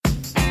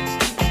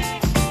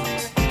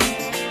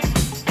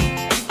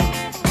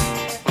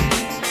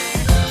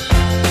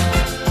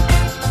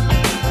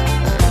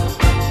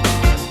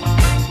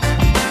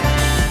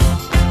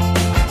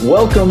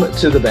Welcome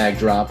to The Bag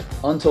Drop,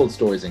 Untold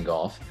Stories in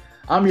Golf.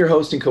 I'm your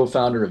host and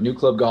co-founder of New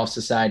Club Golf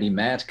Society,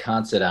 Matt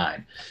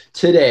Considine.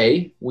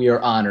 Today, we are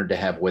honored to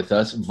have with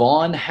us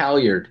Vaughn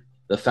Halyard,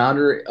 the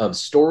founder of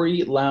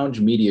Story Lounge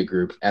Media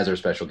Group, as our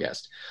special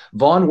guest.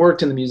 Vaughn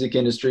worked in the music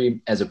industry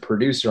as a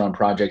producer on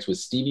projects with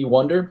Stevie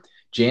Wonder,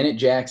 Janet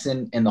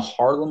Jackson, and the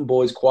Harlem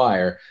Boys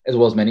Choir, as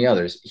well as many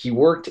others. He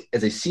worked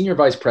as a senior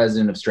vice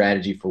president of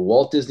strategy for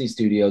Walt Disney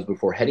Studios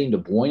before heading to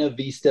Buena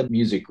Vista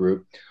Music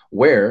Group,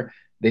 where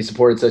they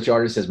supported such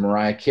artists as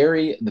Mariah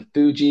Carey, the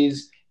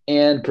Fugees,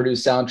 and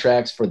produced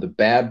soundtracks for The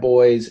Bad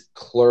Boys,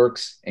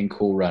 Clerks, and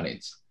Cool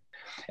Runnings.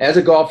 As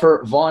a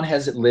golfer, Vaughn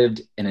has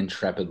lived an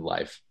intrepid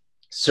life,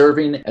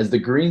 serving as the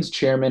Greens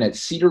chairman at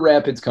Cedar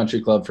Rapids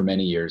Country Club for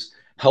many years,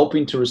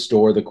 helping to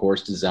restore the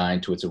course design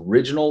to its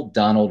original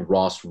Donald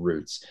Ross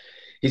roots.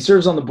 He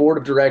serves on the board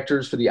of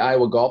directors for the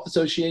Iowa Golf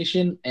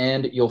Association,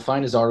 and you'll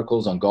find his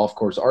articles on golf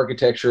course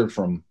architecture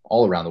from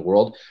all around the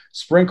world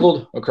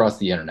sprinkled across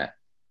the internet.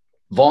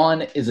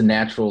 Vaughn is a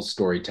natural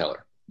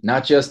storyteller,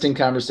 not just in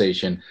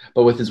conversation,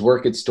 but with his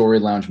work at Story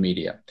Lounge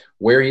Media,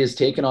 where he has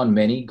taken on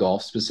many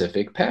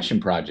golf-specific passion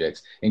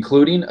projects,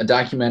 including a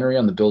documentary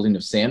on the building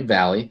of Sand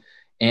Valley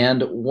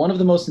and one of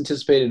the most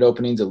anticipated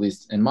openings, at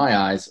least in my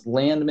eyes,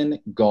 Landman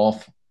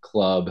Golf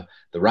Club,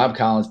 the Rob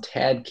Collins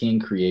Tad King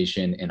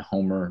creation in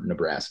Homer,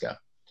 Nebraska.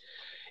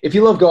 If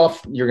you love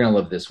golf, you're going to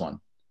love this one.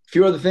 A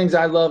few other things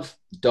I love: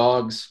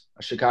 dogs,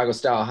 a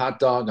Chicago-style hot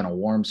dog on a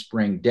warm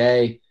spring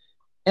day,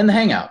 and the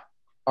Hangout,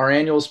 our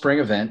annual spring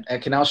event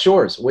at Canal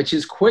Shores, which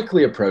is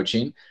quickly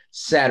approaching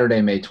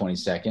Saturday, May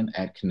 22nd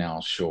at Canal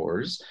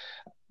Shores.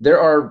 There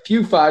are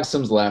few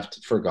fivesomes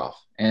left for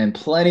golf and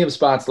plenty of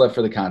spots left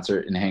for the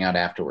concert and hangout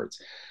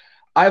afterwards.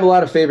 I have a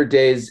lot of favorite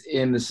days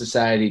in the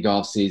society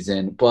golf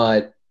season,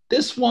 but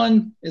this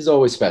one is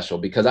always special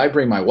because I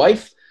bring my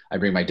wife, I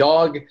bring my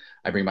dog,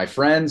 I bring my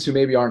friends who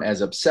maybe aren't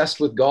as obsessed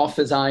with golf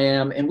as I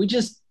am, and we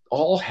just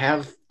all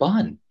have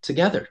fun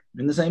together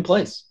in the same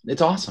place.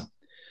 It's awesome.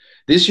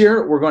 This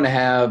year, we're going to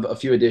have a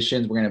few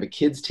additions. We're going to have a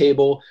kids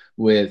table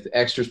with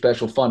extra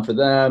special fun for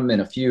them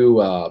and a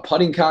few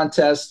putting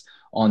contests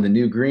on the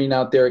new green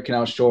out there at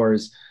Canal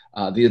Shores.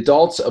 The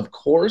adults, of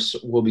course,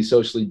 will be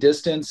socially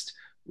distanced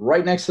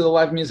right next to the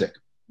live music.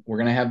 We're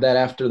going to have that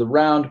after the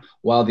round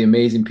while the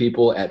amazing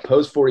people at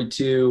Post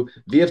 42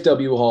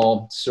 VFW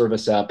Hall serve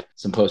us up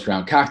some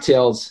post-round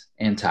cocktails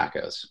and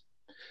tacos.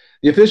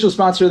 The official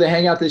sponsor of the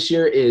Hangout this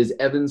year is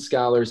Evans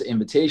Scholars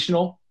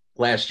Invitational,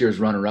 last year's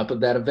runner-up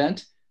of that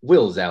event.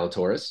 Will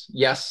Zalatoris.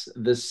 Yes,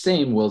 the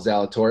same Will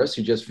Zalatoris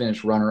who just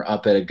finished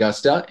runner-up at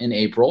Augusta in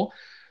April.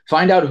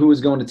 Find out who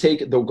is going to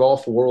take the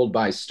golf world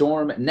by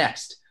storm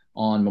next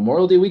on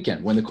Memorial Day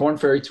weekend when the Korn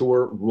Ferry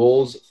Tour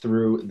rolls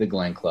through the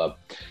Glen Club.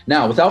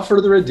 Now, without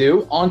further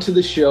ado, on to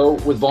the show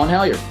with Vaughn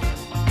Halyard.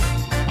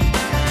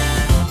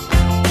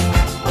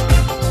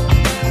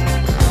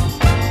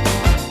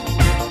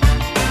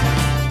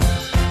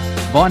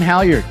 Vaughn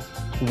Halyard,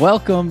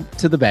 welcome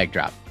to the Bag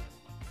Drop.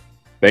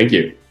 Thank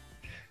you.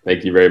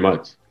 Thank you very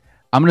much.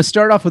 I'm going to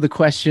start off with a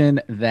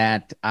question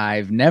that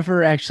I've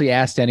never actually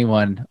asked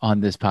anyone on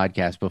this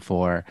podcast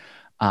before.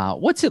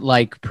 What's it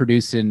like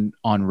producing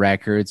on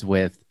records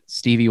with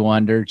Stevie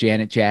Wonder,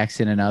 Janet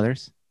Jackson, and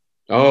others?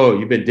 Oh,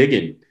 you've been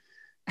digging.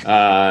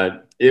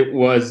 It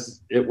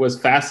was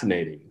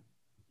fascinating.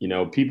 You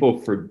know,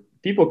 people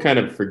kind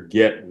of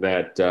forget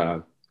that,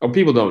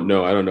 people don't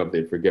know. I don't know if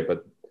they forget,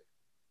 but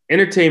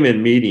entertainment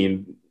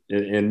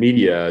and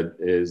media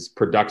is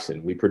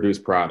production. We produce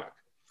product.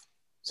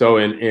 So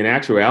in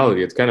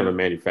actuality, it's kind of a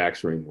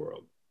manufacturing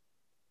world.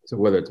 So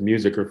whether it's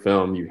music or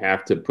film, you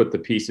have to put the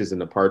pieces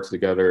and the parts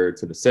together.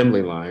 It's an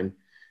assembly line. And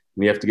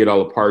you have to get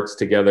all the parts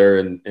together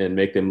and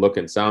make them look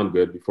and sound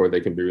good before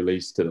they can be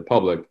released to the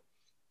public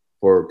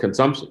for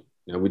consumption.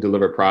 And we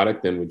deliver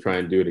product and we try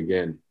and do it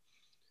again.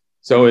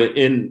 So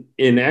in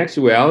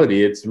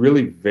actuality, it's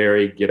really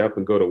very get up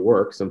and go to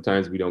work.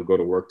 Sometimes we don't go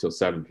to work till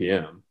 7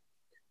 p.m.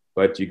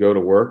 But you go to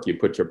work, you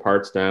put your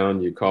parts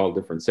down, you call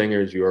different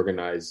singers, you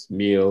organize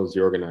meals,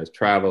 you organize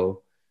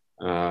travel,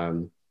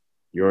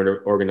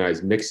 you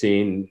organize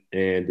mixing,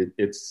 and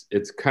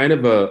it's kind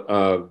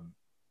of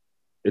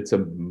it's a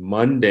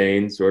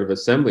mundane sort of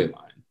assembly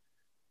line.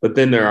 But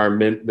then there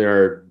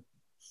are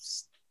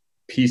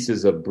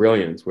pieces of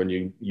brilliance when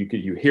you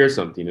hear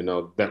something, you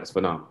know, that was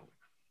phenomenal.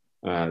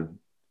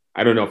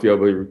 I don't know if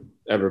you'll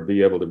ever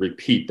be able to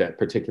repeat that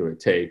particular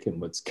take,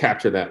 and let's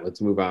capture that.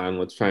 Let's move on.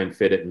 Let's try and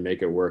fit it and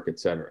make it work, et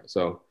cetera.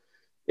 So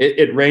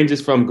it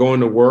ranges from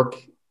going to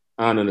work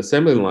on an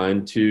assembly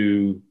line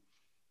to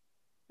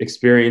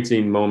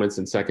experiencing moments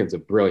and seconds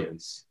of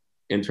brilliance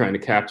and trying to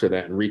capture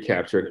that and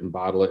recapture it and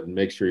bottle it and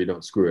make sure you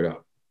don't screw it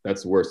up.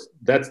 That's the worst.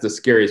 That's the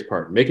scariest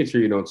part, making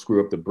sure you don't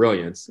screw up the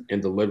brilliance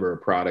and deliver a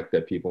product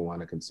that people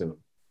want to consume.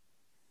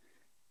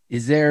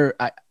 Is there,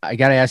 I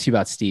got to ask you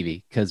about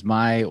Stevie, because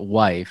my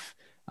wife,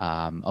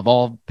 of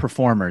all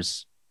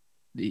performers,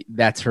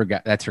 that's her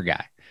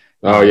guy.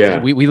 Oh yeah.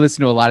 We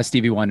listen to a lot of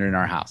Stevie Wonder in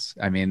our house.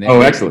 I mean,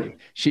 excellent.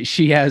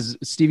 She has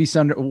Stevie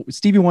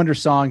Wonder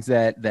songs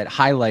that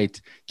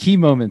highlight key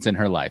moments in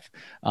her life.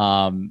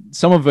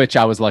 Some of which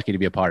I was lucky to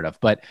be a part of,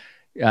 but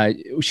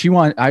she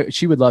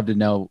would love to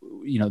know,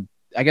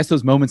 I guess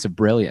those moments of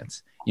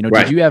brilliance.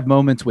 Right. Did you have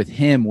moments with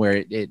him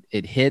where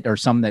it hit, or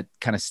some that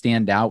kind of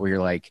stand out where you're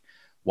like,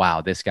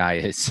 wow, this guy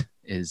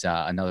is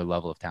another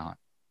level of talent?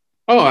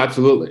 Oh,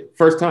 absolutely.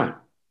 First time.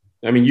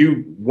 I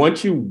mean,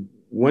 once you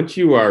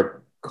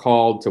are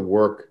called to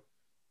work,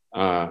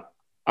 I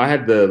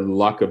had the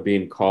luck of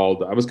being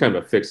called. I was kind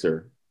of a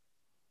fixer.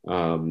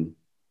 It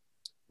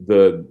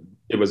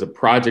was a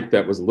project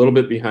that was a little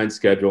bit behind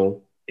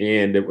schedule,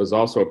 and it was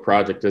also a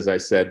project, as I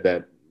said,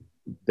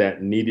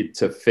 that needed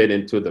to fit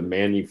into the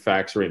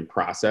manufacturing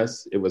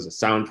process. It was a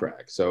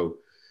soundtrack. So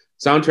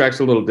soundtrack's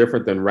a little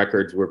different than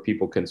records where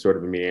people can sort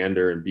of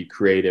meander and be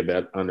creative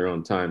on their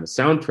own time. A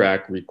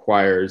soundtrack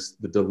requires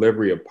the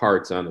delivery of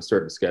parts on a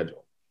certain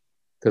schedule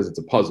because it's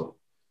a puzzle.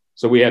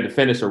 So we had to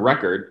finish a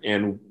record,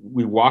 and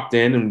we walked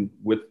in, and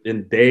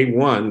within day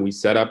one, we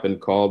set up and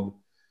called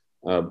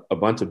a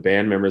bunch of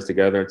band members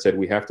together and said,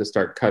 we have to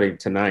start cutting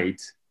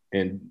tonight.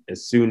 And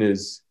as soon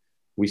as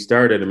we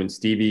started, I mean,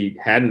 Stevie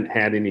hadn't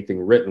had anything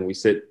written. We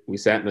sat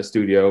in the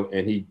studio,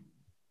 and he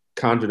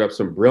conjured up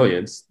some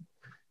brilliance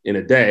in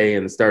a day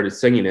and started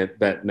singing it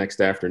that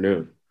next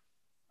afternoon.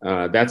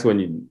 That's when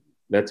you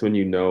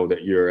know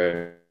that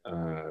you're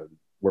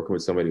working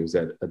with somebody who's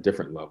at a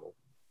different level.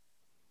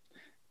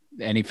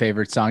 Any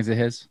favorite songs of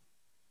his?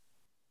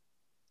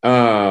 I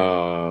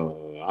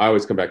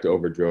always come back to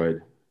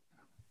Overjoyed.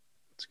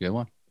 It's a good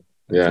one.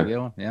 That's a good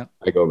one. Yeah.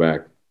 I go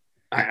back.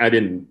 I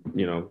didn't,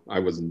 I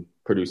wasn't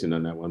producing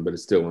on that one, but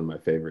it's still one of my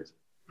favorites.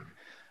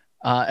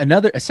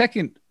 A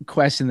second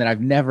question that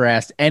I've never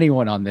asked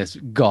anyone on this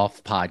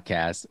golf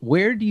podcast: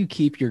 where do you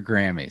keep your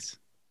Grammys?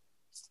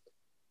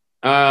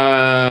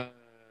 They're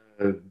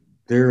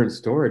in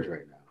storage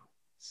right now.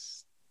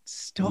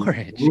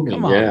 Storage?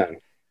 Come on. Yeah.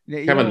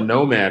 I'm a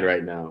nomad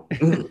right now.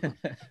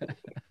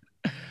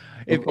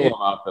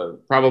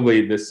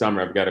 Probably this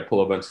summer, I've got to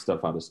pull a bunch of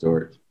stuff out of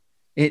storage.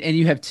 And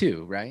you have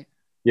two, right?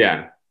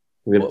 Yeah,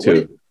 we have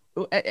two.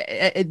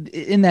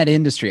 In that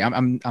industry,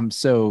 I'm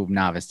so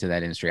novice to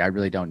that industry. I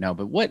really don't know.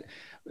 But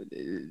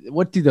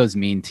what do those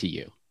mean to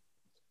you?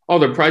 Oh,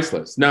 they're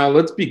priceless. Now,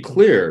 let's be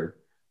clear.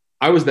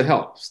 I was the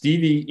help.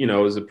 Stevie,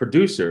 is a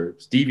producer.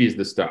 Stevie's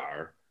the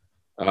star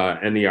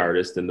and the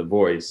artist and the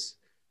voice.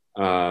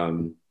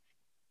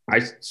 I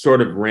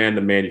sort of ran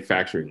the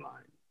manufacturing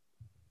line.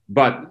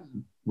 But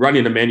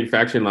running a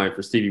manufacturing line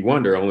for Stevie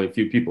Wonder, only a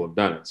few people have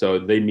done it. So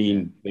they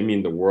mean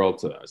the world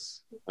to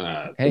us,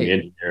 the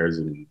engineers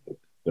and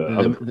the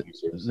other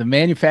producers. The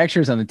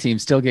manufacturers on the team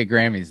still get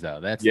Grammys, though.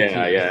 That's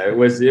yeah.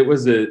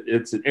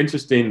 It's an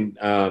interesting.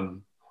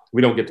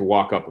 We don't get to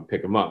walk up and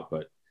pick them up,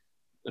 but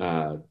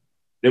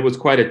it was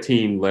quite a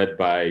team led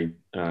by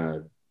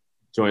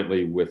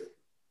jointly with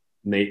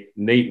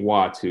Nate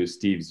Watts, who's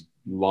Steve's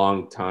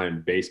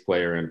longtime bass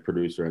player and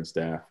producer and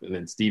staff, and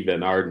then Steve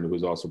Van Arden,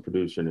 who's also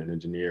producer and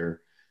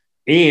engineer.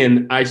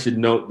 And I should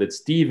note that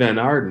Steve Van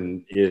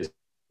Arden is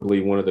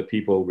probably one of the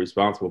people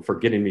responsible for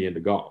getting me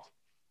into golf.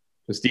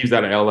 So Steve's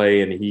out of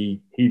LA, and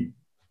he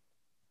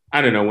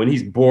I don't know, when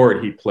he's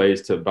bored, he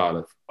plays to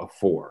about a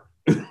 4.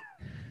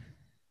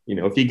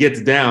 If he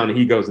gets down,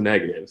 he goes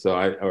negative. So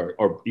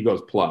or he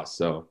goes plus.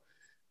 So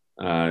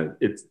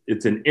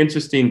it's an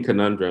interesting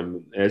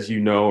conundrum, as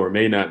you know or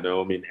may not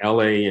know. I mean,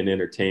 LA and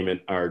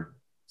entertainment are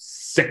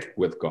sick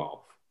with golf.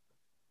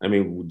 I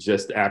mean,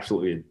 just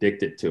absolutely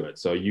addicted to it.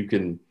 So you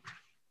could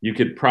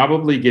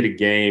probably get a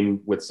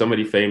game with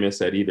somebody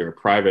famous at either a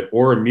private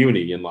or a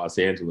Muni in Los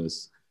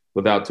Angeles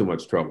without too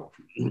much trouble.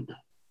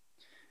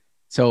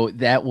 So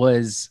that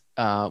was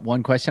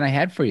one question I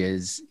had for you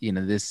is,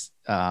 this,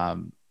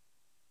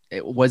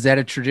 was that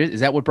a tradition?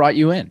 Is that what brought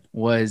you in?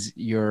 Was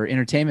your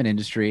entertainment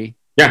industry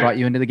brought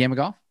you into the game of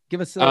golf?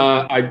 Give us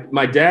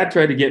my dad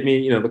tried to get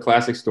me, the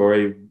classic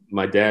story.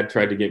 My dad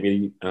tried to get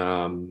me,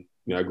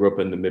 I grew up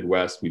in the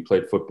Midwest. We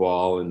played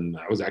football, and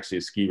I was actually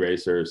a ski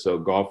racer. So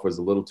golf was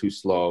a little too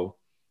slow.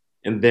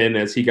 And then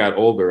as he got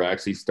older, I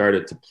actually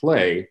started to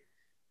play.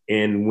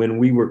 And when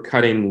we were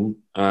cutting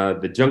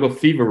the Jungle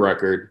Fever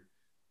record,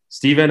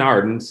 Steve Van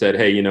Arden said,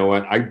 hey, you know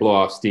what? I blow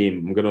off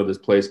steam. I'm going to this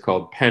place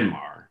called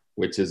Penmar,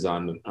 which is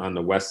on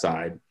the west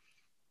side.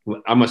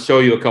 I'm going to show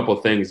you a couple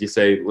of things. You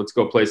say, let's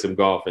go play some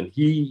golf. And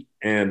he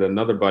and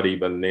another buddy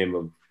by the name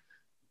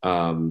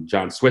of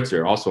John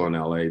Switzer, also in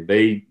LA,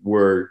 they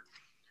were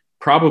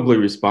probably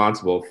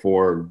responsible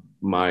for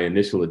my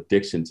initial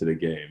addiction to the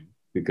game,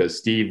 because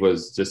Steve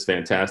was just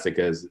fantastic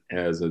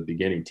as a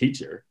beginning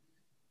teacher,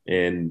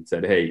 and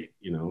said, hey,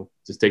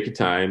 just take your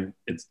time.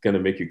 It's going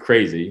to make you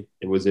crazy.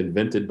 It was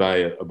invented by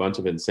a bunch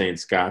of insane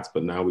Scots,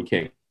 but now we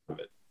can't have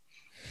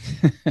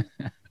it.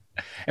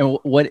 And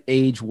what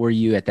age were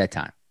you at that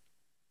time?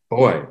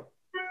 Boy,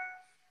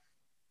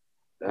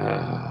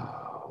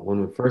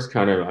 when we first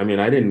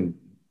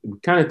we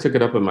kind of took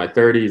it up in my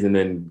 30s, and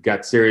then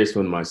got serious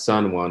when my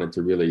son wanted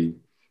to really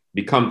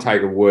become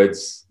Tiger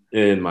Woods.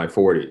 in my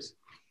 40s.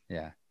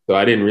 Yeah. So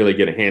I didn't really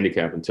get a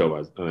handicap until I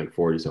was like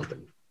 40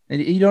 something.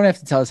 And you don't have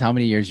to tell us how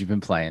many years you've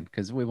been playing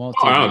because we won't.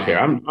 I don't care.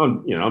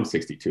 I'm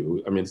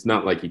 62. I mean, it's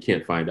not like you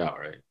can't find out,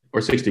 right?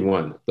 Or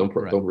 61. Don't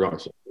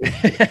rush it.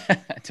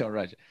 Don't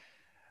rush it.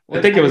 Well,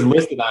 I think it was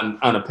listed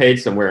on a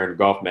page somewhere in a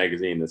golf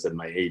magazine that said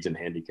my age and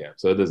handicap.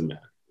 So it doesn't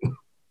matter.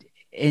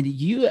 And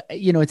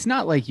it's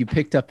not like you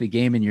picked up the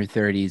game in your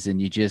 30s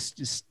and you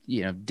just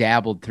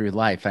dabbled through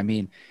life. I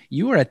mean,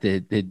 you were at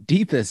the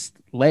deepest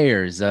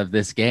layers of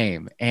this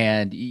game,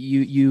 and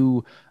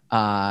you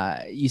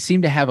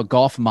seem to have a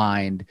golf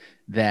mind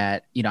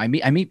that, I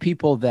meet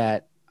people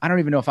that I don't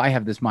even know if I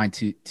have this mind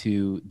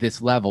to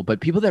this level,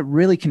 but people that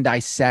really can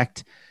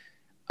dissect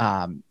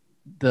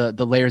the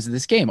layers of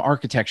this game,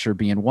 architecture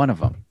being one of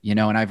them,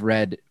 and I've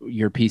read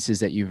your pieces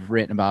that you've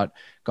written about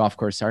golf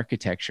course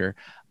architecture.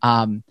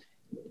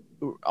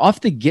 Off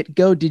the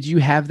get-go, did you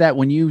have that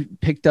when you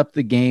picked up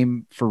the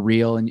game for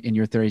real in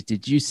your 30s?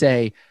 Did you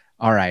say,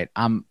 all right,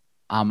 I'm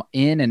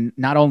in, and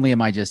not only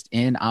am I just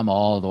in, I'm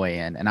all the way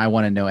in, and I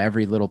want to know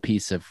every little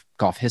piece of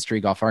golf history,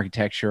 golf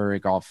architecture,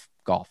 golf?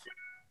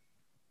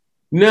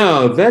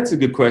 No, that's a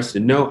good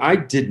question. No, I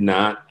did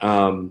not.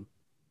 I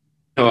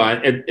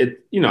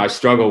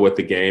struggle with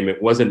the game.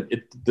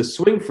 The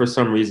swing for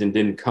some reason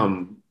didn't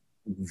come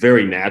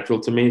very natural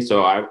to me.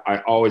 So I'm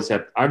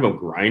a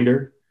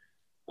grinder.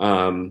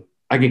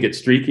 I can get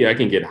streaky. I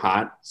can get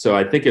hot. So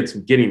I think it's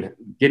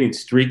getting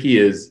streaky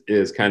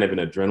is kind of an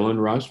adrenaline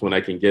rush when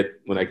I can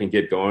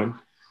get going.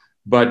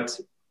 But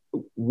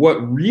what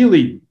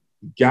really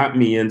got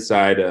me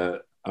inside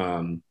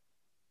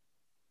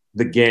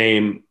the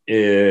game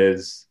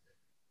is,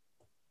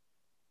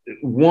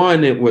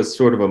 one, it was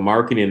sort of a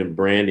marketing and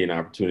branding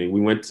opportunity.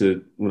 We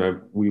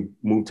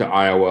moved to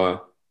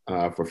Iowa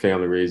for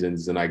family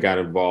reasons, and I got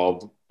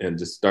involved and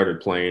just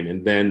started playing.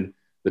 And then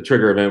the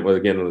trigger event was,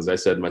 again, as I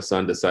said, my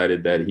son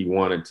decided that he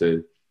wanted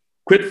to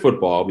quit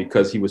football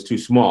because he was too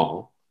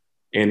small,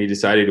 and he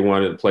decided he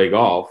wanted to play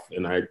golf.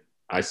 And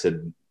I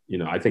said,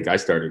 I think I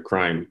started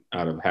crying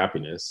out of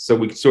happiness. So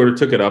we sort of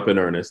took it up in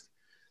earnest,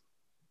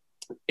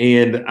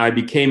 and I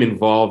became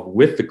involved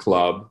with the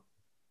club.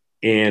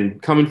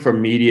 And coming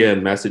from media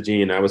and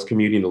messaging, I was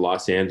commuting to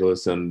Los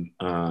Angeles, and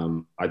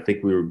I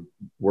think we were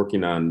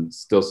working on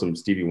still some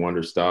Stevie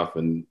Wonder stuff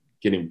and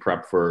getting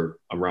prepped for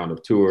a round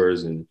of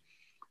tours, and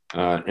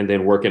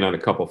then working on a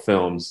couple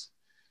films.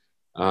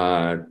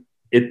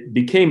 It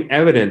became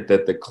evident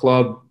that the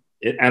club,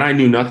 and I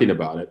knew nothing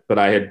about it, but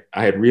I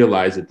had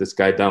realized that this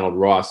guy, Donald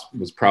Ross,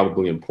 was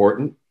probably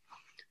important.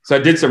 So I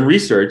did some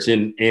research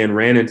and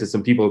ran into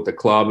some people at the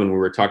club, and we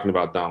were talking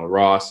about Donald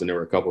Ross, and there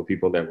were a couple of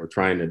people that were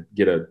trying to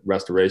get a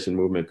restoration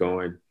movement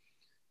going.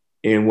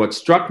 And what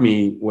struck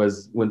me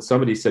was when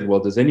somebody said, well,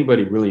 does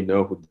anybody really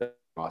know who Donald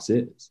Ross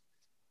is?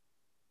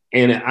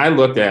 And I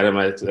looked at him,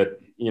 I said,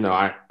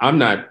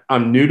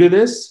 I'm new to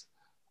this,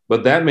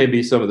 but that may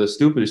be some of the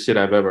stupidest shit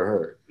I've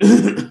ever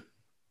heard.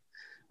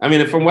 I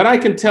mean, from what I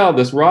can tell,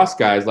 this Ross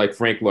guy is like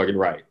Frank Lloyd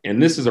Wright, and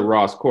this is a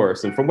Ross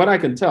course. And from what I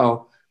can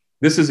tell,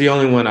 this is the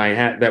only one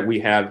that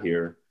we have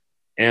here.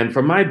 And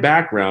from my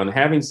background,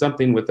 having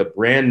something with a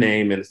brand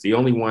name and it's the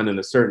only one in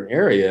a certain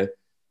area,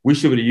 we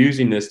should be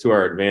using this to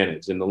our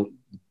advantage. And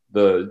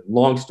the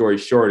long story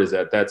short is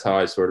that's how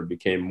I sort of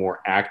became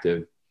more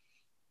active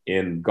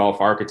in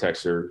golf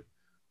architecture,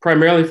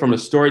 primarily from a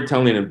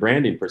storytelling and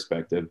branding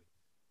perspective.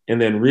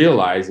 And then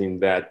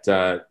realizing that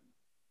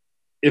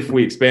if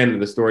we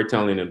expanded the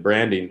storytelling and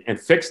branding and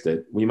fixed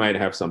it, we might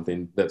have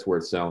something that's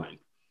worth selling.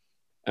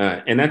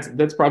 And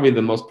that's probably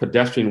the most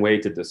pedestrian way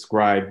to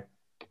describe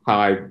how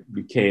I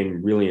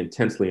became really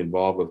intensely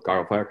involved with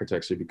golf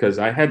architecture, because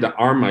I had to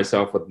arm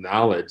myself with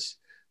knowledge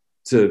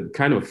to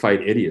kind of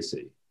fight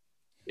idiocy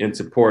and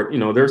support.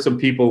 There were some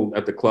people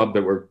at the club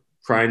that were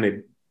trying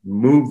to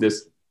move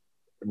this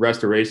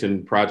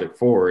restoration project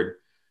forward,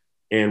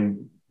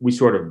 and we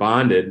sort of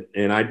bonded,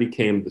 and I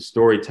became the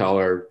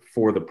storyteller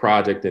for the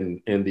project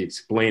and the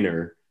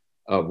explainer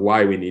of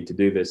why we need to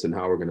do this and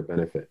how we're going to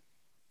benefit.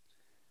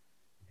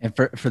 And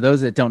for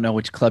those that don't know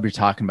which club you're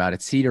talking about,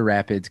 it's Cedar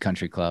Rapids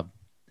Country Club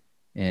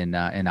in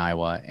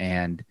Iowa.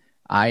 And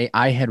I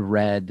had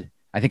read,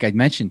 I think I'd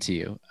mentioned to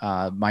you,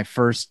 my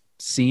first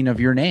scene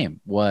of your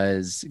name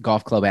was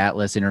Golf Club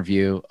Atlas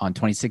interview on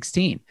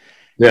 2016.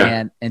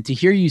 Yeah. And to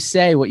hear you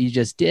say what you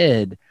just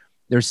did,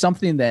 there's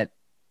something that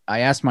I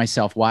asked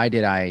myself, why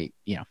have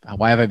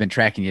I been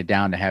tracking you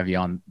down to have you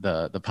on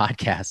the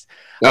podcast?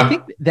 I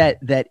think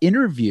that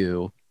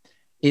interview,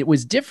 it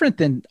was different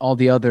than all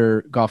the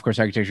other golf course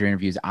architecture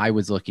interviews I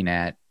was looking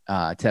at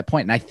to that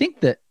point. And I think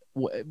that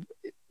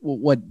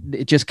what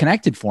it just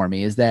connected for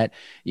me is that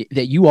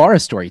you are a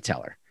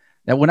storyteller.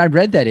 That when I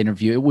read that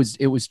interview,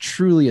 it was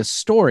truly a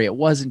story. It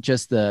wasn't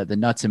just the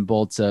nuts and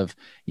bolts of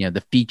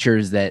the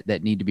features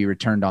that need to be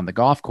returned on the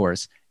golf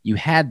course. You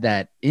had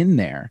that in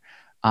there,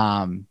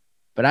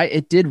 but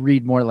it did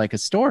read more like a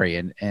story,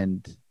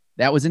 and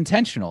that was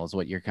intentional, is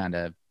what you're kind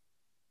of.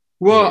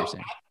 Well,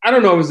 I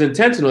don't know if it was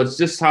intentional. It's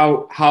just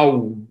how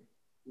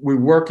we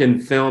work in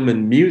film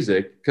and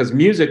music, because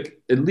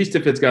music, at least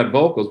if it's got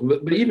vocals,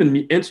 but even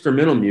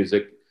instrumental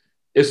music,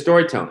 is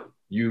storytelling.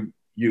 You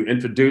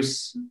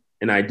introduce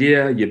an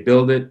idea, you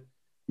build it,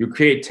 you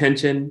create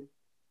tension.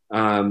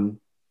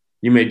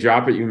 You may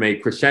drop it, you may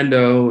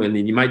crescendo, and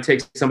then you might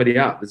take somebody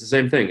out. It's the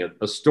same thing.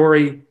 A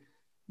story,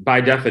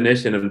 by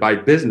definition and by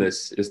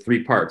business, is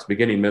 3 parts: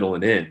 beginning, middle,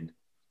 and end.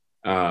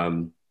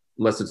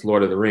 Unless it's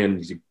Lord of the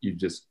Rings, you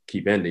just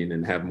keep ending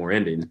and have more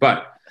endings.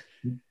 But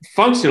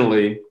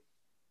functionally,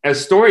 as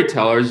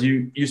storytellers,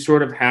 you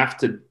sort of have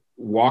to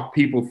walk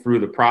people through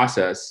the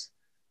process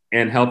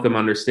and help them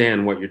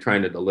understand what you're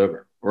trying to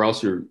deliver, or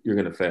else you're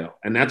going to fail.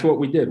 And that's what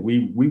we did.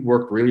 We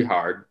worked really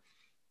hard.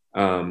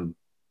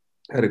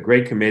 Had a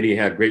great committee,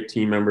 had great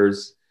team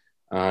members.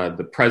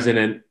 The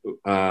president,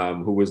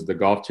 who was the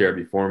golf chair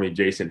before me,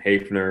 Jason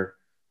Hafner,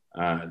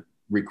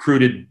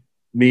 recruited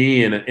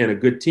me and a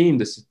good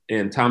team,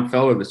 and Tom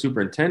Feller, the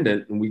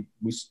superintendent, and we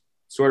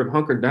sort of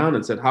hunkered down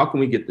and said, how can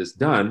we get this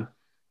done?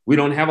 We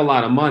don't have a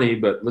lot of money,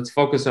 but let's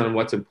focus on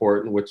what's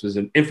important, which is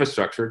an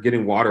infrastructure,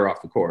 getting water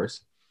off the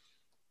course.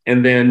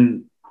 And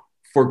then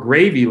for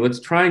gravy, let's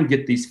try and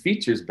get these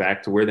features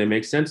back to where they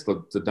make sense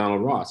to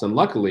Donald Ross. And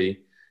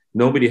luckily,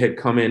 nobody had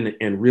come in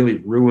and really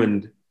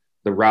ruined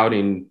the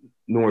routing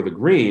nor the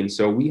green.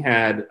 So we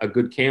had a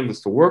good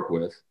canvas to work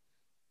with.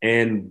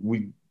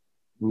 And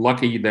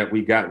lucky that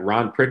we got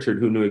Ron Pritchard,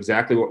 who knew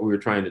exactly what we were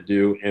trying to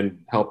do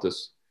and helped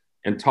us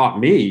and taught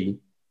me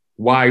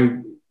why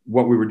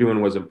what we were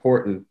doing was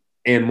important.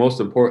 And most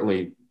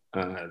importantly,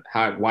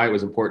 why it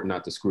was important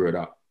not to screw it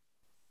up.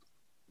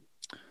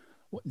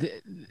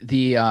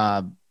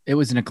 It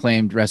was an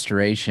acclaimed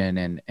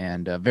restoration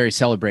and a very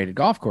celebrated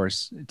golf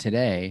course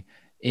today.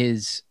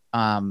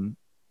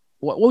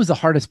 What was the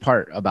hardest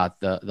part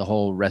about the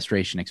whole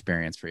restoration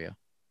experience for you?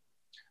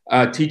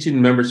 Teaching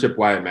membership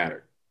why it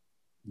mattered.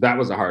 That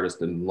was the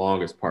hardest and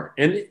longest part.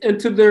 And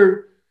to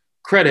their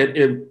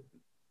credit,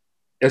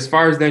 as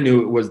far as they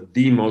knew, it was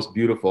the most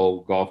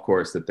beautiful golf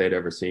course that they'd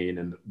ever seen,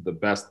 and the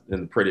best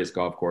and the prettiest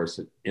golf course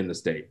in the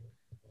state.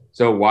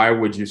 So why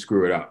would you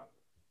screw it up?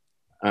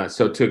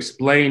 So to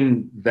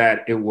explain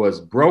that it was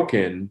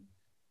broken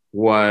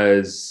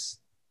was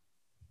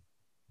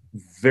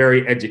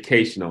very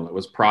educational. It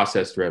was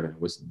process driven. It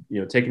was,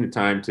 taking the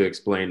time to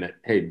explain that,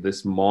 hey,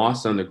 this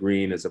moss on the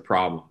green is a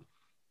problem.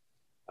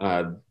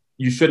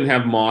 You shouldn't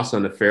have moss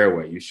on the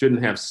fairway. You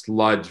shouldn't have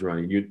sludge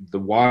running. The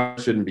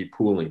water shouldn't be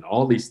pooling.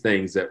 All these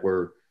things that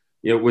were,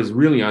 it was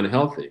really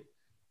unhealthy.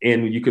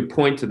 And you could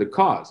point to the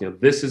cause.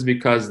 This is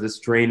because this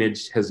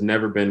drainage has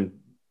never been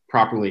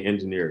properly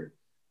engineered.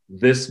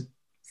 This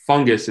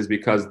fungus is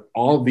because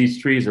all of these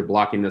trees are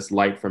blocking this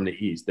light from the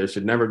east. There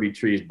should never be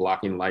trees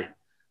blocking light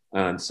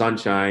and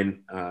sunshine.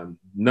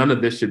 None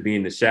of this should be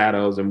in the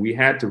shadows. And we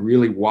had to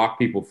really walk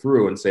people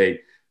through and say,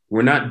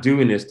 we're not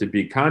doing this to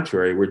be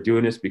contrary. We're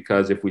doing this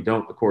because if we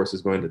don't, the course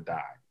is going to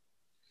die.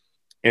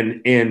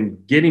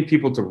 And getting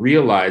people to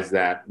realize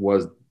that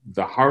was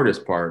the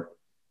hardest part.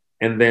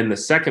 And then the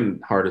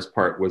second hardest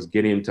part was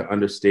getting them to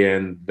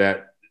understand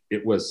that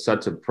it was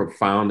such a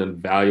profound and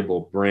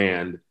valuable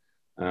brand,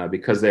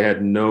 because they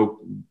had no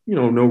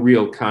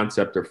real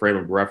concept or frame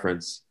of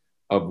reference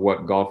of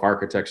what golf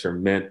architecture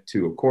meant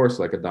to a course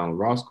like a Donald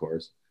Ross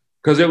course,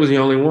 because it was the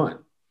only one.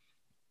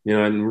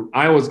 And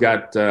Iowa's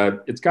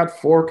it's got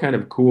 4 kind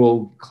of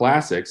cool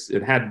classics.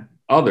 It had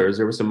others.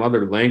 There were some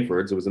other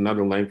Langfords. There was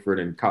another Langford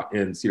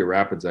in Cedar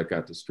Rapids that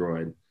got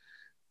destroyed.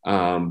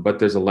 But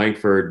there's a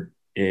Langford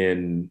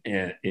in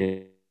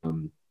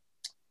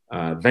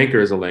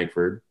Vanker is a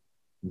Langford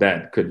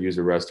that could use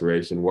a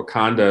restoration.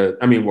 Wakanda's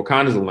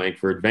a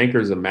Langford. Vanker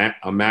is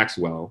a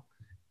Maxwell.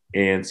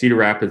 And Cedar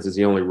Rapids is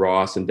the only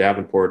Ross, and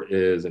Davenport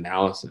is an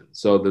Allison.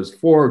 So there's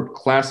 4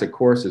 classic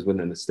courses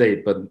within the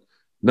state, but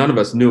none of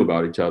us knew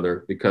about each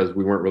other because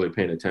we weren't really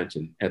paying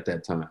attention at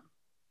that time.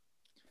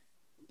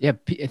 Yeah,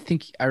 I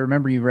think I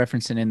remember you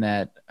referencing in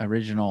that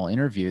original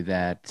interview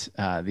that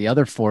the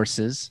other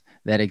forces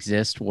that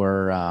exist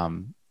were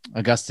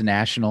Augusta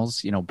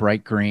Nationals,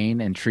 bright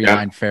green and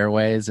tree-lined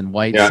fairways and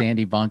white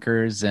sandy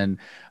bunkers, and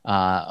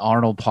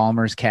Arnold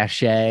Palmer's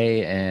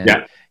cachet,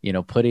 and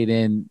putting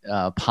in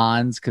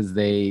ponds because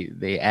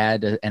they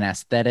add an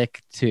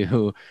aesthetic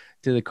to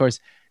the course.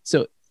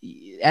 So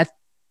at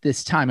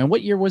this time, and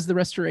what year was the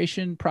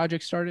restoration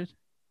project started?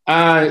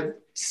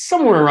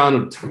 Somewhere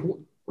around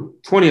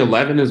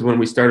 2011 is when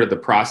we started the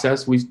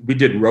process. We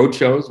did road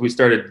shows. We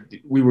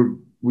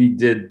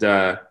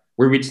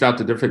reached out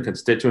to different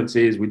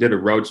constituencies. We did a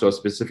road show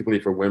specifically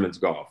for women's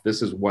golf.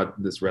 This is what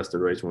this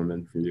restoration was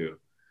meant for you.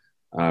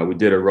 We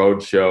did a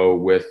road show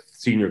with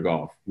senior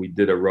golf. We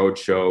did a road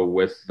show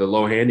with the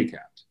low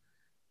handicaps.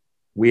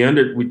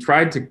 We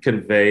tried to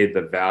convey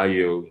the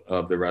value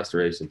of the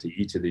restoration to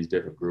each of these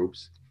different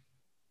groups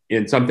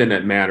in something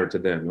that mattered to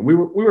them. And we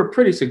were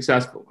pretty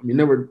successful. I mean,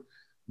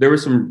 there were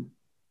some,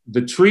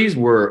 the trees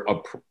were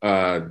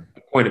a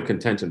point of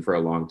contention for a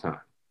long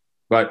time.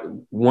 But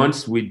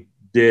once we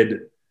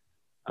did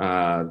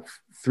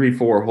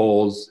 3-4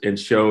 holes and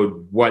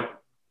showed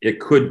what it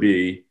could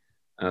be,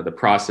 the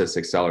process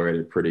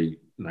accelerated pretty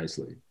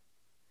nicely.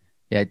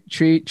 Yeah,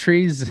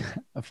 trees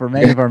for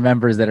many of our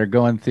members that are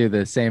going through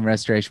the same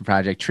restoration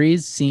project,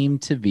 trees seem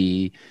to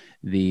be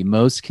the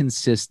most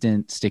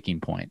consistent sticking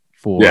point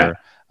for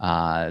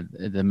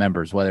the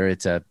members, whether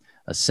it's a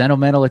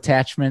sentimental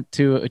attachment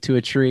to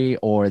a tree,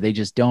 or they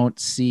just don't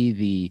see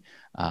the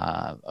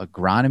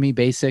agronomy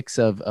basics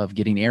of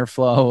getting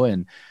airflow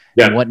and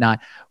whatnot.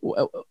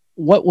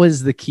 What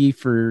was the key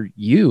for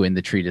you in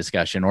the tree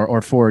discussion,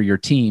 or for your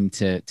team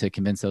to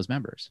convince those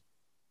members?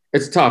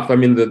 It's tough. I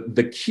mean,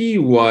 the key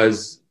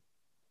was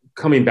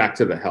coming back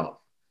to the health.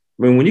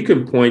 I mean, when you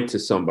can point to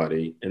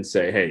somebody and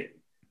say, hey,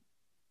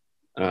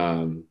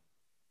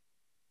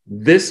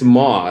 this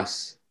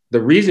moss,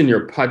 the reason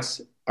your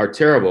putts are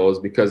terrible is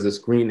because this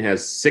green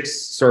has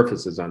 6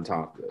 surfaces on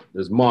top of it.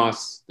 There's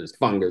moss, there's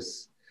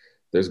fungus,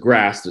 there's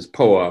grass, there's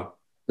POA,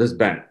 there's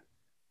bent.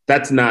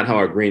 That's not how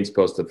our green's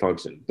supposed to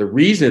function. The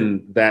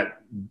reason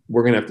that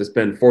we're going to have to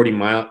spend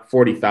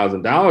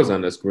 $40,000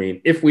 on this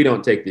green if we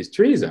don't take these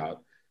trees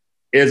out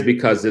is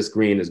because this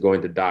green is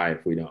going to die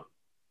if we don't.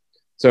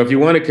 So if you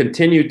want to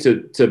continue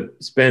to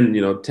spend,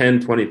 $10,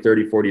 $20,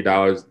 $30,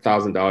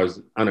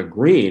 $40,000 on a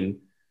green,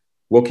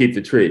 we'll keep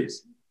the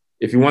trees.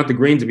 If you want the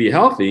green to be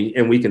healthy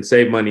and we can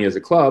save money as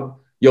a club,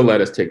 you'll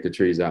let us take the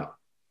trees out.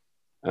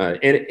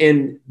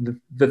 And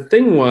the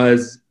thing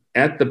was,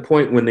 at the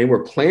point when they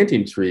were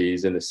planting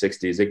trees in the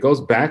 60s, it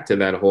goes back to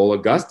that whole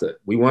Augusta.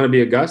 We want to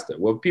be Augusta.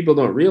 Well, people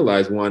don't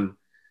realize,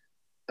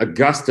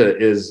 Augusta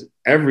is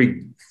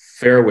every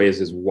fairway is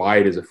as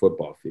wide as a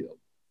football field.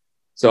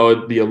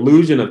 So the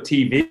illusion of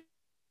TV,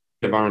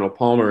 of Arnold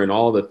Palmer and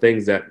all the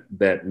things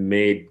that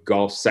made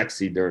golf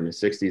sexy during the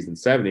 60s and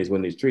 70s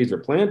when these trees were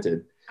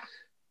planted,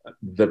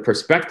 the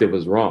perspective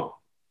was wrong.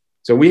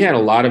 So we had a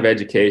lot of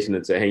education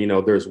that said, hey,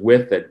 there's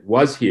width that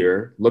was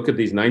here. Look at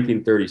these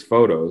 1930s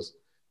photos.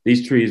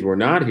 These trees were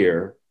not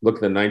here. Look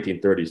at the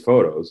 1930s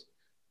photos.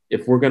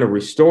 If we're going to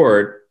restore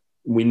it,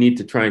 we need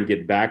to try and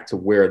get back to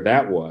where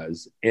that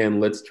was. And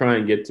let's try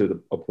and get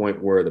to a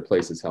point where the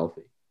place is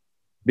healthy,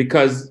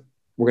 because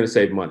we're going to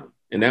save money.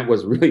 And that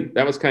was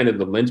kind of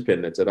the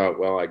linchpin that said, oh,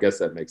 well, I guess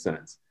that makes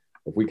sense.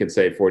 If we can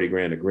save 40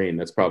 grand a green,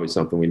 that's probably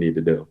something we need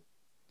to do.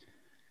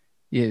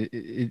 Yeah.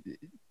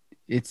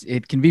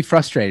 It can be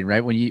frustrating,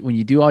 right? When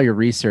you do all your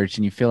research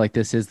and you feel like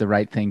this is the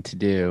right thing to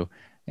do,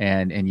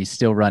 and you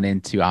still run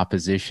into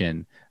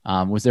opposition.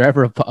 Was there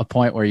ever a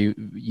point where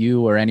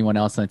you or anyone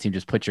else on the team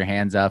just put your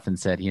hands up and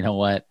said, you know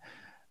what,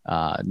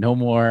 no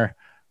more,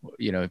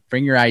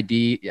 bring your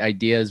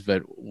ideas,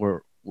 but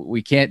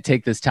we can't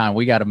take this time.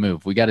 We got to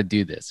move. We got to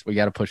do this. We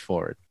got to push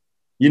forward.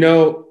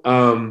 Not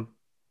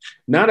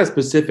a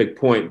specific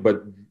point,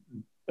 but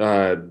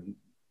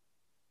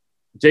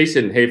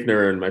Jason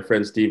Hafner and my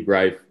friend Steve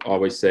Greif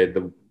always say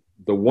the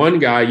one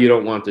guy you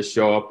don't want to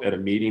show up at a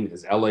meeting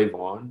is L.A.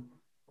 Vaughn.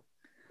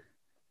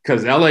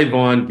 Because L.A.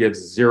 Vaughn gives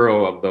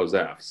 0 of those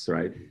Fs,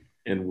 right?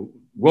 And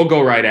we'll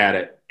go right at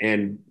it,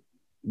 and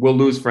we'll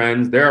lose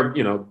friends. There are,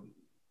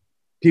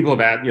 people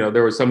have had,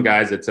 there were some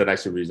guys that said I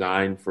should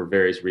resign for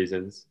various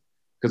reasons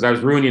because I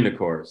was ruining the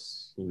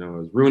course. I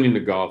was ruining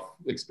the golf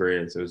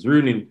experience. I was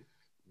ruining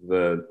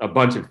a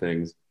bunch of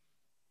things.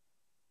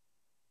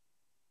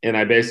 And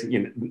I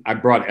basically, I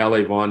brought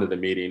L.A. Vaughn to the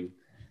meeting,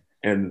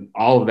 and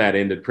all of that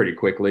ended pretty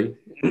quickly.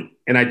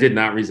 And I did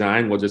not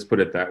resign. We'll just put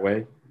it that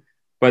way.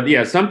 But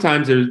yeah,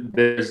 sometimes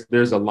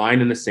there's a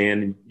line in the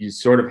sand, and you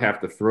sort of have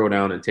to throw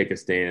down and take a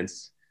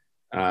stance.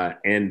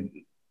 And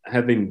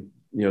having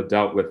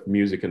dealt with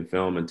music and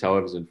film and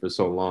television for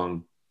so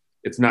long,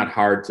 it's not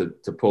hard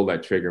to pull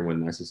that trigger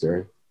when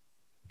necessary.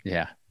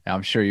 Yeah,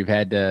 I'm sure you've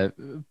had to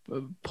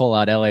pull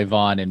out L.A.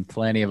 Vaughn in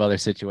plenty of other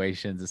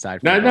situations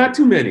aside from not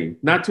too many.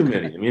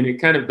 I mean, it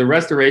kind of the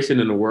restoration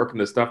and the work and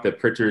the stuff that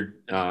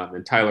Pritchard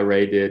and Tyler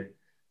Ray did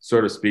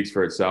sort of speaks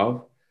for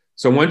itself.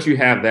 So once you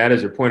have that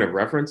as your point of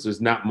reference,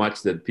 there's not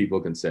much that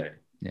people can say.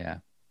 Yeah.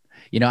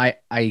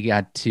 I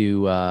got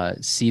to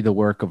see the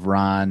work of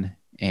Ron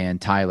and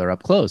Tyler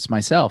up close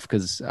myself,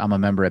 because I'm a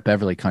member at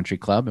Beverly Country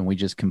Club, and we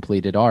just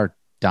completed our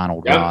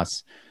Donald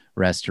Ross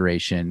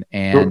restoration.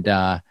 And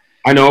I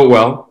know it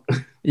well.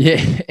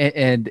 Yeah.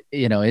 And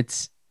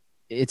it's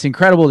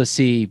incredible to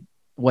see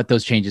what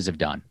those changes have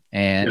done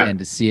and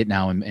to see it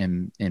now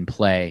in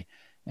play,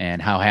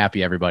 and how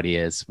happy everybody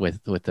is with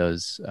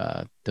those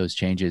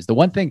changes. The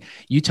one thing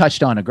you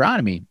touched on,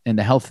 agronomy and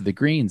the health of the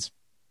greens,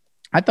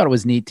 I thought it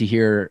was neat to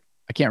hear.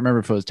 I can't remember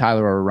if it was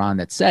Tyler or Ron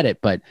that said it,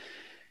 but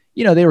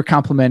they were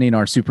complimenting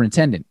our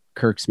superintendent,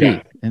 Kirk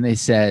Spieth, and they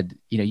said,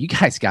 you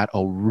guys got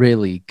a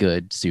really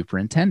good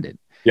superintendent.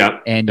 Yeah,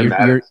 and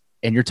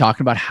you're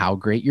talking about how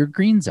great your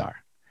greens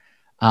are.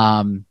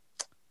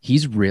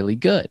 He's really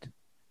good.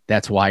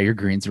 That's why your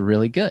greens are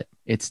really good.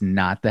 It's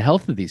not the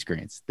health of these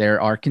greens.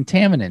 There are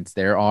contaminants.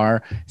 There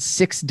are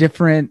 6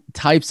 different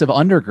types of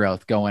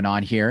undergrowth going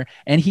on here,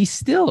 and he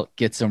still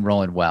gets them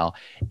rolling well.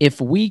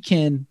 If we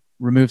can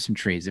remove some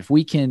trees, if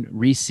we can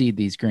reseed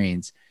these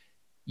greens,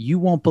 you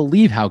won't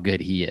believe how good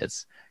he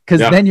is,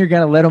 because then you're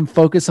going to let him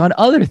focus on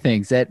other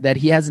things that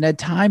he hasn't had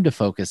time to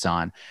focus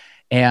on.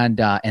 And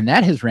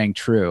that has rang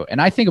true.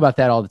 And I think about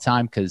that all the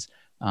time, because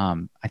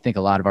I think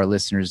a lot of our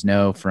listeners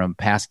know from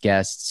past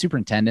guests,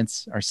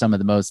 superintendents are some of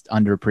the most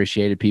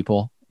underappreciated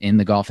people in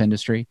the golf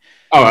industry.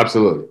 Oh,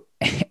 absolutely.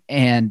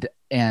 And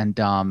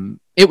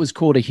it was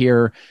cool to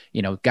hear,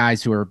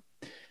 guys who are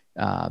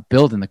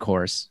building the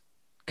course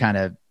kind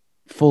of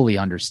fully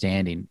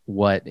understanding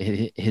what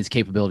his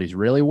capabilities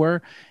really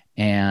were.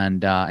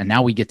 And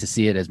now we get to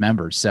see it as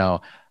members.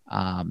 So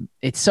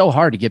it's so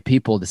hard to get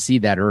people to see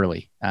that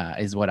early,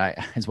 is what I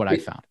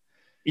found.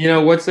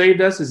 What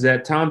saved us is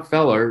that Tom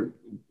Feller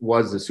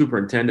was the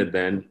superintendent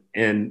then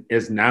and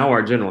is now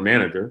our general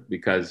manager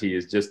because he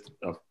is just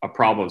a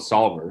problem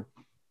solver.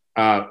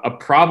 A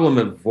problem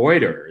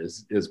avoider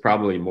is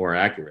probably more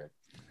accurate.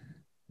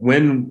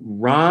 When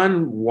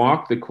Ron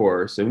walked the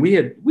course, and we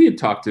had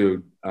talked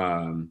to,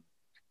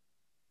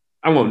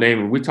 I won't name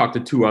him, we talked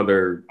to two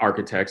other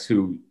architects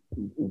who,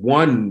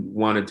 one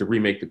wanted to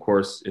remake the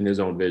course in his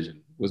own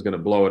vision, was going to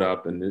blow it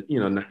up. And,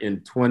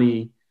 in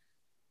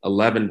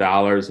 2011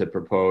 dollars had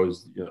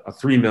proposed a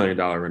 $3 million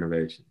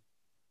renovation.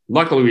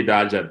 Luckily, we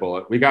dodged that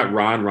bullet. We got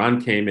Ron.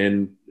 Ron came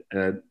in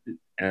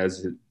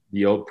as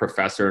the old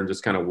professor and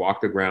just kind of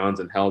walked the grounds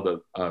and held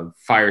a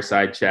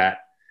fireside chat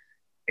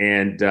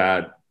and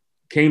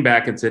came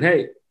back and said,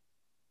 hey,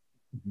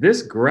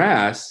 this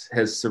grass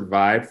has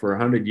survived for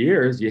 100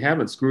 years. You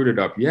haven't screwed it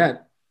up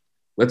yet.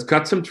 Let's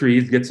cut some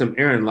trees, get some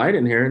air and light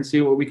in here and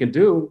see what we can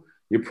do.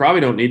 You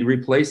probably don't need to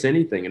replace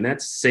anything. And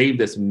that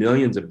saved us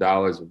millions of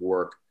dollars of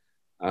work,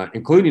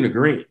 including the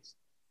greens.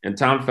 And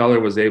Tom Feller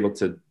was able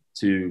to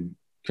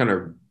kind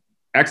of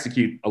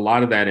execute a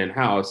lot of that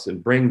in-house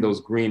and bring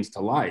those greens to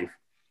life.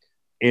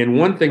 And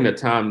one thing that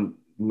Tom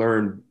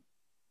learned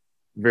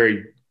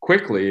very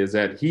quickly is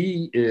that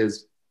he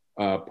is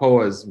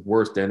POA's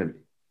worst enemy.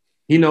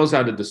 He knows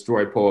how to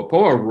destroy POA.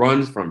 POA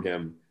runs from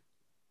him.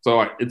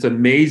 So it's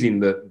amazing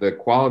the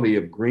quality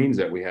of greens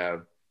that we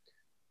have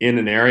in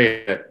an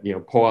area that,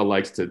 POA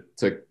likes to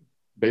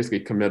basically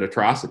commit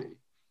atrocity.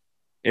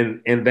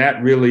 And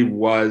that really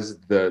was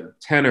the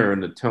tenor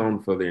and the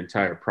tone for the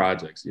entire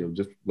project.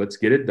 Just let's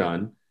get it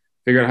done,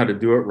 figure out how to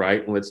do it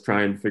right, and let's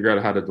try and figure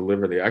out how to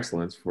deliver the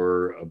excellence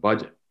for a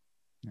budget.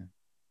 Yeah.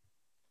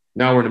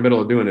 Now we're in the middle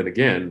of doing it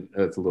again.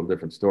 That's a little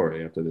different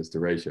story after this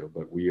derecho,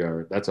 but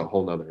that's a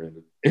whole nother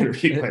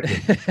interview.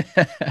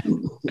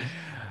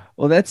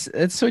 Well, let's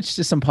switch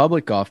to some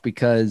public golf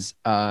because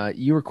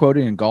you were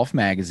quoted in Golf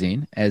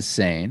Magazine as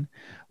saying,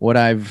 what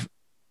I've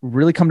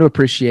really come to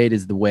appreciate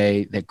is the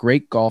way that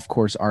great golf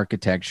course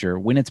architecture,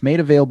 when it's made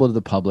available to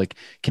the public,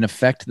 can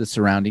affect the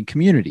surrounding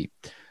community.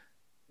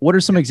 What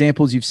are some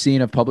examples you've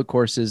seen of public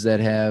courses that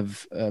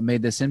have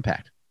made this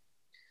impact?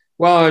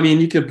 Well, I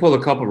mean, you can pull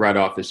a couple right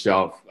off the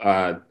shelf.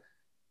 I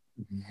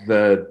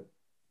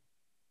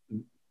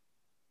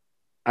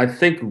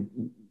think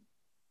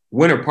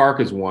Winter Park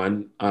is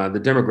one.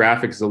 The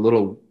demographic is a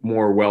little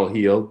more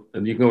well-heeled,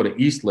 and you can go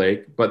to East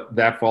Lake, but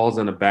that falls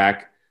on the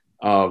back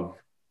of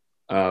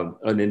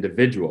an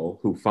individual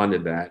who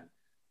funded that.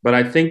 But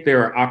I think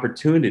there are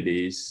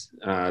opportunities.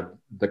 The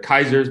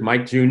Kaisers,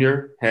 Mike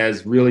Jr.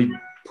 has really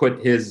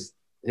put his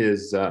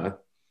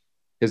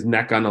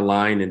neck on the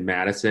line in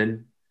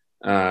Madison.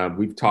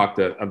 We've talked.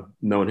 I've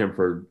known him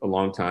for a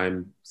long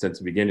time, since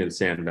the beginning of the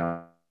Sand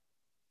Valley.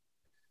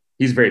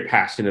 He's very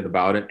passionate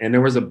about it. And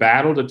there was a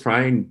battle to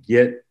try and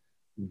get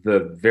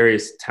the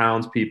various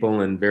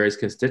townspeople and various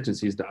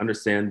constituencies to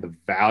understand the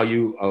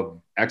value of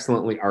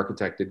excellently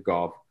architected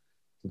golf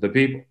to the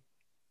people.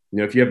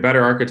 If you have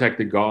better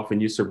architected golf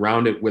and you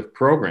surround it with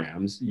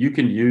programs, you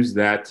can use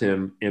that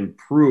to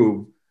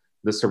improve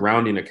the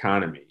surrounding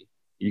economy.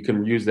 You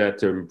can use that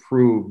to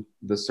improve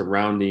the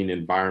surrounding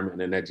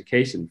environment and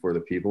education for the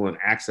people and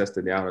access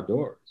to the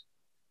outdoors.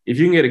 If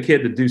you can get a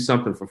kid to do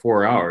something for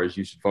 4 hours,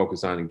 you should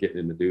focus on getting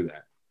him to do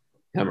that,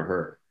 him or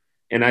her.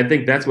 And I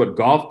think that's what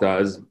golf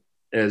does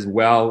as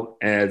well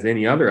as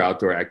any other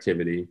outdoor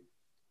activity.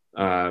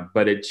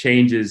 But it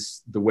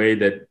changes the way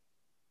that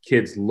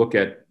kids look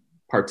at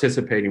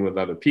participating with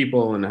other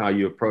people and how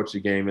you approach the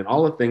game and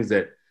all the things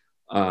that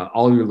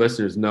all your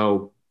listeners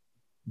know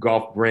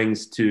golf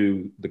brings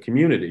to the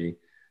community.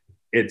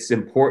 It's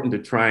important to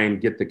try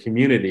and get the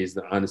communities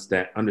to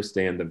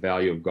understand the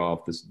value of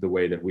golf the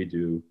way that we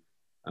do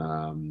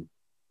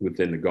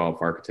within the golf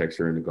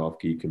architecture and the golf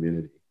key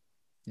community.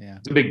 Yeah,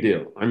 it's a big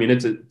deal. I mean,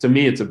 to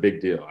me, it's a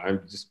big deal.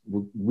 I'm just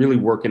really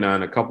working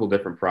on a couple of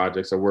different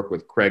projects. I work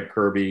with Craig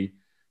Kirby,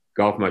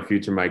 Golf My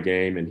Future, My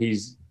Game, and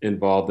he's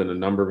involved in a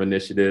number of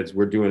initiatives.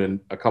 We're doing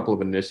a couple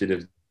of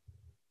initiatives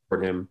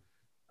for him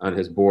on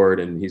his board,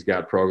 and he's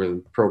got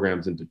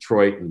programs in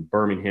Detroit and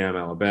Birmingham,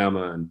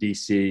 Alabama, and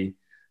DC.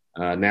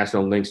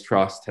 National Links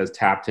Trust has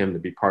tapped him to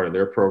be part of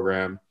their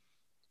program.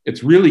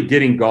 It's really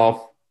getting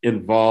golf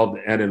involved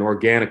at an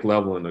organic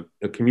level in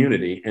the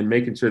community and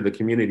making sure the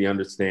community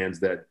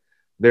understands that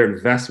their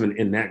investment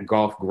in that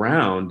golf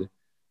ground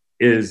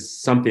is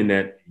something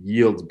that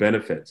yields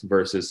benefits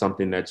versus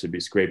something that should be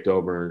scraped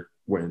over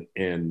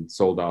and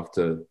sold off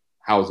to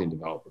housing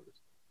developers.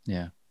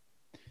 Yeah.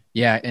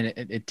 Yeah. And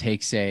it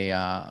takes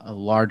a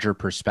larger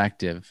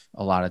perspective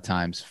a lot of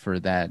times for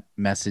that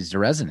message to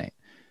resonate.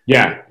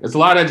 Yeah, there's a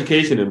lot of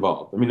education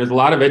involved. I mean, there's a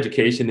lot of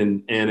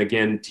education and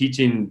again,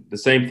 teaching the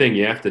same thing.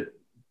 You have to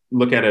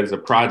look at it as a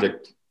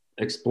project,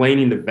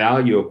 explaining the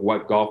value of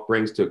what golf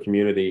brings to a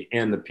community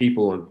and the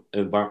people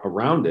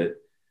around it,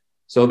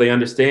 so they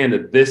understand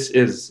that this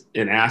is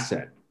an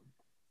asset.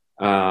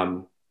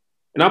 And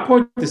I'll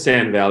point to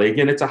Sand Valley.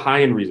 Again, it's a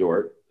high-end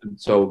resort.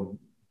 So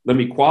let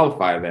me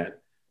qualify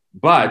that.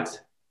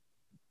 But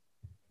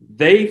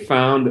they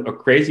found a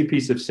crazy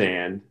piece of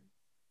sand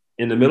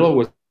in the middle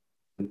of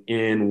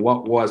in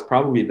what was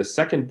probably the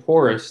second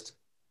poorest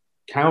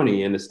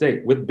county in the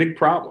state with big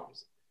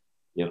problems,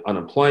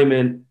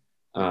 unemployment,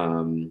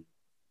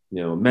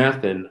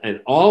 meth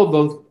and all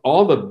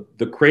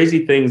the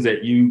crazy things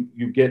that you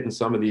get in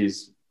some of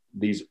these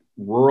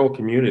rural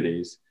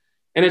communities.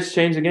 And it's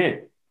changed the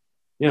game.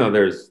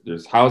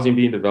 There's housing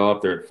being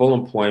developed. They're at full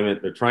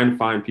employment. They're trying to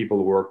find people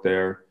to work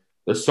there.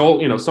 They're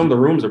sold, some of the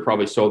rooms are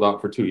probably sold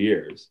out for 2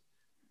 years.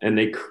 And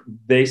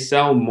they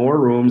sell more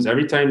rooms.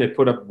 Every time they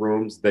put up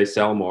rooms, they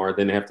sell more.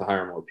 Then they have to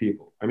hire more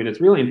people. I mean, it's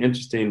really an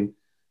interesting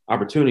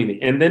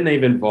opportunity. And then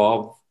they've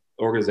involved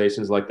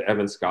organizations like the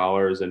Evans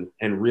Scholars and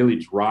really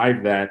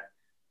drive that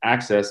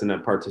access and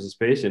that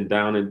participation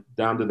down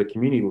to the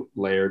community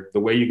layer,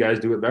 the way you guys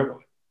do at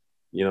Beverly.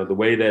 The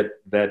way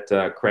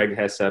that Craig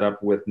has set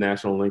up with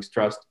National Links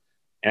Trust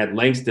at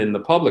Langston, the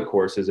public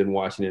courses in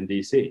Washington,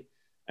 D.C.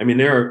 I mean,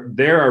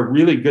 there are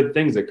really good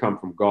things that come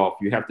from golf.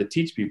 You have to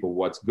teach people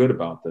what's good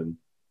about them.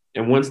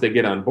 And once they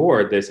get on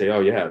board, they say,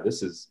 oh, yeah,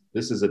 this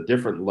is a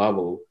different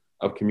level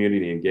of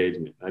community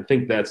engagement. I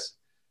think that's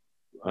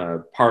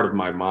part of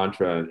my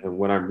mantra and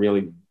what I'm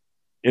really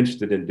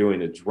interested in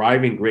doing is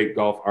driving great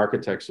golf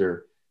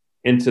architecture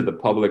into the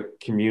public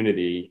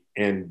community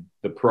and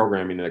the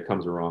programming that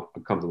comes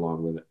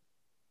along with it.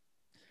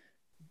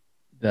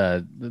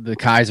 The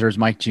Kaisers,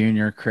 Mike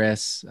Jr.,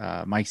 Chris,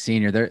 Mike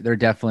Sr., they're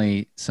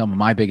definitely some of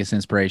my biggest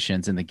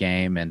inspirations in the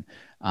game. And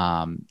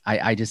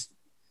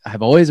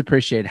I've always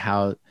appreciated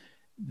how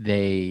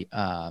they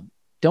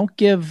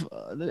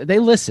they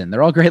listen.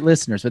 They're all great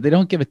listeners, but they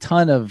don't give a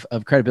ton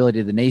of credibility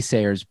to the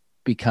naysayers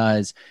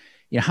because,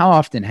 how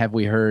often have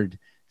we heard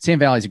Sand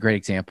Valley is a great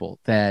example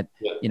that,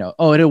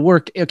 it'll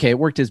work. Okay. It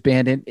worked as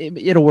Bandon.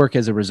 It'll work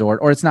as a resort,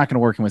 or it's not going to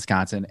work in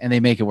Wisconsin, and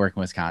they make it work in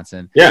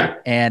Wisconsin. Yeah.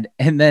 And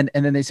then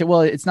they say,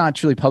 well, it's not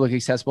truly public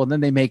accessible. And then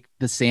they make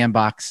the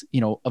sandbox,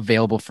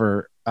 available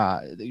for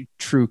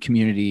true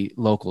community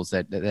locals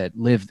that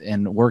live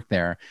and work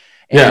there.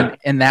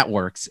 And that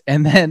works.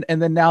 And then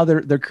now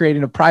they're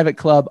creating a private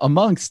club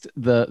amongst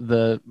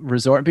the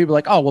resort, and people are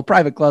like, oh, well,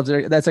 private clubs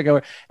that's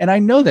like, and I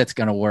know that's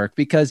going to work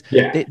because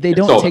they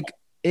don't take.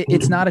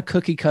 It's not a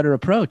cookie cutter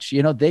approach.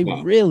 They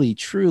really,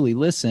 truly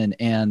listen.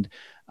 And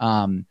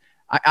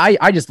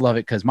I just love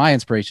it because my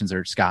inspirations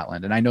are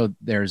Scotland, and I know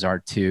theirs are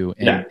too.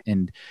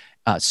 And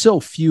so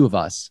few of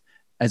us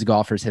as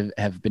golfers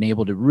have been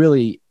able to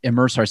really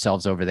immerse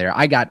ourselves over there.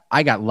 I got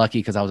lucky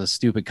because I was a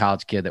stupid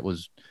college kid that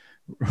was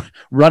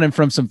running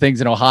from some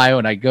things in Ohio,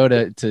 and I go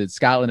to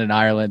Scotland and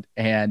Ireland,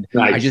 and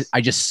nice. I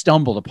just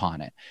stumbled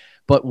upon it.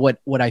 But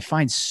what I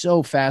find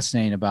so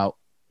fascinating about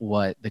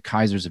what the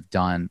Kaisers have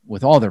done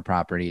with all their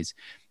properties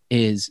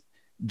is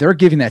they're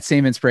giving that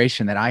same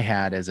inspiration that I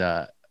had as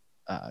a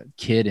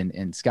kid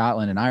in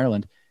Scotland and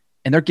Ireland,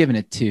 and they're giving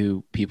it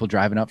to people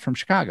driving up from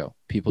Chicago,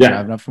 people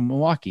driving up from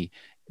Milwaukee.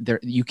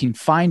 You can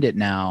find it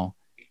now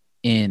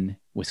in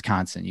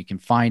Wisconsin. You can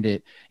find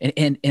it,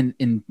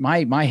 and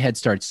my head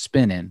starts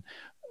spinning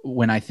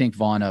when I think,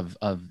 Vaughn, of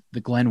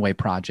the Glenway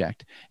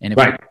project. And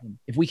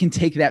if we can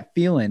take that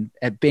feeling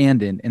at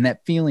Bandon and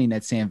that feeling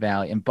at Sand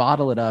Valley and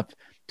bottle it up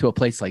to a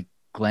place like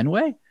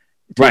Glenway,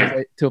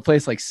 to a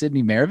place like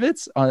Sidney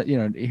Maravitz,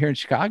 here in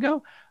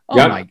Chicago.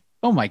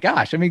 Oh my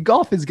gosh. I mean,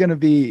 golf is going to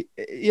be,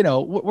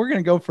 we're going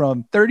to go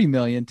from 30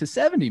 million to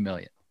 70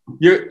 million.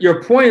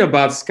 Your point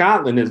about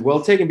Scotland is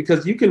well taken,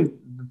 because the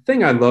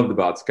thing I loved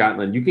about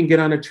Scotland, you can get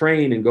on a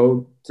train and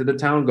go to the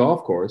town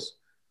golf course,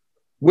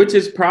 which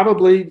is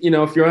probably,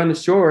 if you're on the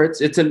shore,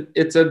 it's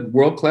a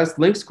world-class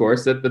links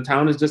course that the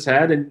town has just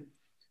had. And,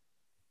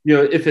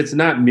 if it's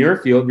not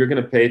Muirfield, you're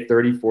going to pay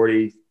 30,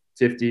 40,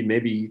 50,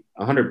 maybe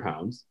 100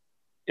 pounds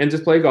and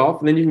just play golf.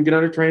 And then you can get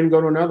on a train and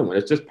go to another one.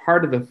 It's just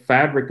part of the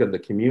fabric of the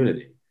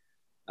community.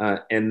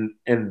 And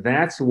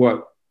that's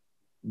what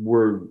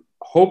we're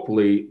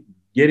hopefully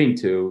getting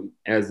to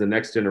as the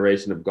next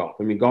generation of golf.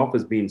 I mean, golf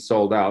is being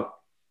sold out.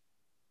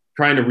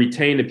 Trying to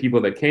retain the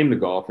people that came to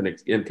golf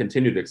and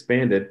continue to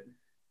expand it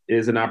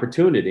is an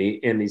opportunity.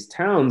 In these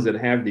towns that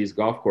have these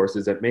golf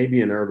courses that may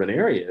be in urban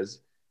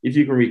areas, if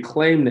you can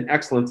reclaim the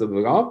excellence of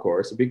the golf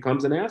course, it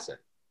becomes an asset.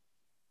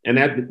 And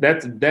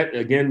that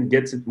again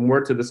gets it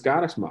more to the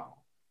Scottish model.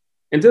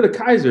 And to the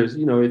Kaisers,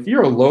 if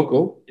you're a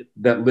local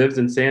that lives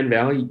in Sand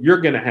Valley, you're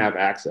going to have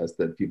access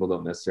that people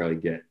don't necessarily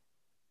get,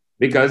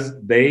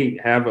 because they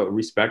have a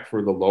respect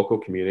for the local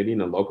community and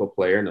the local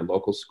player and the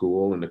local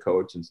school and the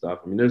coach and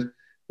stuff. I mean,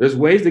 there's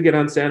ways to get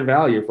on Sand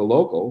Valley if a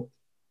local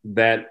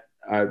that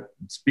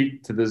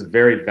speak to this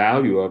very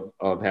value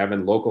of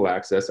having local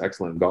access,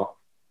 excellent golf.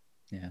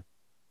 Yeah.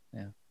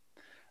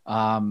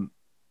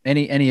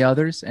 Any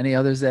others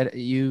that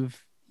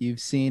you've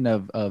seen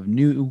of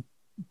new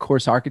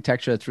course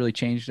architecture that's really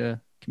changed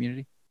a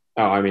community?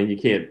 Oh, I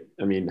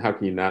mean, how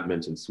can you not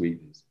mention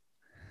Sweetens?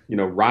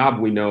 Rob,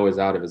 we know, is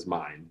out of his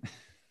mind.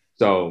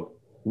 So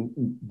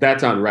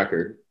that's on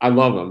record. I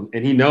love him,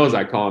 and he knows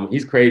I call him.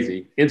 He's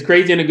crazy. It's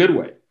crazy in a good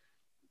way.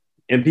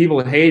 And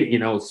people hate,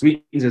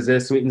 Sweetens is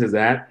this, Sweetens is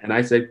that. And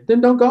I say, then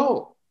don't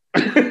go.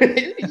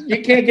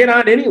 You can't get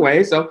on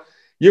anyway. So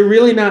you're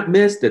really not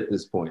missed at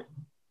this point.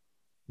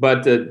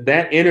 But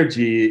that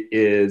energy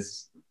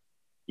is,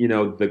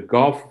 the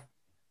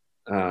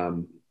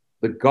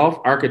golf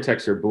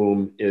architecture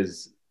boom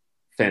is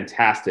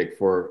fantastic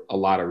for a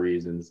lot of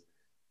reasons.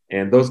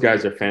 And those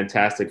guys are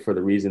fantastic for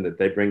the reason that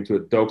they bring to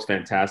it. Doak's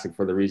fantastic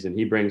for the reason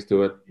he brings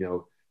to it.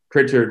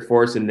 Pritchard,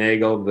 Force, and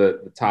Nagel,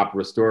 the top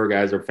Restore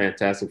guys, are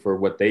fantastic for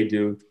what they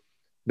do.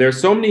 There's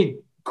so many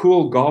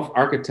cool golf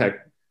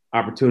architect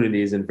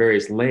opportunities in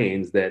various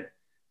lanes that,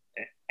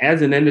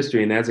 as an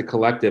industry and as a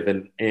collective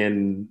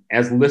and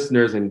as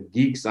listeners and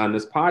geeks on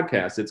this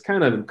podcast, it's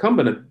kind of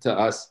incumbent to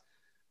us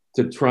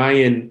to try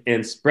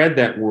and spread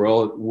that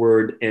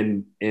word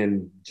and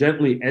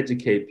gently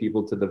educate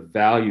people to the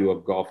value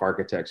of golf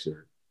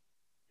architecture.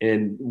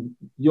 And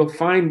you'll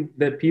find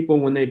that people,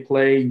 when they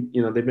play,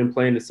 they've been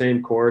playing the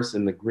same course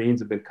and the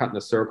greens have been cut in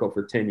a circle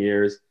for 10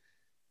 years,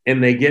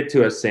 and they get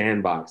to a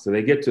sandbox, or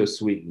they get to a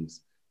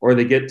Sweetens, or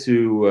they get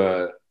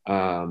to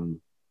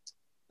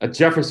a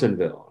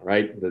Jeffersonville,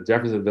 right? The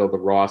Jeffersonville, the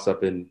Ross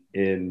up in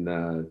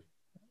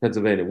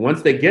Pennsylvania.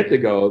 Once they get to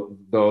go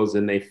those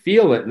and they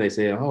feel it and they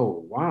say,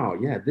 oh, wow,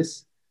 yeah,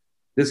 this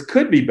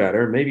could be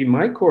better. Maybe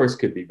my course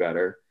could be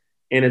better.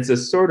 And it's a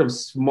sort of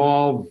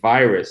small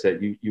virus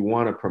that you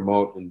want to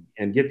promote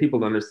and get people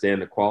to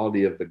understand the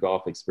quality of the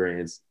golf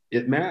experience.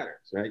 It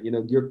matters, right?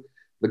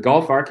 The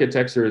golf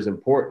architecture is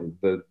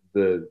important.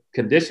 The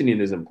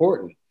conditioning is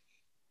important.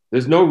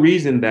 There's no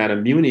reason that a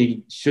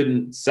Muni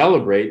shouldn't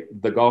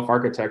celebrate the golf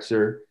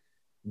architecture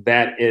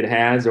that it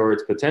has or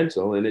its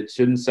potential, and it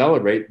shouldn't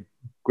celebrate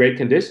great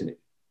conditioning.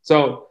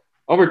 So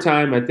over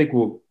time, I think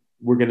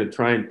we're going to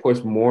try and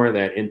push more of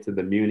that into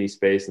the Muni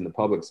space and the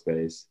public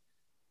space.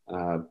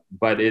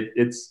 But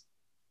it's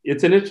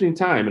an interesting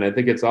time, and I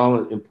think it's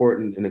all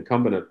important and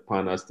incumbent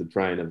upon us to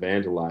try and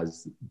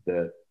evangelize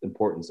the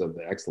importance of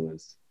the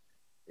excellence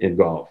in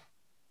golf.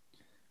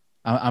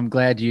 I'm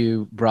glad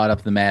you brought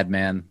up the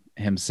madman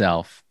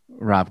himself,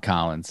 Rob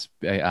Collins,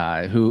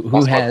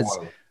 who has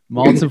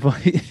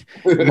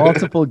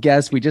multiple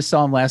guests. We just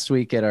saw him last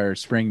week at our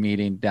spring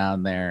meeting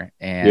down there,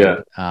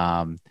 and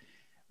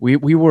we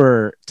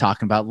were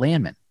talking about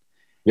Landman.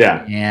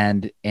 Yeah.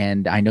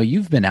 And I know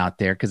you've been out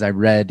there because I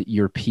read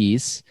your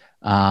piece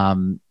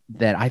that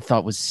I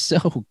thought was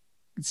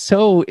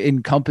so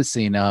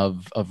encompassing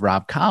of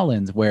Rob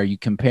Collins, where you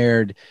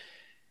compared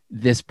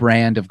this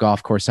brand of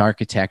golf course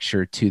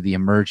architecture to the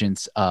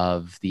emergence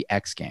of the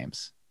X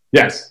Games.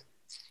 Yes.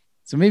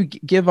 So maybe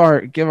give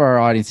our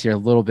audience here a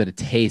little bit of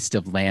taste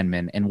of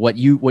Landman and what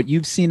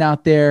you've seen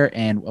out there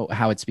and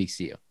how it speaks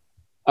to you.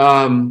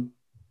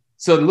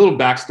 So the little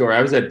backstory,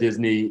 I was at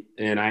Disney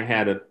and I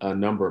had a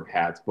number of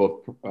hats,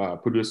 both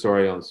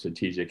producerial and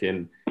strategic.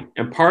 And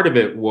part of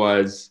it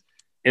was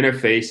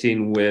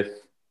interfacing with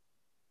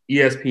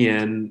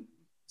ESPN's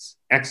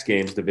X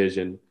Games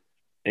division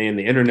and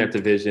the internet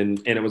division.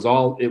 And it was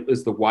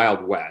the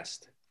Wild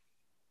West.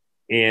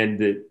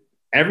 And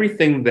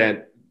everything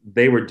that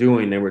they were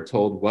doing, they were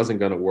told wasn't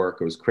going to work.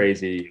 It was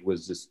crazy. It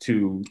was just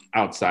too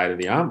outside of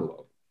the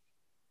envelope.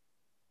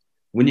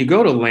 When you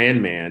go to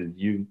Landman,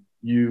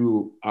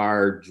 you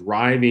are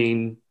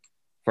driving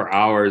for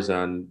hours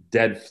on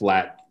dead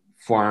flat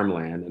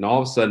farmland, and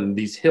all of a sudden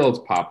these hills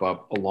pop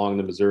up along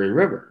the Missouri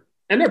River,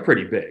 and they're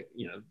pretty big,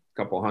 a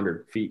couple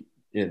 100 feet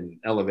in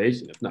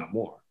elevation, if not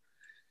more.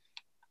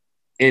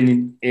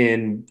 And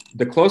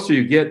the closer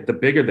you get, the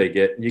bigger they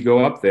get. You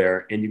go up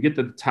there and you get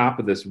to the top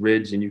of this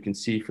ridge and you can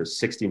see for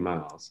 60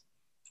 miles.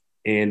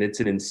 And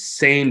it's an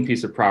insane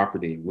piece of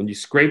property. When you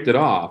scraped it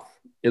off,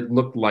 it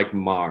looked like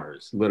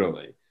Mars,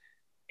 literally.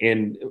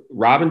 And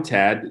Rob and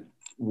Tad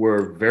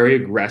were very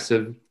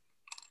aggressive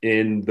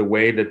in the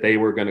way that they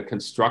were going to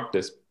construct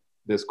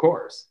this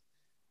course.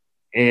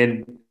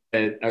 And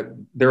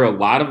there are a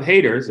lot of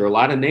haters, there are a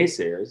lot of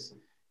naysayers.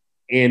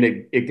 And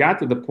it got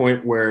to the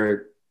point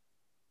where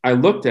I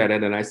looked at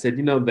it and I said,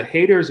 the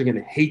haters are going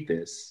to hate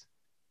this.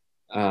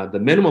 The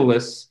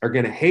minimalists are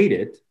going to hate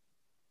it.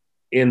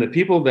 And the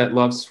people that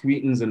love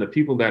Sweetens and the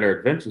people that are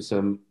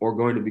adventuresome are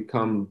going to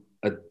become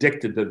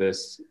addicted to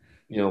this,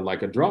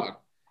 like a drug.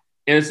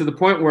 And it's to the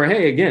point where,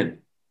 hey, again,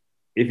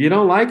 if you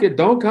don't like it,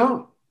 don't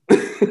come.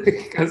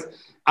 Because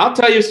I'll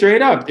tell you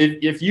straight up,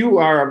 if you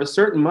are of a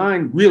certain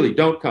mind, really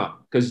don't come,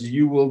 because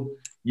you will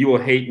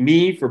hate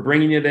me for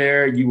bringing you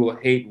there. You will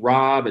hate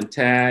Rob and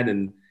Tad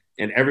and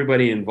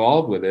everybody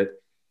involved with it.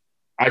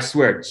 I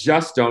swear,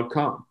 just don't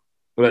come.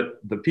 But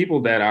the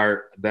people that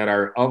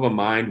are of a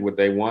mind where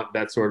they want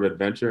that sort of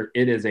adventure,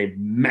 it is a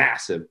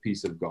massive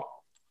piece of golf.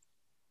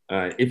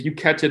 If you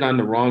catch it on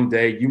the wrong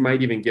day, you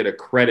might even get a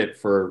credit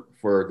for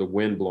the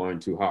wind blowing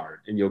too hard,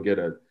 and you'll get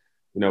a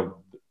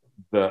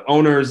The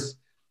owners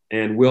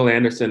and Will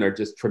Anderson are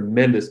just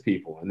tremendous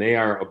people, and they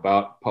are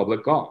about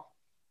public golf.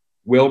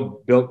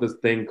 Will built this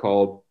thing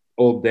called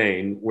Old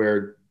Dane,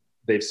 where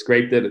they've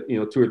scraped it,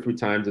 2 or 3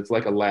 times. It's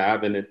like a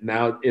lab, and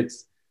now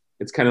it's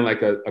kind of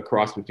like a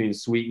cross between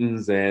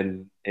Sweetens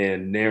and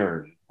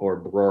Nairn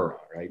or Brora,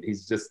 right?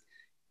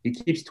 He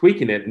keeps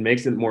tweaking it and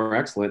makes it more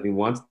excellent. He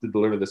wants to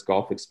deliver this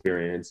golf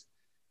experience,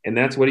 and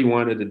that's what he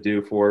wanted to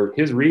do for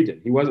his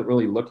region. He wasn't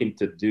really looking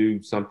to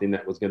do something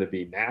that was going to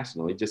be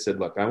national. He just said,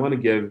 look, I want to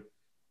give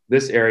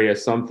this area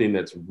something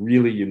that's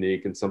really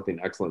unique and something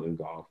excellent in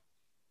golf.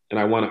 And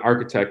I want to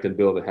architect and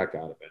build the heck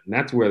out of it. And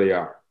that's where they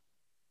are.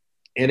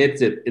 And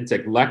it's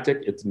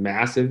eclectic. It's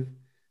massive.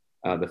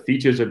 The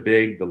features are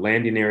big. The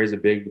landing areas are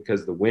big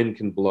because the wind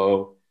can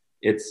blow.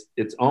 It's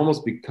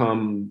almost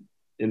become,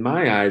 in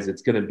my eyes,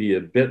 it's going to be a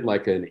bit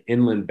like an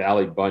inland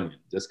Valley Bunyan,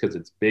 just because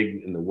it's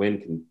big and the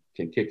wind can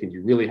kick, and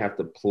you really have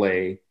to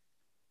play.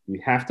 You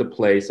have to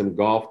play some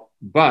golf,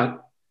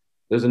 but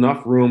there's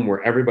enough room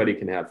where everybody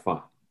can have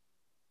fun.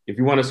 If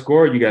you want to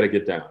score, you got to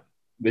get down.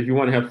 But if you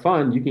want to have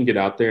fun, you can get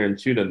out there and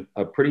shoot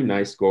a pretty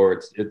nice score.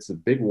 It's a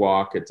big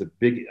walk. It's a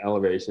big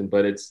elevation,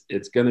 but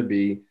it's going to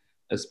be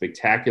a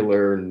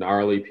spectacular,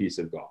 gnarly piece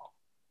of golf.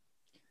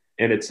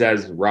 And it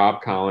says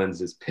Rob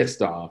Collins is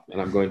pissed off, and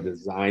I'm going to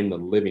design the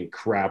living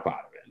crap out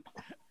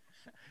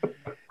of it.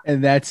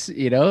 And that's,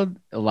 a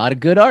lot of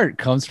good art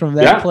comes from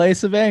that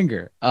place of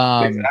anger.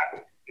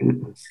 Exactly.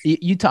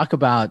 You talk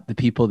about the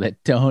people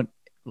that don't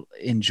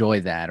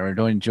enjoy that or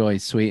don't enjoy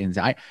Sweetens.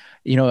 I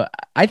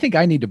think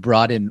I need to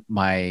broaden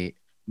my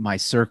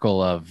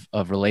circle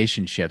of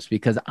relationships,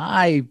 because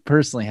I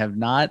personally have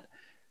not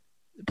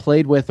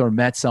played with or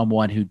met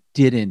someone who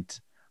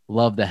didn't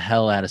love the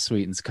hell out of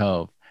Sweetens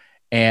Cove.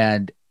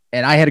 And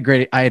I had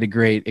a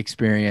great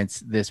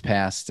experience this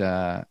past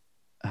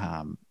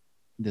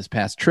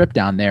trip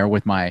down there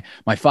with my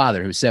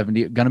father, who's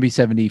going to be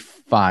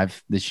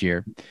 75 this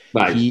year.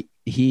 Nice.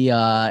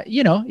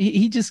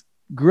 He just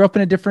grew up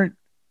in a different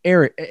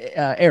era.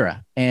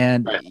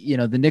 And, right.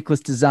 The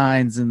Nicholas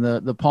designs and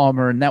the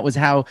Palmer, and that was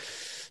how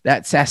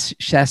that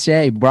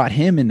sachet brought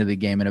him into the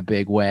game in a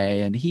big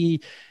way. And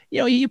he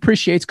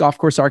appreciates golf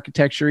course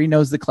architecture. He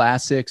knows the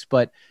classics,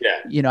 but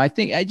I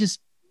think I just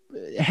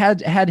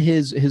had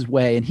his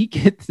way, and he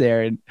gets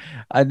there, and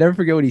I'll never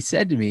forget what he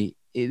said to me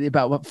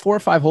about 4 or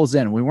 5 holes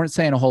in. We weren't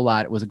saying a whole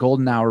lot. It was a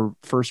golden hour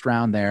first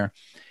round there.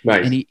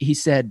 Right. And he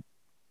said,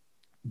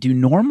 do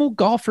normal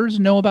golfers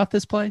know about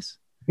this place?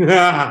 And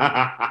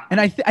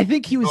I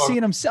think he was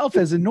seeing himself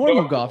as a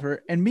normal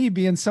golfer and me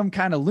being some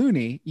kind of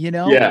loony,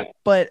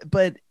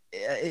 but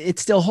it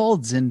still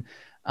holds. And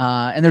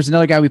there's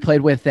another guy we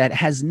played with that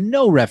has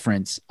no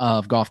reference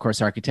of golf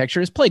course architecture,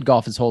 has played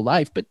golf his whole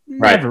life, but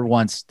never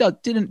once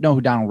didn't know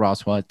who Donald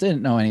Ross was,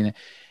 didn't know anything.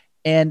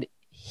 And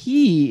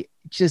he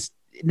just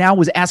now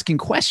was asking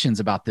questions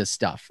about this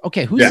stuff.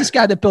 Okay, who's this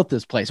guy that built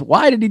this place?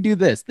 Why did he do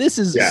this? This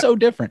is so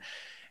different.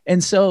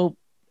 And so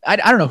I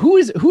don't know, who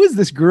is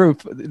this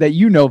group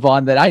that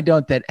Vaughn, that I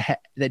don't,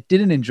 that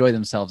didn't enjoy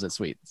themselves at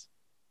Sweetens?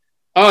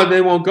 Oh,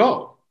 they won't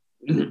go.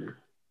 There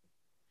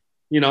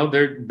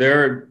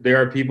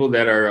are people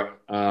that are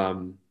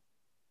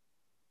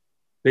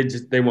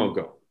they won't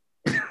go.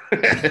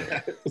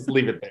 Just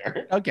leave it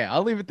there. Okay,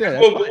 I'll leave it there.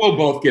 We'll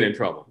both get in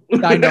trouble.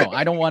 I know.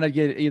 I don't want to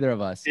get either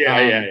of us.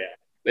 Yeah.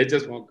 They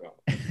just won't go.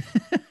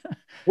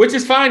 Which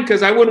is fine,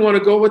 because I wouldn't want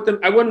to go with them.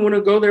 I wouldn't want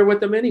to go there with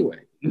them anyway.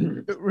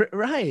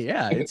 Right.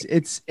 Yeah.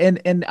 It's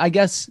and I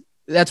guess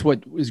that's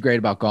what is great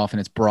about golf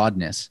and its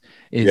broadness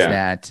is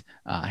that,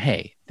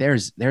 hey,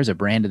 there's a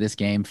brand of this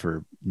game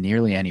for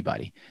nearly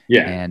anybody.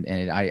 Yeah.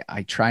 And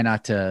I try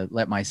not to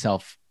let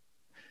myself,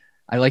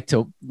 I like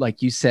to,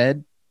 like you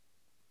said,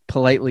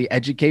 politely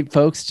educate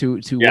folks to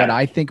what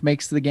I think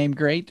makes the game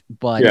great,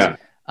 but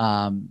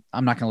I'm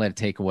not going to let it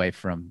take away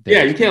from.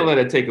 You can't let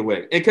it take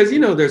away. Because,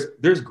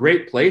 there's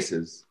great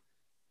places,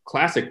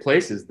 classic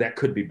places that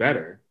could be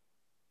better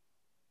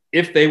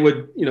if they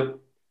would,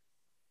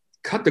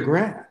 cut the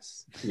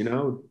grass,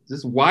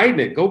 just widen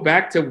it, go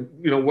back to,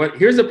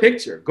 here's a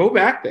picture, go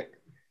back there.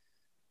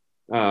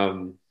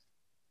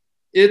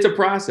 It's a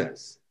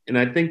process. And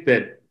I think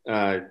that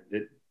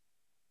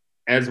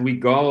as we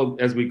go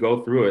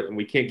through it, and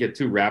we can't get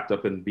too wrapped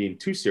up in being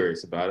too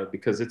serious about it,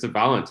 because it's a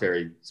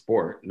voluntary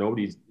sport.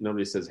 Nobody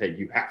says, hey,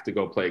 you have to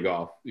go play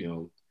golf,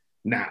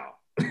 now.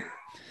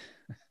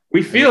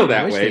 We feel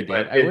that way,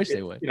 but I wish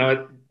they would.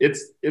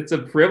 It's a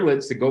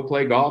privilege to go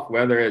play golf,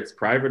 whether it's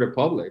private or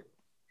public.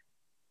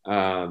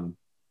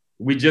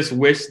 We just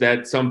wish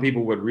that some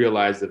people would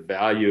realize the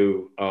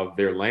value of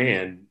their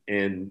land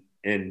and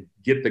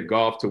get the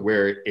golf to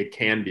where it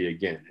can be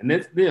again. And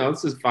this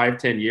is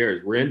 5-10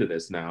 years. We're into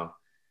this now,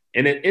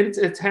 and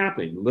it's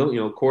happening. Little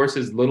known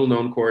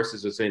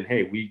courses are saying,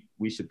 hey,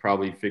 we should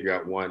probably figure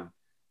out one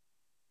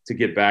to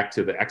get back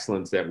to the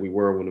excellence that we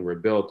were when we were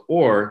built,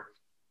 or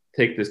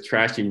take this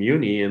trashy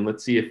muni and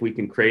let's see if we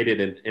can create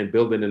it and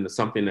build it into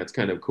something that's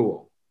kind of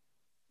cool.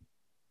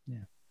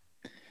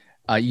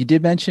 You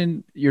did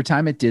mention your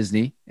time at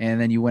Disney,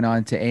 and then you went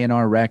on to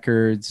A&R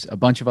Records, a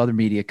bunch of other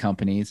media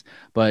companies.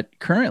 But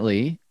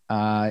currently,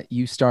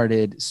 you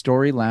started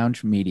Story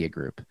Lounge Media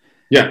Group.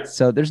 Yeah.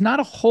 So there's not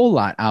a whole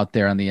lot out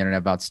there on the internet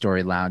about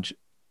Story Lounge.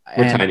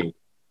 We're tiny.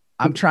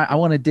 I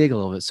want to dig a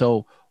little bit.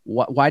 So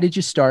why did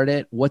you start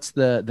it? What's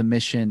the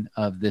mission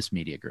of this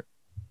media group?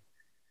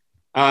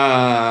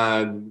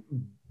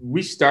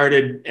 We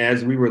started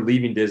as we were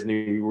leaving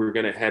Disney. We were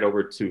going to head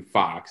over to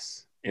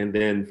Fox. And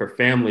then for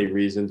family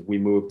reasons, we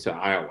moved to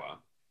Iowa.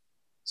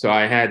 So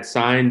I had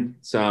signed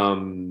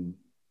some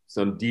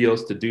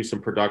deals to do some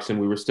production.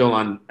 We were still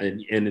on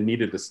and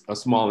needed a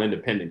small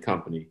independent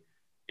company.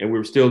 And we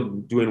were still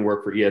doing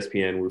work for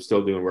ESPN. We were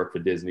still doing work for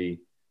Disney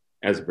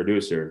as a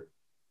producer.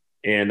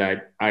 And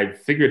I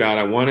figured out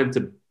I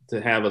wanted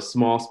to have a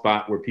small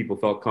spot where people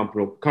felt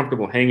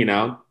comfortable hanging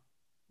out,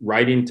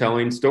 writing,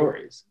 telling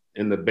stories.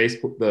 And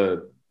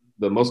the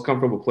most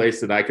comfortable place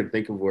that I could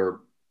think of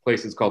were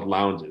places called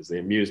lounges. They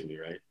amuse me,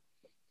 right?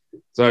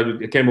 So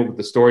I came up with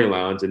the Story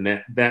Lounge, and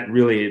that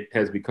really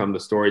has become the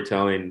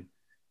storytelling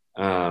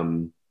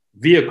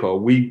vehicle.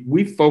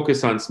 We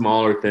focus on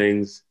smaller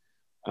things.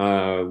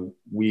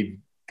 We've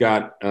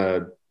got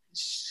a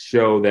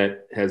show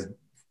that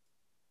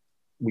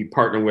we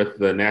partner with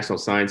the National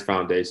Science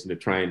Foundation to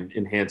try and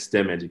enhance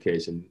STEM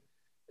education.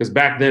 Because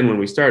back then when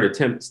we started,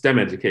 STEM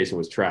education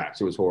was trash.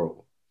 It was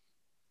horrible.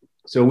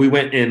 So we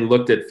went and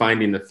looked at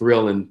finding the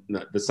thrill and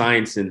the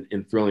science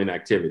in thrilling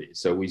activities.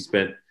 So we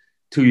spent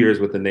 2 years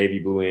with the Navy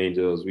Blue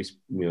Angels,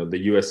 the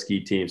U.S. ski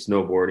team,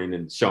 snowboarding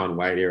in Shaun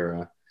White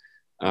era.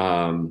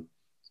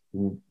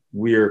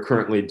 We are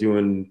currently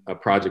doing a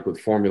project with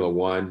Formula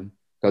One,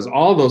 because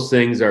all those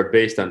things are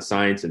based on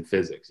science and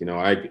physics.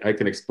 I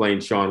can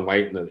explain Shaun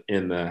White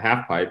in the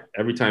half pipe.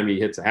 Every time he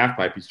hits a half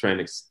pipe, he's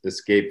trying to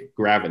escape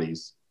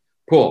gravity's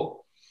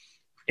pull.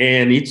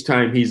 And each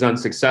time he's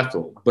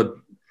unsuccessful. But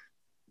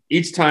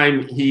each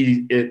time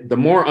the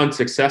more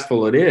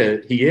unsuccessful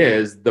he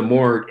is, the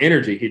more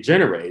energy he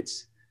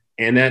generates,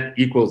 and that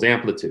equals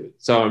amplitude.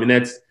 So,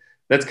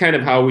 that's kind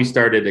of how we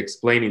started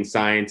explaining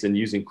science and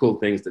using cool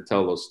things to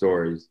tell those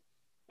stories.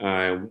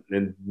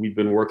 And we've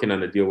been working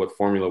on a deal with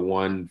Formula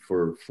One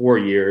for 4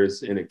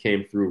 years, and it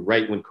came through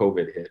right when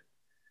COVID hit.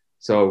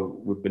 So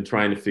we've been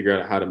trying to figure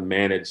out how to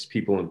manage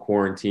people in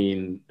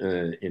quarantine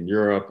in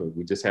Europe.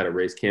 We just had a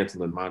race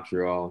canceled in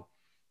Montreal.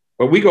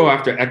 But we go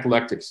after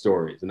eclectic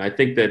stories. And I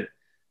think that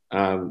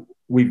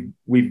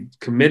we've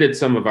committed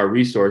some of our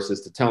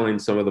resources to telling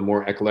some of the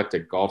more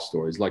eclectic golf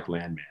stories, like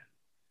Landman.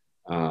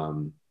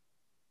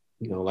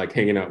 Like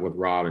hanging out with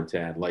Rob and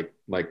Tad, like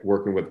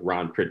working with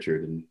Ron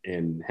Pritchard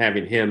and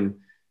having him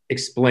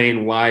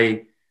explain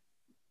why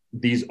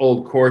these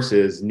old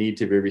courses need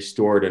to be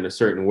restored in a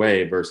certain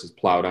way versus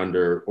plowed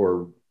under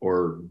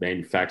or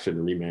manufactured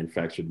and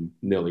remanufactured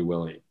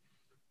nilly-willy.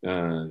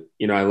 I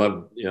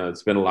love,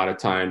 spend a lot of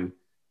time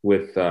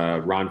with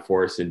Ron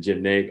Forrest and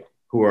Jim Nagel,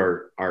 who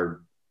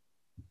are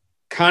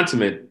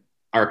consummate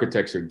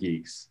architecture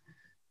geeks.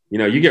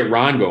 You get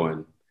Ron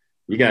going,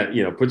 you got,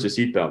 put your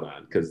seatbelt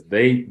on, because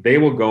they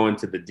will go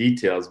into the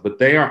details, but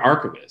they are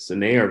archivists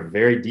and they are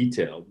very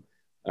detailed.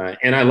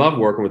 And I love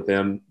working with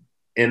them.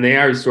 And they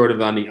are sort of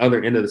on the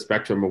other end of the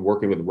spectrum of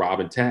working with Rob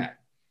and Tad.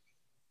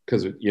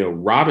 Because,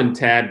 Rob and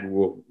Tad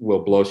will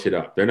blow shit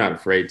up. They're not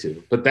afraid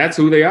to, but that's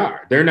who they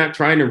are. They're not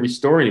trying to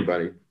restore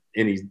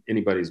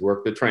anybody's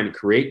work. They're trying to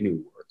create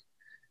new work.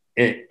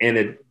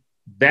 And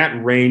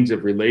that range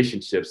of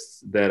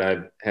relationships that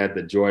I've had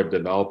the joy of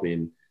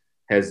developing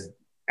has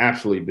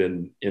absolutely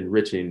been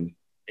enriching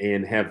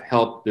and have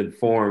helped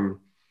inform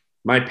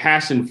my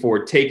passion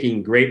for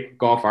taking great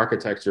golf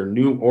architecture,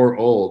 new or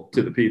old,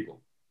 to the people.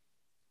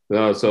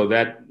 So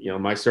that,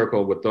 my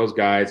circle with those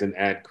guys, and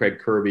add Craig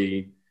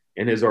Kirby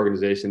and his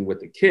organization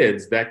with the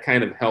kids, that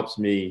kind of helps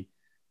me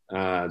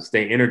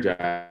stay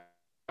energized.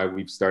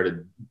 We've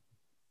started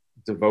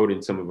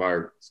devoting some of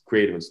our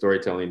creative and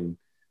storytelling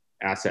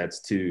assets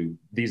to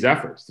these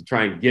efforts to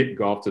try and get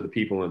golf to the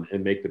people and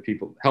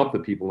help the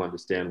people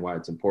understand why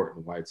it's important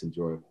and why it's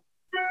enjoyable.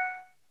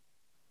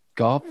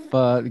 Golf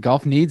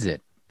needs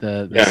it.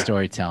 The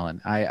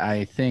storytelling.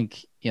 I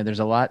think, there's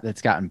a lot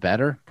that's gotten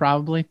better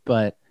probably,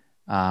 but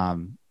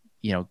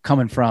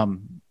coming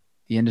from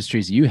the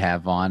industries you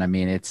have on,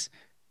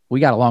 we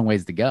got a long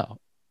ways to go.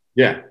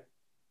 Yeah,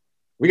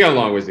 we got a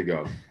long ways to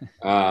go.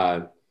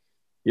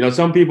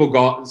 Some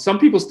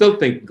people still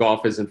think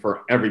golf isn't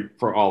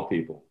for all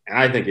people. And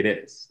I think it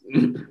is.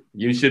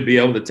 You should be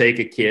able to take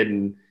a kid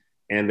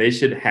and they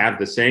should have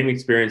the same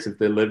experience if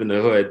they live in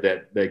the hood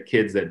that the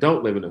kids that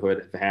don't live in the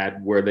hood have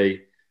had, where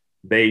they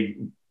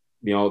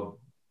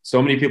so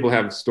many people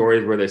have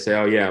stories where they say,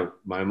 oh yeah,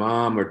 my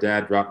mom or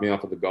dad dropped me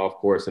off at the golf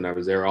course and I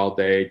was there all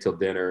day till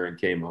dinner and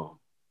came home.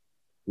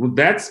 Well,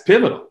 that's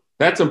pivotal.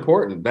 That's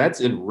important. That's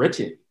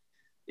enriching.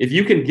 If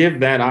you can give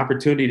that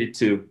opportunity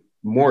to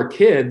more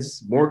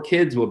kids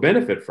will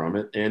benefit from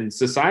it, and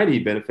society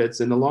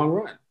benefits in the long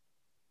run.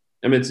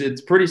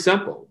 It's pretty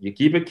simple. You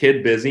keep a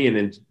kid busy and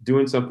then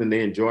doing something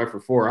they enjoy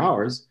for 4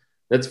 hours.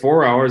 That's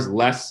 4 hours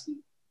less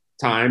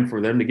time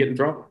for them to get in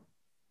trouble.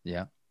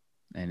 Yeah.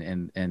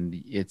 And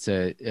it's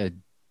a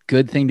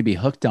good thing to be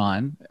hooked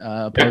on,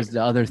 opposed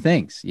to other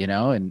things,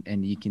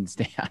 and you can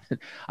stay out.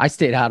 I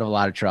stayed out of a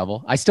lot of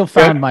trouble. I still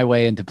found my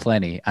way into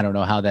plenty. I don't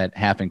know how that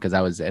happened, because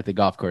I was at the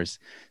golf course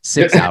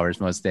 6 hours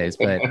most days,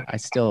 but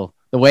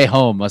the way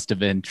home must have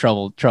been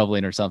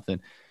troubling or something.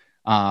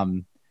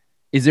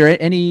 Is there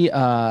any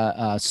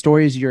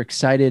stories you're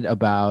excited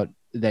about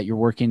that you're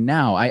working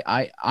now?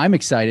 I'm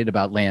excited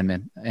about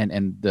Landman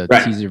and the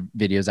teaser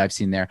videos I've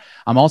seen there.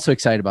 I'm also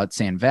excited about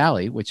Sand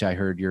Valley, which I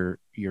heard you're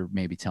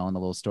maybe telling a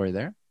little story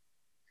there.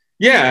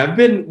 Yeah,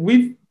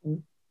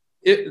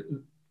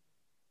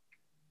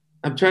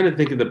 I'm trying to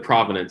think of the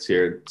provenance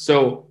here.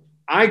 So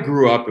I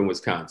grew up in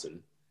Wisconsin,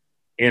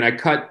 and I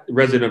cut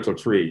residential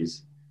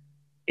trees.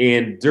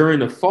 And during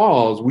the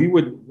falls, we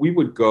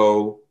would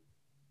go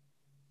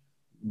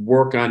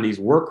work on these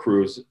work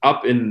crews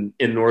up in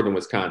northern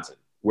Wisconsin,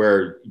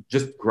 where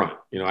just grunt.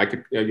 I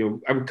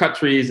would cut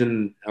trees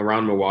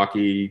around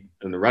Milwaukee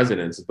and the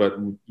residents, but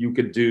you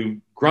could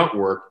do grunt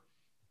work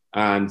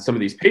on some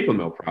of these paper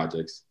mill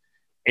projects.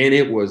 And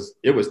it was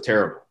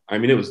terrible. I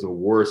mean, it was the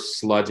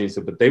worst sludging.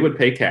 But they would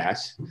pay cash,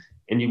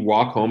 and you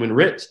walk home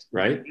enriched,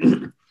 right?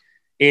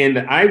 And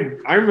I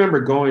remember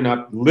going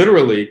up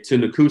literally to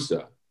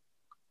Nakusa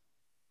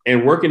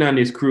and working on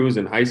these crews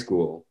in high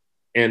school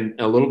and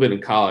a little bit in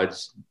college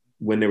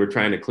when they were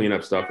trying to clean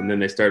up stuff. And then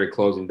they started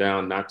closing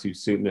down not too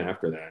soon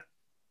after that.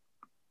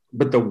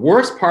 But the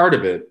worst part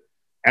of it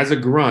as a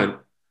grunt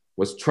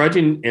was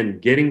trudging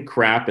and getting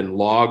crap and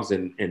logs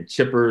and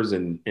chippers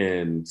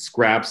and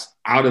scraps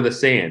out of the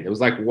sand. It was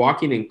like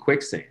walking in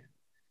quicksand.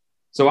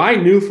 So I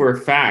knew for a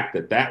fact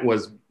that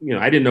was,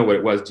 I didn't know what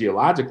it was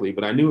geologically,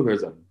 but I knew there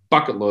was a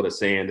bucket load of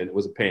sand and it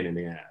was a pain in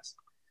the ass.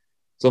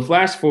 So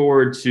flash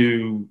forward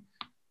to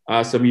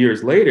some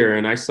years later,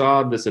 and I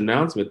saw this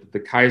announcement that the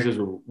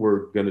Kaisers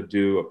were going to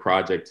do a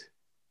project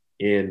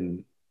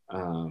in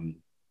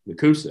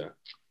Nakusa.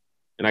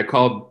 And I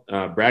called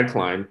Brad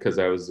Klein, because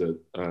I was a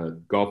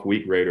Golf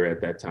Week rater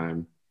at that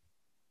time.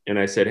 And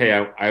I said, hey,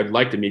 I'd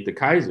like to meet the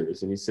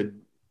Kaisers. And he said,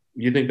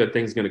 you think that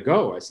thing's going to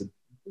go? I said,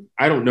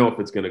 I don't know if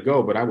it's going to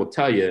go, but I will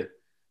tell you,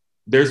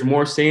 there's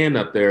more sand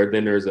up there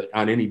than there's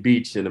on any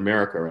beach in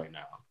America right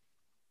now.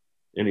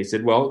 And he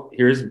said, well,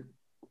 here's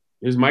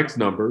Mike's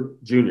number,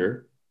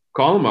 Junior.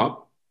 Call him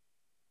up,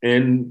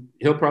 and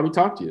he'll probably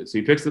talk to you.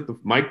 So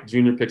Mike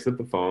Jr. picks up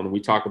the phone, and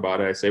we talk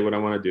about it. I say what I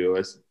want to do.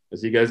 Has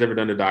you guys ever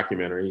done a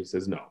documentary? He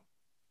says, no.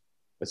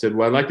 I said,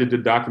 well, I'd like to do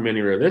a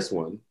documentary of this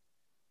one.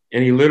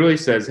 And he literally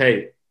says,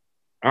 hey,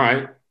 all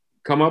right,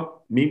 come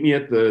up, meet me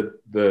at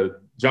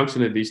the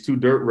junction of these two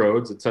dirt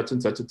roads at such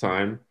and such a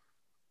time.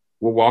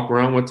 We'll walk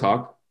around, we'll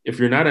talk. If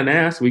you're not an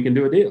ass, we can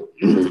do a deal.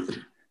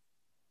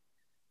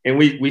 And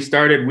we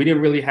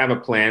didn't really have a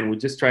plan. We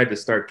just tried to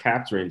start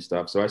capturing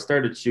stuff. So I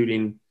started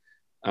shooting,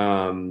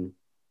 a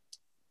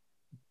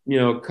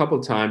couple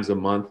times a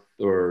month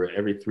or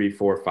every 3,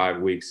 4,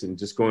 5 weeks, and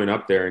just going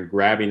up there and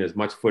grabbing as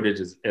much footage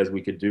as we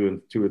could do in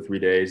 2 or 3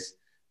 days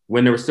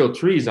when there were still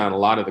trees on a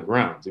lot of the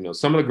grounds.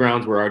 Some of the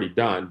grounds were already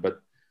done,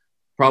 but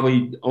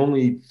probably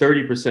only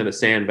 30% of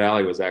Sand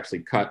Valley was actually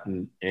cut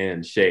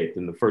and shaped,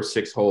 and the first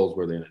 6 holes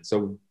were in it.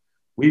 So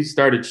we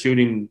started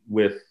shooting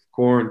with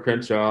Corin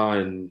Crenshaw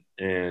and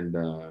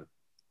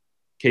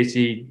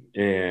Casey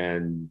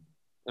and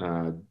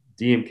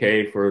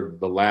DMK for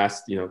the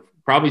last,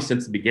 probably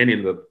since the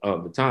beginning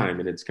of the time.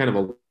 And it's kind of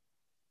a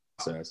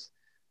process.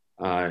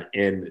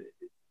 And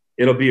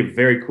it'll be a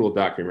very cool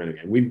documentary.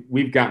 And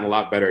we've gotten a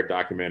lot better at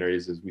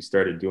documentaries as we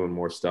started doing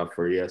more stuff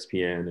for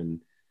ESPN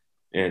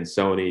and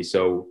Sony.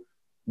 So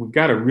we've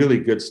got a really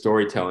good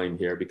storytelling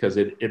here, because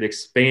it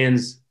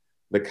expands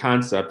the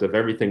concept of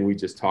everything we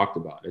just talked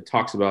about. It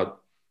talks about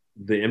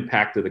the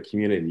impact of the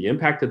community, the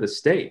impact of the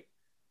state.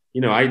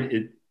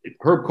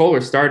 Herb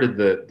Kohler started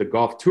the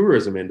golf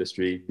tourism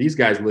industry. These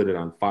guys lit it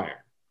on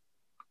fire.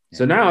 Yeah.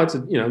 So now it's,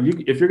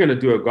 if you're going to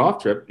do a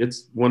golf trip,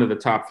 it's one of the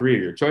top 3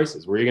 of your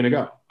choices. Where are you going to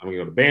go? I'm going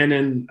to go to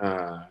Bandon.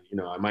 I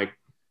might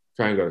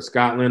try and go to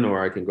Scotland,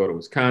 or I can go to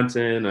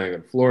Wisconsin. I go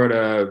to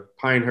Florida,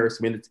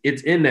 Pinehurst. I mean,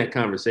 it's in that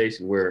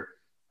conversation, where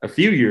a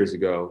few years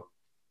ago,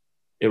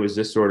 it was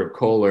just sort of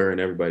Kohler and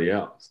everybody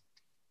else.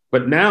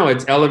 But now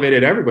it's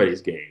elevated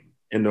everybody's game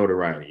and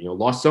notoriety.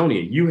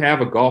 Lawsonia, you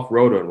have a golf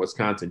road in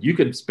Wisconsin. You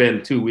could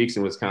spend 2 weeks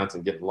in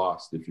Wisconsin getting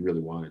lost if you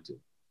really wanted to.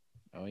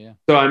 Oh yeah.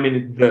 So I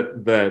mean,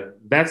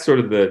 that's sort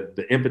of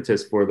the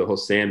impetus for the whole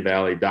Sand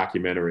Valley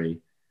documentary.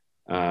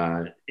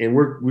 And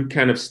we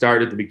kind of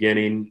start at the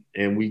beginning,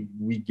 and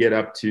we get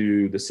up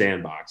to the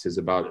sandbox is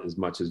about as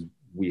much as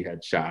we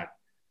had shot.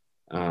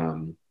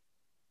 And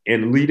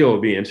Lido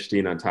will be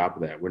interesting on top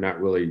of that. We're not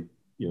really,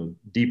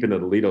 deep into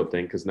the Lido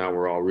thing, because now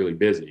we're all really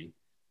busy,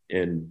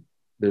 and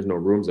there's no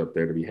rooms up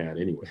there to be had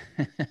anyway.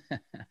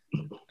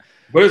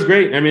 But it was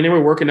great. I mean, they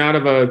were working out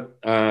of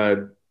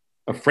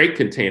a freight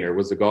container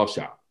was the golf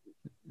shop.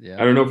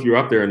 Yeah. I don't know if you were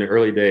up there in the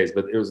early days,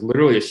 but it was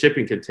literally a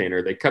shipping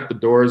container. They cut the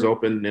doors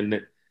open,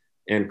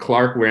 and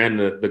Clark ran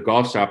the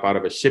golf shop out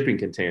of a shipping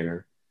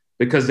container,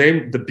 because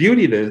the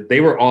beauty of it,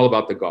 they were all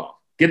about the golf.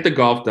 Get the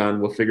golf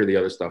done. We'll figure the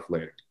other stuff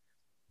later.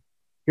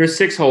 here's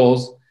 6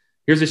 holes.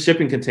 Here's a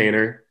shipping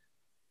container.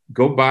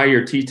 Go buy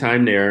your tee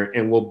time there,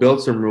 and we'll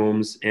build some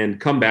rooms and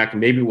come back.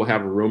 And maybe we'll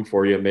have a room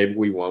for you. Maybe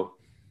we won't,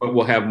 but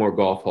we'll have more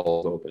golf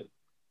holes open.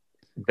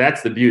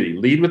 That's the beauty.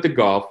 Lead with the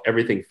golf,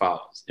 everything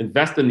follows.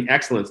 Invest in the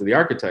excellence of the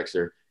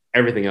architecture,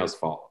 everything else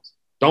follows.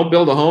 Don't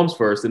build the homes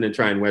first and then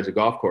try and wedge a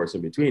golf course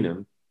in between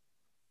them.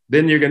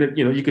 Then you're going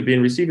to, you could be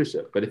in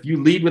receivership. But if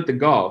you lead with the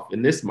golf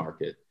in this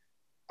market,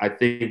 I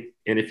think,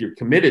 and if you're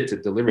committed to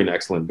delivering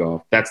excellent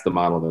golf, that's the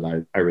model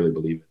that I really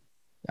believe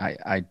in.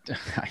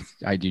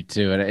 I do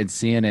too. And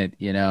seeing it,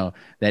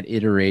 that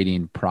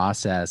iterating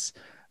process.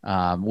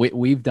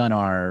 We've done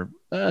our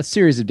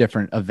series of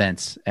different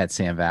events at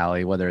Sand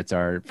Valley, whether it's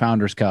our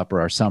Founders Cup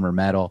or our Summer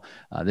Medal.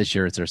 This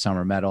year it's our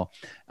Summer Medal.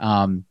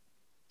 And,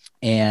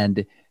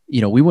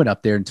 we went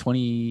up there in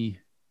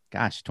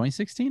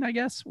 2016, I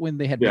guess, when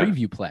they had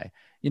preview play.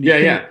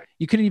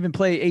 You couldn't even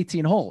play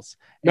 18 holes.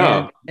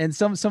 No. And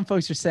some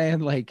folks are saying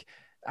like,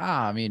 we're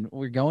not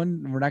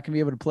going to be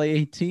able to play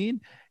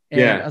 18.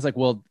 And I was like,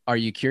 well, are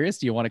you curious?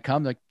 Do you want to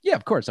come? Like, yeah,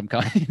 of course I'm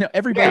coming.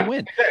 Everybody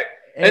win.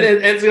 And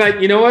it's like,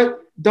 you know what?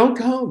 Don't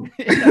come.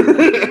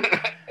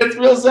 It's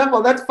real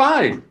simple. That's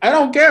fine. I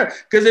don't care.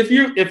 Because if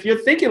you're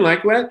thinking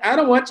like, well, I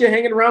don't want you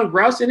hanging around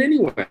grousing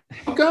anyway.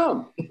 Don't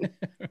come.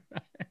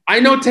 I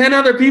know 10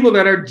 other people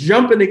that are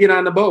jumping to get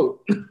on the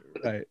boat.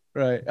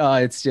 Right.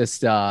 It's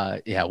just,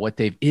 what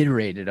they've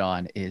iterated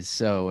on is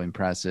so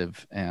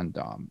impressive. And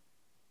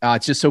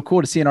it's just so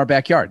cool to see in our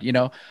backyard.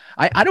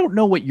 I don't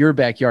know what your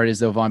backyard is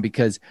though, Vaughn,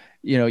 because,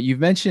 you've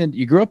mentioned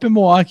you grew up in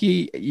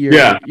Milwaukee.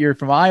 You're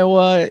from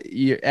Iowa,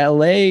 you're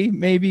LA,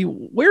 maybe.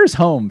 Where's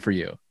home for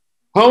you?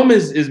 Home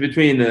is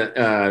between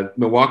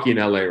Milwaukee and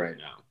LA right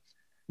now.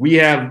 We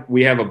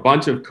have a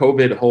bunch of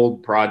COVID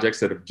hold projects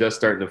that are just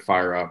starting to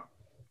fire up.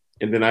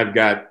 And then I've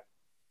got,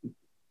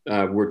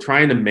 we're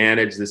trying to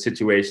manage the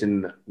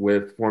situation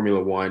with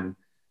Formula One.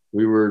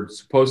 We were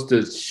supposed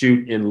to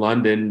shoot in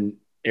London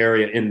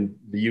area in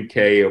the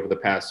UK over the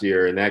past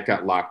year, and that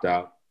got locked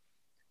out.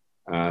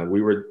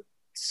 We were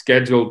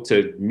scheduled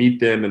to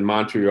meet them in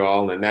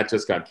Montreal, and that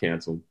just got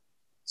canceled.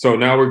 So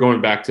now we're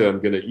going back to,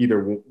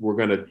 we're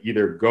going to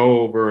either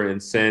go over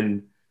and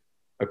send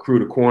a crew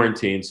to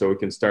quarantine so we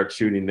can start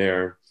shooting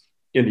there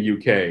in the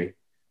UK,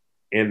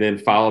 and then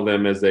follow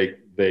them as they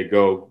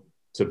go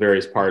to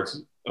various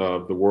parts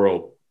of the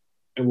world,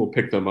 and we'll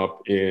pick them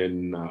up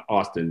in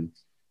Austin.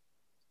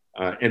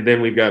 And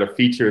then we've got a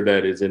feature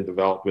that is in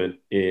development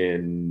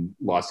in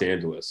Los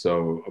Angeles.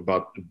 So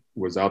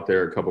was out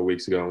there a couple of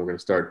weeks ago, and we're going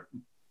to start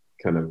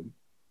kind of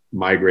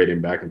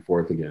migrating back and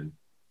forth again.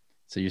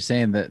 So you're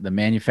saying that the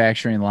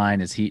manufacturing line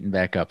is heating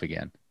back up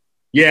again?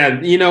 Yeah,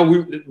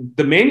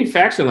 the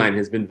manufacturing line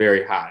has been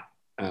very hot.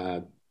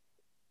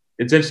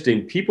 It's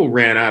interesting. People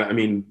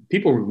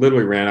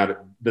literally ran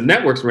out. The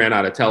networks ran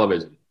out of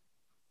television.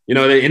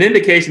 An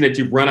indication that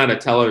you've run out of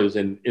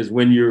television is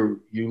when you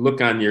look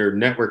on your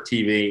network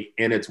TV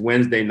and it's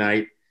Wednesday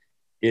night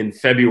in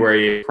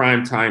February,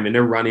 prime time, and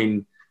they're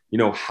running,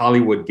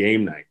 Hollywood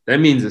game night. That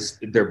means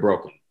they're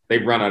broken.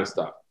 They've run out of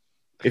stuff.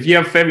 If you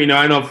have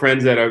I know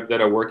friends that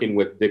are working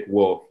with Dick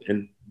Wolf,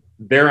 and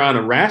they're on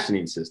a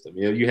rationing system.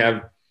 You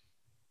have,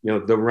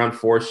 they'll run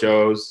 4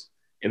 shows,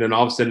 and then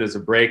all of a sudden there's a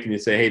break, and you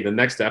say, hey, the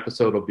next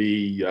episode will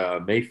be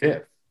May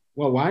 5th.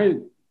 Well, why?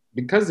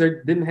 Because they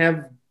didn't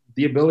have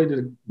the ability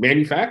to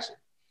manufacture.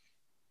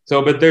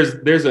 So, but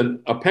there's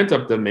a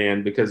pent-up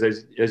demand because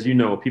as you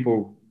know,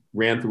 people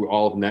ran through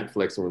all of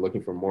Netflix and were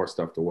looking for more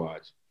stuff to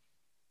watch.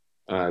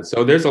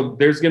 So there's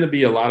going to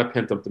be a lot of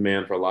pent-up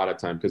demand for a lot of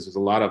time because there's a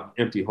lot of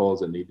empty holes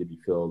that need to be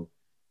filled.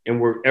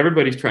 And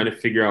everybody's trying to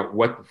figure out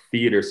what the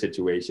theater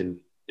situation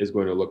is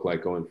going to look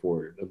like going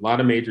forward. A lot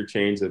of major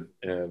chains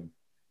have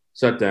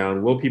shut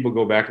down. Will people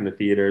go back in the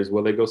theaters?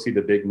 Will they go see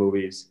the big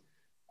movies?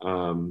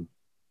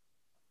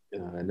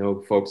 I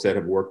know folks that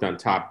have worked on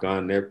Top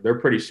Gun. They're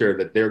pretty sure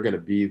that they're going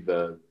to be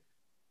the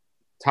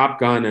Top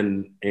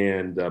Gun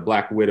and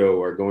Black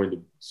Widow are going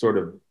to sort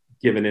of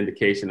give an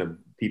indication of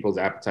people's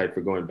appetite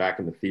for going back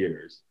in the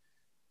theaters.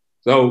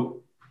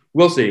 So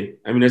we'll see.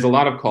 There's a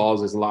lot of calls.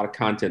 There's a lot of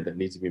content that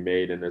needs to be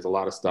made, and there's a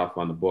lot of stuff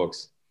on the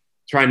books.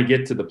 Trying to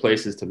get to the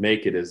places to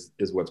make it is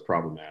what's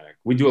problematic.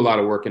 We do a lot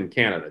of work in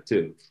Canada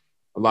too.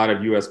 A lot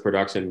of U.S.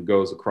 production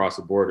goes across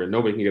the border.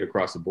 Nobody can get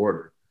across the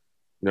border.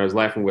 I was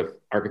laughing with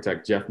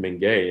architect Jeff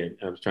Mingay, and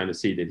I was trying to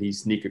see, did he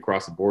sneak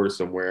across the border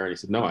somewhere? And he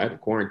said, no, I had to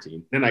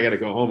quarantine. Then I got to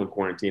go home and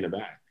quarantine it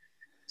back.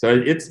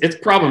 So it's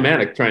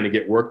problematic trying to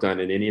get work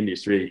done in any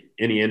industry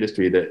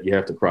that you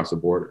have to cross a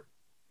border.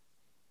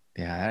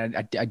 Yeah,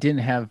 I didn't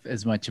have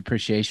as much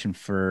appreciation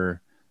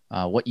for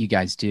what you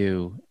guys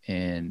do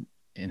in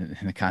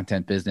the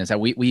content business.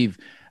 We've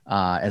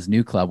as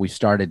New Club, we've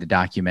started to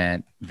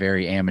document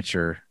very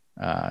amateur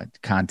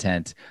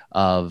content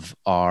of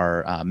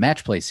our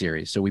match play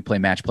series. So we play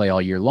match play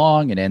all year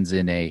long. It ends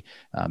in a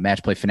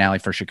match play finale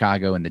for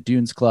Chicago and the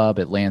Dunes Club.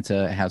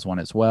 Atlanta has one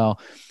as well.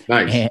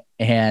 Nice.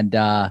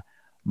 And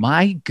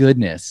my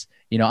goodness,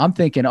 I'm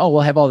thinking,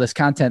 we'll have all this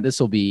content. This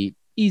will be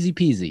easy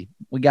peasy.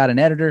 We got an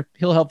editor.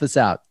 He'll help us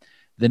out.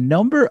 The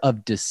number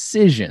of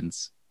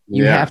decisions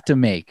you have to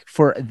make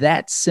for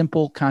that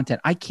simple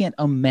content. I can't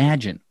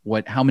imagine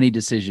how many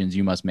decisions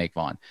you must make,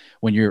 Vaughn,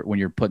 when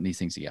you're putting these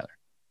things together.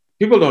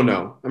 People don't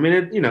know. I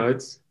mean,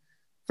 it's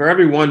for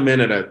every 1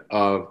 minute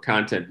of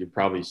content, you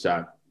probably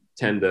shot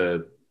 10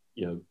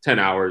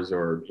 hours,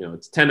 or,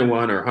 it's 10 to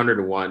 1 or 100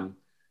 to 1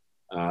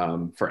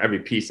 for every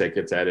piece that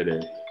gets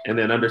edited. And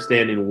then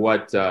understanding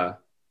what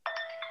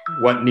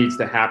needs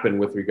to happen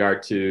with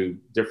regard to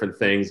different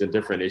things and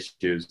different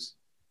issues.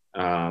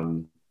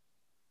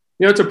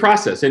 It's a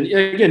process. And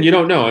again, you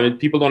don't know. I mean,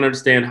 people don't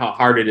understand how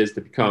hard it is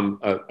to become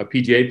a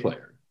PGA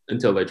player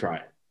until they try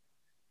it.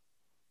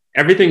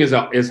 Everything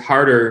is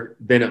harder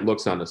than it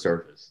looks on the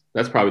surface.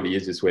 That's probably the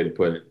easiest way to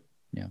put it.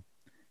 Yeah.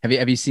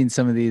 Have you seen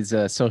some of these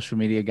social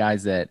media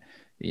guys that,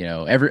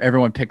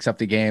 everyone picks up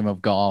the game of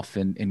golf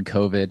in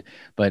COVID,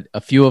 but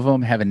a few of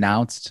them have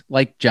announced,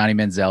 like Johnny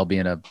Manziel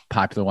being a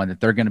popular one, that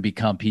they're going to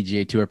become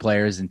PGA Tour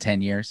players in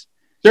 10 years?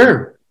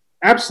 Sure.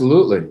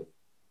 Absolutely.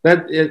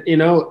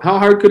 How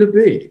hard could it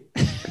be?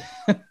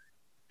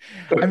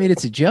 I mean,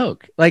 it's a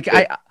joke. Like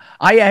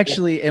I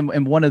actually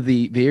am one of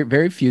the very,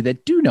 very few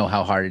that do know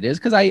how hard it is,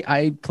 because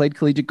I played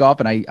collegiate golf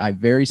and I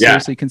very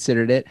seriously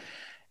considered it.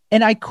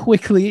 And I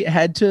quickly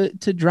had to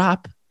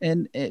drop,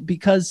 and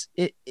because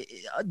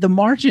the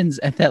margins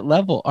at that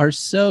level are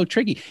so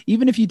tricky.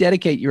 Even if you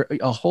dedicate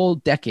a whole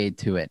decade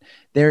to it,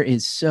 there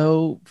is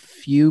so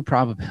few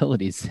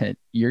probabilities that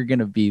you're going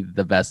to be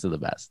the best of the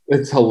best.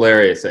 It's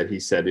hilarious that he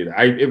said it.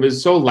 It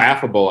was so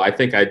laughable. I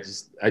think I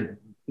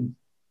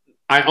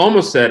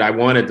almost said I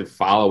wanted to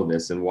follow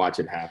this and watch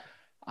it happen.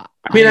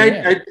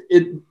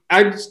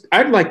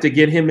 I'd like to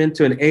get him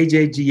into an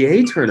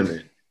AJGA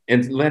tournament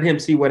and let him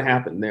see what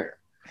happened there.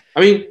 I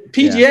mean,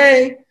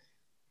 PGA,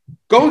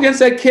 go against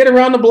that kid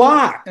around the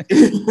block.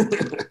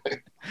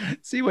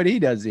 See what he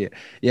does here.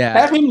 Yeah.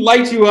 Have him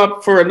light you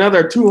up for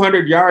another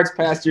 200 yards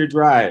past your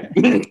drive.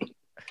 With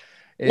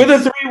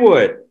a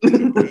 3-wood.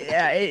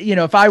 Yeah,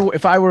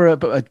 if I were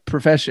a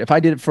professional, if I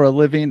did it for a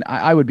living,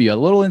 I would be a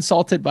little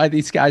insulted by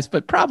these guys,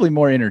 but probably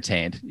more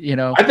entertained.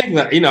 I think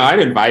that I'd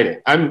invite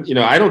it. I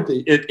don't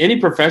think any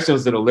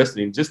professionals that are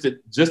listening, just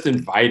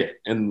invite it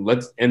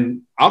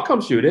and I'll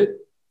come shoot it.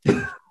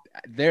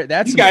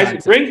 That's you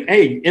guys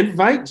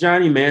invite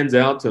Johnny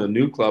Manziel to a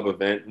new club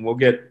event, and we'll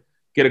get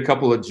a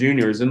couple of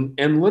juniors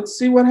and let's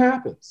see what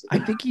happens. I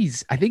think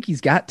he's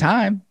got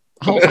time.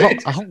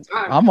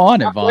 I'm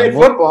on it, Vaughn.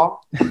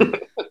 Football.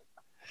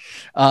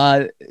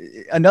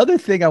 Another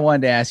thing I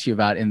wanted to ask you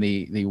about in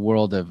the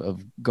world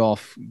of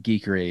golf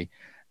geekery,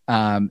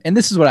 and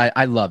this is what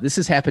I love. This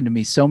has happened to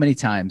me so many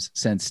times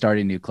since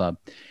starting New Club,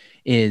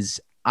 is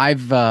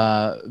I've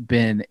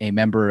been a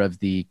member of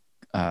the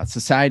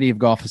Society of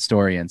Golf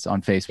Historians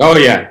on Facebook. Oh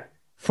yeah,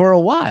 for a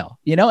while,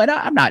 and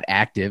I'm not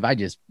active. I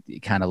just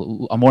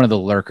I'm one of the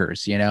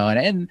lurkers,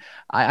 and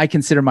I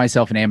consider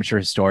myself an amateur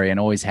historian,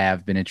 always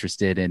have been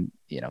interested in,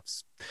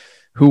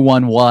 who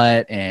won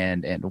what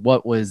and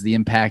what was the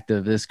impact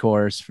of this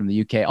course from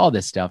the UK, all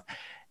this stuff.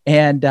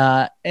 And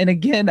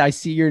again, I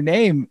see your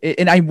name,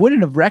 and I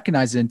wouldn't have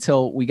recognized it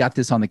until we got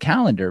this on the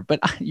calendar,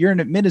 but you're an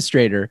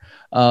administrator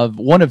of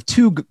one of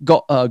two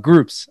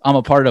groups I'm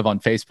a part of on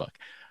Facebook.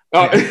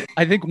 Oh.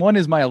 I think one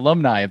is my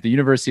alumni of the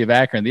University of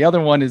Akron. The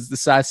other one is the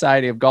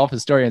Society of Golf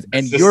Historians,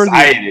 and you're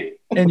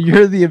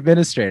the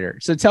administrator.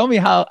 So tell me,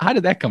 how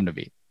did that come to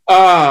be?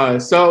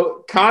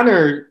 So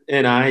Connor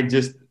and I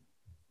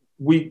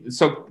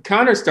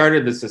Connor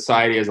started the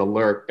society as a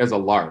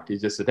lark. He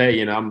just said,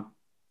 "Hey, I'm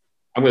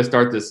going to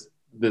start this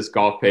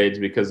golf page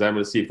because I'm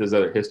going to see if there's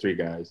other history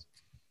guys."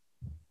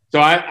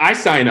 So I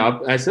sign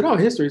up. I said, "Oh,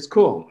 history is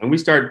cool," and we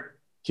start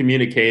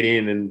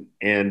communicating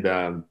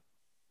and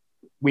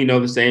we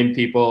know the same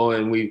people,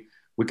 and we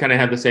kind of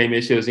have the same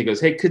issues. He goes,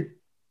 "Hey,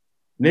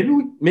 maybe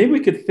we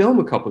could film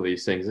a couple of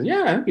these things?" And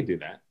yeah, I could do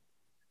that.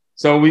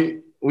 So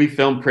we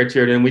filmed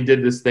Pritchard, and we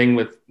did this thing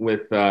with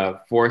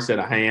Forrest at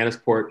a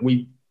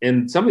Hyannisport.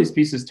 And some of these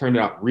pieces turned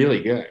out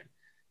really good.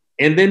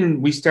 And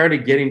then we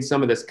started getting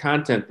some of this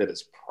content that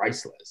is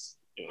priceless.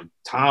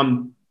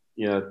 Tom,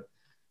 young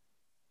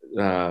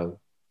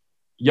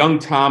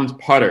Tom's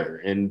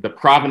putter and the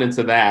provenance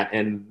of that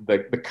and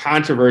the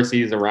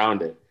controversies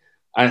around it.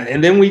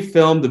 And then we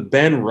filmed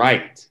Ben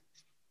Wright,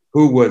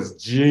 who was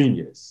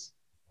genius.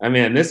 I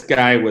mean, this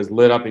guy was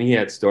lit up and he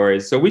had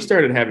stories. So we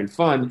started having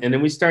fun, and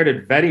then we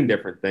started vetting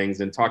different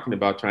things and talking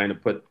about trying to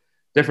put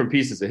different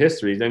pieces of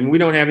history. I mean, we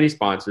don't have any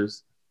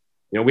sponsors.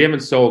 We haven't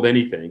sold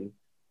anything.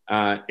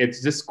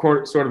 It's just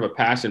sort of a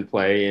passion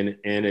play, and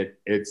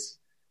it's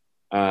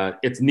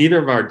neither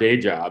of our day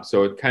jobs,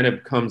 so it kind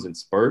of comes in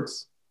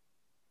spurts.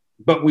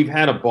 But we've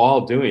had a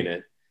ball doing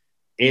it.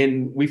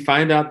 And we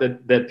find out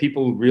that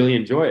people really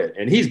enjoy it.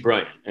 And he's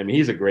brilliant. I mean,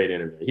 he's a great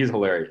interviewer. He's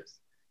hilarious.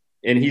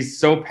 And he's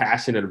so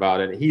passionate about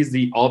it. He's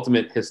the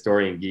ultimate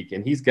historian geek.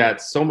 And he's got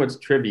so much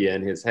trivia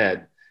in his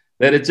head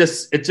that it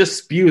just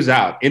spews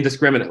out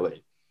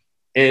indiscriminately.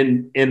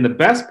 And the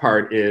best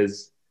part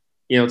is,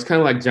 it's kind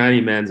of like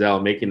Johnny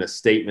Manziel making a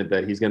statement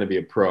that he's going to be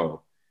a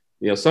pro.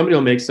 Somebody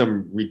will make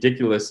some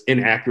ridiculous,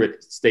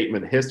 inaccurate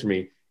statement of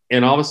history,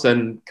 And all of a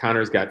sudden,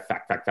 Connor's got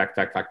fact.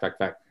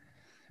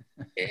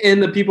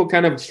 And the people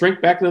kind of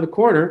shrink back into the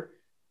corner.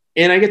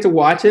 And I get to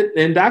watch it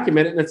and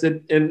document it. And I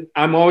said, and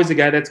I'm always the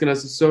guy that's going to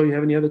say, so you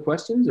have any other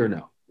questions or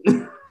no?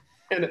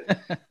 And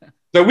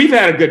so we've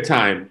had a good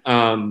time.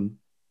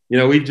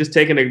 We've just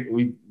taken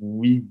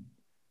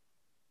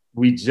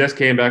we just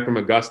came back from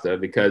Augusta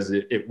because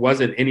it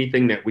wasn't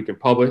anything that we could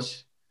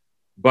publish,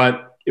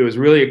 but it was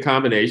really a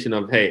combination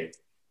of, hey,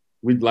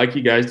 we'd like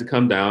you guys to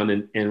come down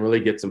and really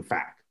get some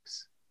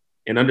facts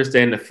and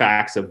understand the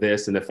facts of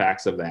this and the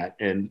facts of that.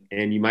 And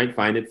you might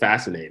find it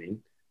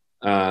fascinating.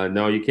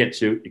 No, you can't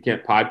shoot, you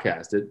can't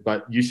podcast it,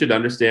 but you should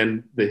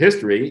understand the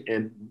history.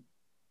 And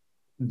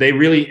they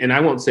really, and I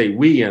won't say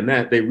we on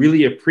that, they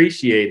really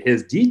appreciate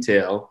his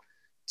detail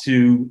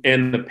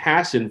and the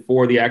passion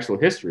for the actual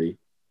history,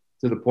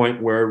 to the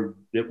point where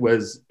it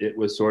was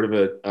sort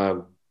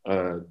of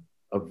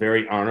a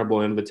very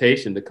honorable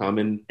invitation to come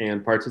in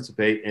and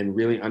participate and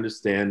really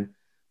understand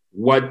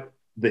what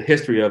the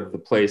history of the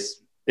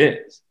place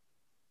is.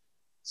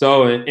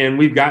 So, and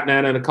we've gotten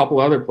that in a couple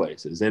other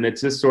places. And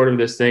it's just sort of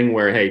this thing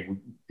where, hey,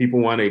 people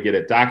want to get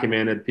it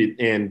documented,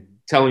 and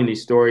telling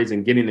these stories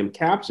and getting them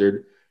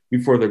captured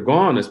before they're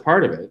gone is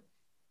part of it.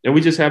 And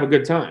we just have a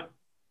good time.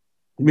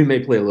 We may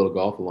play a little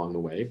golf along the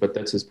way, but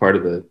that's just part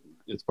of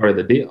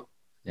the deal.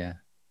 Yeah.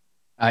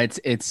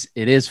 It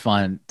is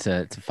fun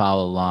to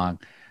follow along.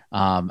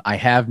 I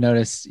have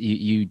noticed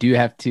you do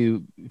have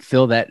to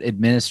fill that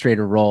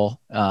administrator role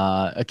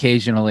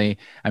occasionally.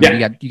 I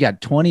mean, you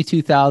got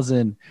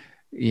 22,000,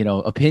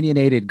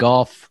 opinionated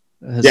golf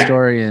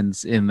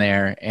historians in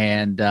there,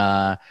 and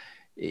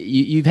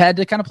you've had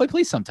to kind of play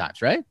police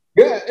sometimes, right?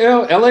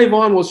 Yeah, LA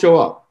Vaughn will show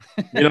up.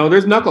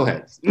 There's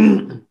knuckleheads.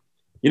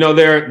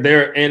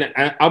 They're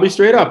and I'll be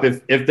straight up.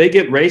 If they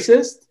get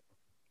racist,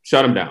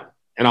 shut them down,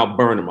 and I'll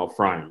burn them. I'll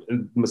fry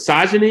them.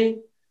 Misogyny,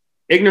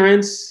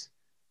 ignorance,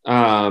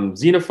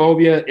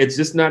 xenophobia. It's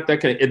just not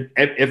that kind of.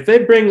 If they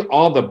bring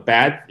all the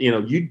bad,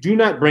 you do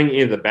not bring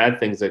any of the bad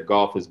things that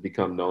golf has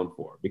become known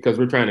for, because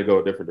we're trying to go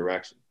a different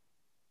direction.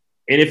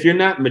 And if you're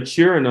not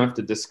mature enough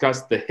to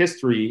discuss the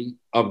history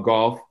of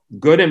golf,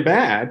 good and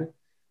bad,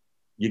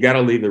 you got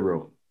to leave the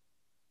room.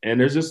 And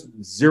there's just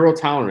zero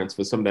tolerance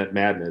for some of that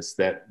madness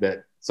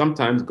that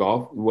sometimes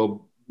golf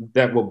will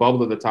bubble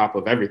to the top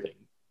of everything,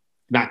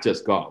 not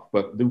just golf,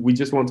 but we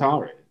just won't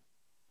tolerate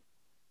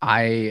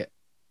it.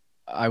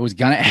 I was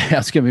gonna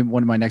ask him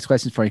one of my next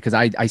questions for you, because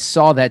I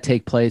saw that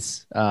take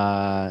place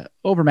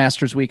over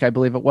Masters Week, I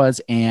believe it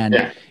was,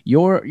 and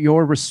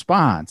your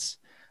response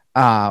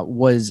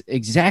was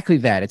exactly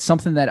that. It's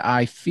something that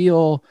I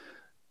feel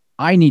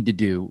I need to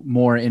do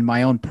more in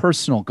my own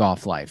personal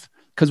golf life,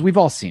 because we've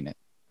all seen it,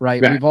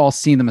 right? We've all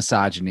seen the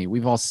misogyny,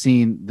 we've all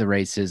seen the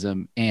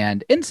racism,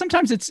 and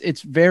sometimes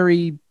it's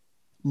very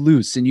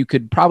loose, and you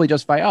could probably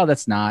justify, oh,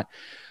 that's not.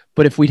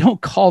 But if we don't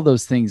call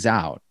those things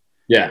out,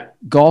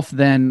 golf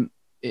then,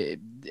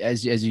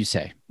 as you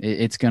say,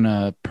 it's going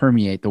to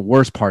permeate the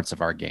worst parts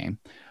of our game,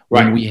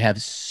 when we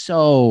have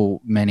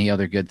so many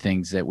other good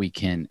things that we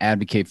can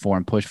advocate for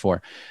and push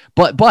for.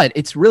 But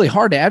it's really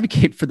hard to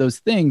advocate for those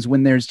things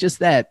when there's just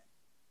that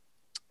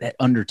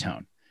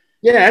undertone.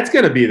 Yeah, it's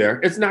going to be there.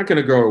 It's not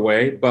going to go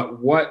away. But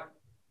what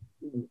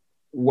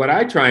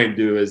I try and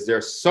do is,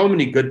 there's so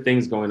many good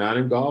things going on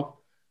in golf.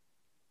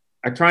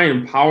 I try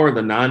and empower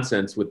the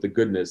nonsense with the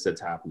goodness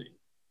that's happening.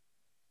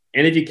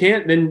 And if you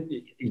can't, then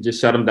you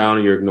just shut them down,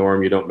 and you ignore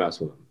them. You don't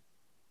mess with them.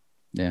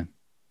 Yeah.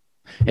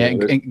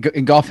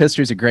 And golf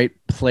history is a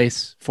great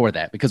place for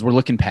that, because we're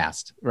looking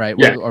past, right?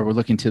 We're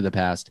looking to the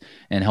past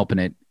and helping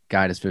it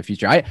guide us for the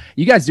future.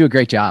 You guys do a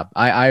great job.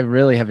 I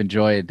really have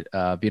enjoyed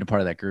being a part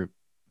of that group.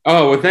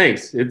 Oh, well,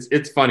 thanks.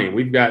 It's funny.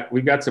 We've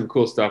got some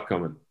cool stuff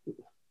coming.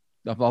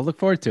 I'll look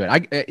forward to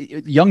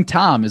it. Young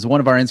Tom is one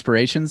of our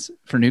inspirations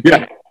for New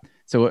Club. Yeah.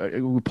 So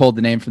we pulled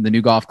the name from the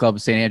New Golf Club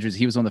of St. Andrews.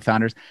 He was one of the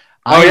founders.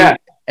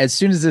 As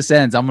soon as this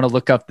ends, I'm going to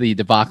look up the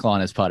debacle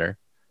on his putter.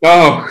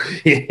 Oh,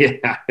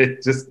 yeah.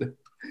 It's just,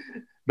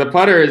 the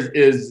putter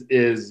is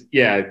there's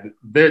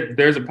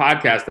a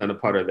podcast on the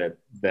putter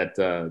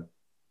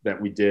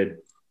that we did.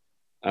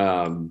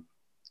 And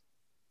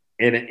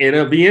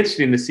it'll be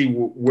interesting to see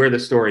where the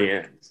story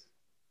ends,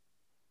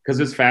 because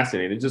it's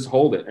fascinating. Just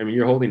hold it. I mean,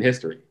 you're holding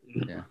history.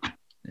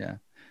 Yeah.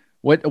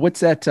 What's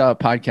that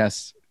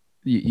podcast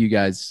you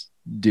guys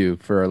do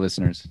for our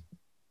listeners?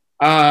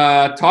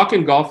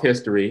 Talking golf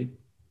history.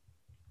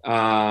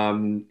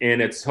 And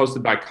it's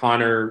hosted by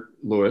Connor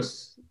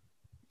Lewis.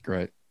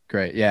 Great.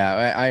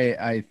 Yeah.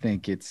 I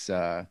think it's,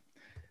 Connor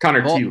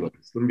T. Lewis.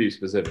 Let me be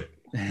specific.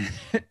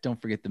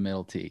 Don't forget the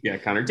middle T. Yeah.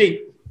 Connor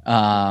T.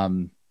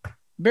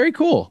 Very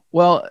cool.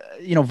 Well,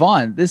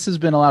 Vaughn, this has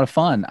been a lot of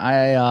fun.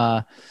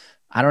 I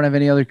don't have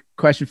any other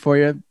question for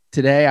you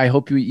today. I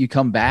hope you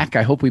come back.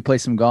 I hope we play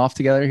some golf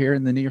together here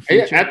in the near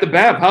future. Hey, at the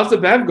Bev. How's the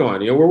Bev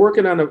going? We're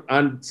working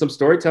on some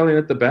storytelling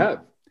at the Bev.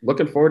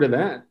 Looking forward to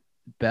that.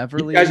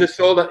 Beverly. You guys are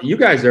sold out. You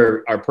guys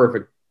are our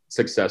perfect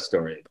success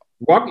story.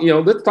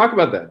 Let's talk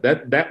about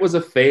that. That was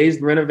a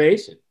phased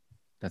renovation.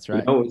 That's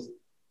right.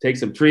 take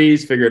some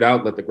trees, figure it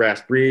out, let the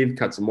grass breathe,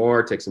 cut some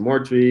more, take some more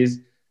trees,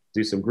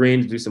 do some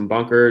greens, do some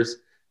bunkers.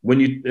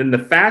 And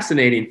the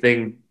fascinating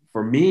thing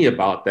for me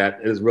about that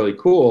is really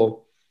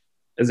cool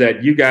is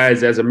that you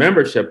guys, as a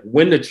membership,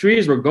 when the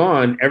trees were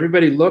gone,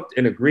 everybody looked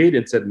and agreed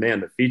and said, man,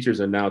 the features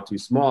are now too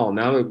small.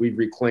 Now that we've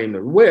reclaimed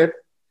the width,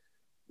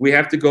 we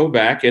have to go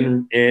back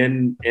and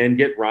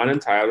get Ron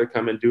and Tyler to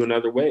come and do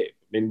another wave.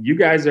 I mean, you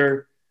guys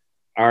are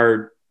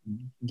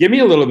give me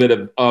a little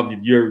bit of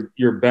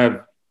your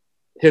Bev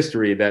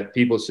history that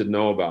people should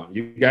know about.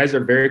 You guys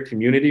are very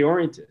community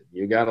oriented.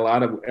 You got a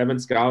lot of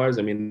Evans scholars.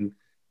 I mean,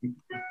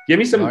 give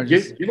me some,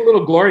 give a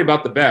little glory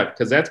about the Bev,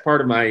 because that's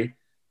part of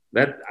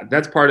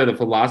that's part of the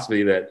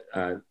philosophy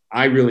that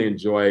I really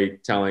enjoy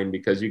telling,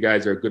 because you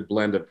guys are a good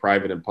blend of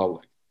private and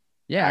public.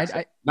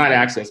 Yeah, not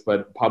access,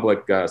 but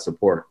public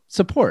support.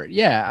 Support,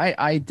 yeah.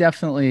 I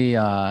definitely.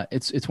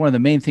 It's one of the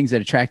main things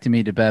that attracted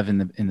me to Bev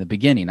in the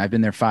beginning. I've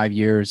been there 5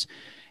 years,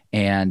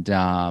 and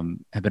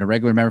have been a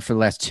regular member for the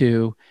last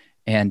 2.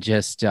 And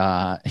just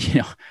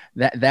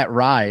that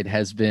ride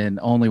has been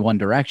only one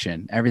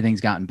direction.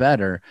 Everything's gotten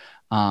better,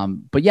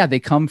 but yeah, they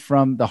come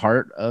from the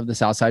heart of the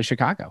South Side of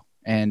Chicago.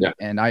 And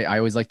I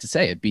always like to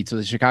say it beats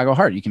with the Chicago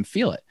heart. You can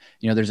feel it.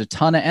 There's a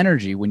ton of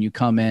energy when you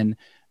come in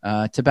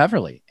to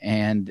Beverly,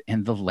 and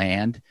the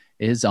land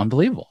is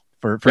unbelievable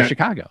for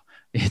Chicago.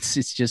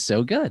 It's just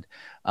so good.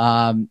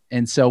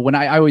 And so when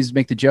I always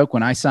make the joke,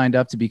 when I signed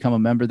up to become a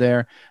member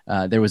there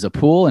was a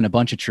pool and a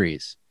bunch of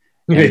trees.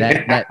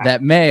 And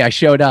that May I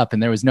showed up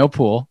and there was no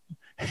pool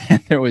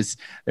and there was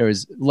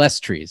less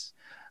trees.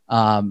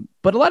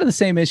 But a lot of the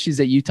same issues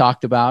that you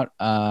talked about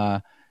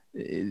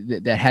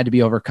that had to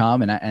be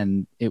overcome.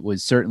 And it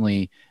was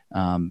certainly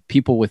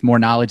people with more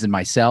knowledge than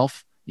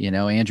myself,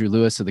 Andrew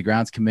Lewis of the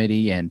grounds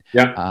committee. And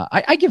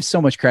I give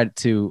so much credit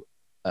to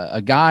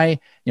a guy,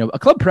 a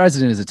club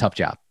president is a tough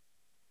job.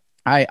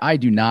 I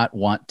do not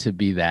want to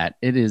be that.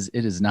 It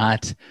is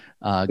not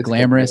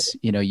glamorous.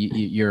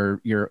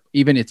 You're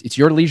even it's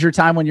your leisure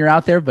time when you're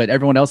out there, but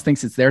everyone else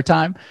thinks it's their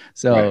time.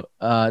 So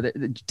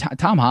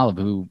Tom Holub,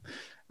 who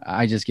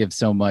I just give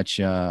so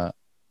much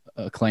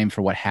acclaim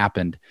for what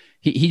happened.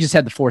 He just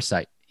had the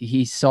foresight.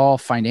 He saw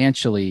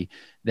financially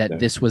that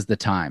this was the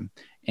time.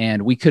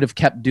 And we could have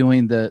kept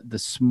doing the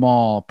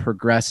small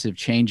progressive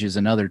changes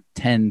another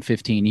 10,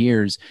 15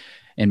 years,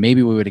 and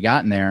maybe we would have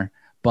gotten there.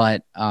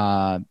 But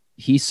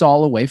he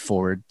saw a way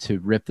forward to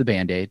rip the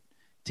Band-Aid,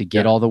 to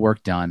get all the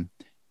work done,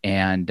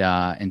 and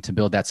to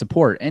build that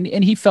support. And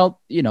he felt,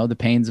 the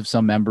pains of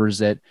some members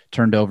that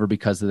turned over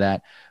because of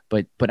that.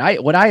 But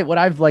what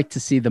I've liked to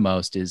see the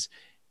most is,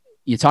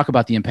 you talk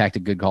about the impact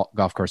of good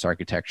golf course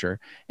architecture,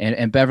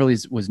 and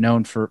Beverly's was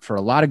known for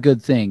a lot of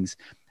good things.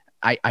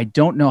 I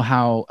don't know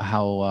how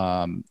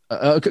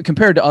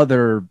compared to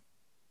other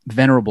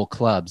venerable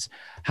clubs,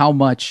 how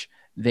much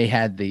they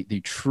had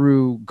the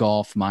true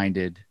golf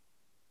minded,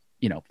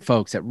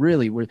 folks that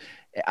really were,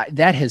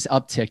 that has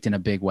upticked in a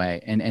big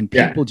way. And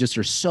people just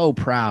are so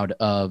proud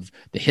of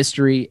the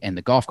history and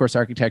the golf course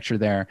architecture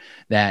there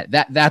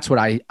that's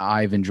what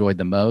I've enjoyed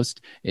the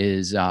most,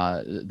 is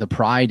the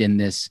pride in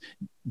this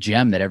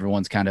gem that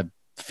everyone's kind of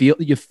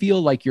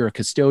feel like you're a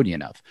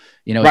custodian of.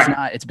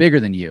 It's bigger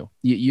than you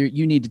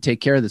need to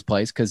take care of this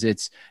place, because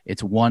it's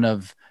one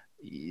of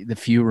the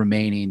few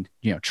remaining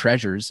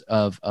treasures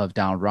of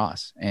Donald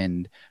Ross.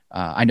 And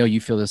I know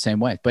you feel the same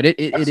way, but it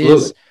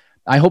is.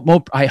 I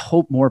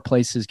hope more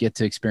places get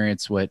to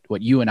experience what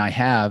you and I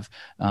have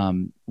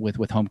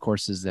with home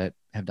courses that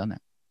have done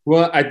that.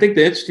 Well, I think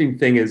the interesting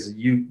thing is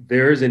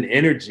there's an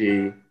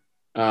energy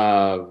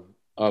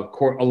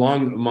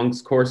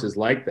amongst courses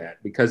like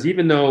that, because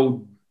even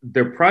though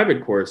they're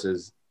private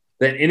courses,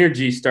 that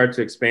energy starts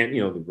to expand.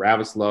 The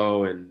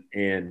Ravislow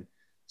and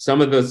some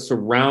of the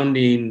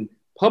surrounding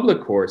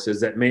public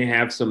courses that may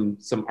have some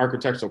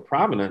architectural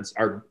provenance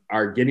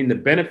are getting the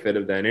benefit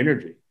of that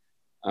energy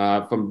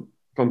from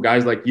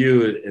guys like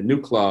you and New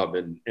Club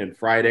and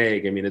Fried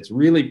Egg. I mean, it's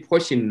really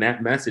pushing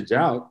that message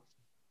out.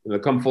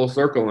 Come full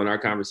circle in our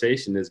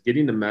conversation is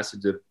getting the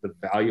message of the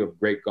value of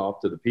great golf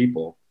to the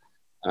people.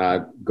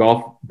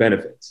 Golf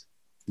benefits.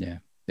 Yeah,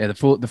 the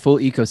full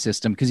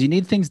ecosystem, because you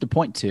need things to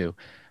point to.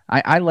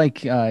 I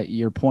like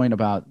your point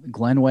about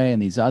Glenway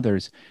and these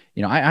others.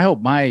 I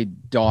hope my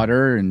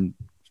daughter and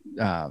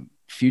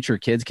future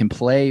kids can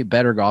play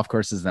better golf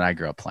courses than I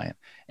grew up playing.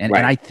 And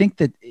I think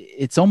that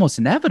it's almost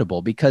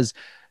inevitable, because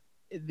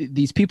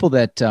these people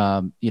that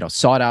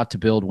sought out to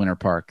build Winter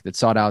Park, that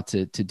sought out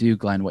to do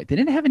Glenway, they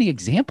didn't have any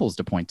examples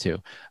to point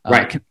to.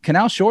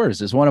 Canal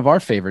Shores is one of our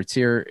favorites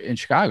here in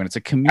Chicago, and it's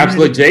a community.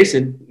 Absolutely,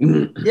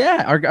 Jason.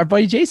 Yeah, our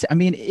buddy Jason. I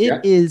mean,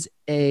 it is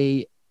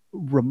a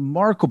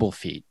remarkable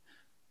feat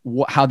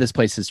how this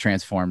place has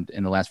transformed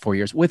in the last 4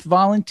 years with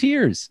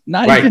volunteers,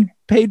 not even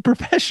paid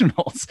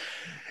professionals.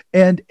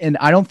 And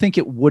I don't think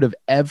it would have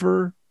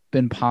ever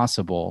been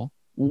possible,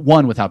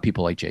 one, without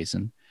people like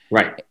Jason.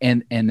 Right.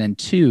 And then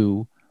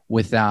two,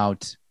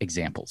 without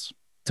examples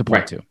to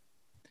point to.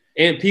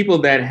 And people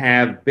that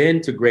have been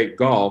to great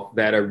golf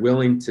that are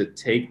willing to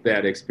take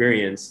that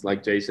experience,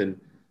 like Jason,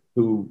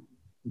 who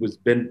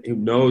who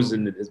knows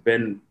and has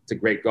been to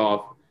great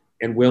golf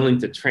and willing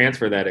to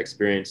transfer that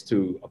experience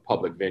to a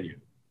public venue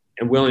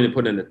and willing to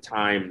put in the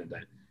time.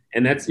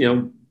 And that's,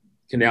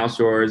 Canal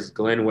Shores,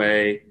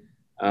 Glenway,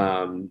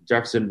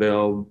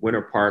 Jeffersonville,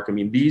 Winter Park. I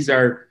mean, these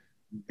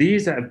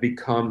have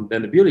become,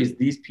 and the beauty is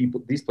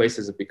these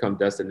places have become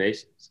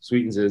destinations.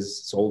 Sweetens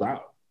is sold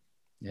out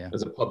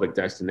as a public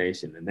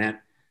destination. And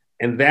that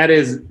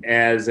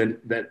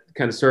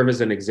kind of serve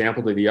as an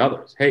example to the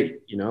others. Hey,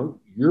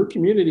 your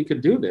community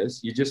could do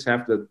this. You just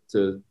have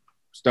to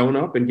stone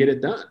up and get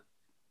it done.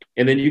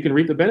 And then you can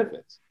reap the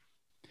benefits.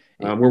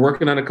 We're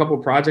working on a couple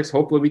of projects.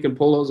 Hopefully we can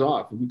pull those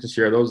off. We can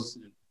share those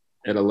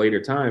at a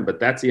later time, but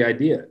that's the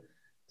idea,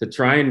 to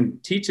try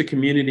and teach a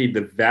community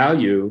the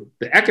value,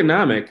 the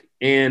economic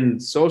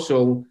and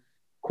social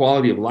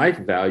quality of life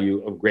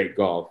value of great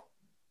golf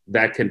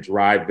that can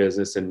drive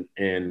business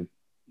and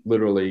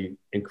literally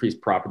increase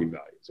property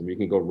values. I mean, you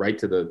can go right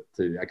to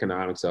the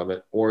economics of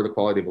it or the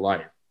quality of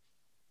life.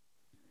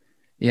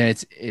 Yeah,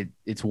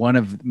 it's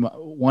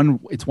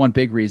one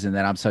big reason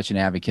that I'm such an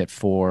advocate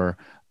for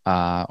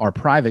our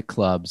private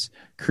clubs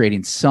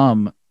creating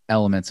some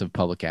elements of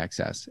public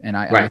access. And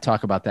I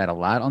talk about that a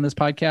lot on this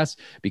podcast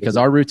because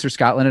our roots are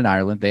Scotland and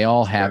Ireland. They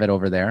all have it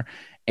over there.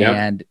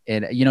 And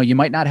you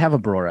might not have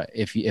Aurora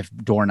if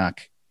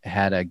Dornoch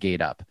had a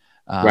gate up.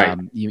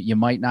 You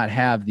might not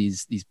have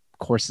these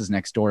courses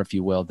next door, if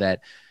you will,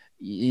 that,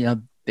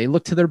 they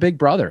look to their big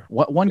brother.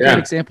 One good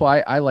example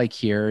I like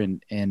here,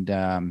 and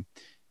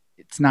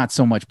it's not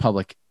so much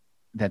public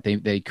that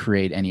they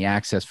create any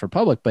access for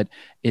public, but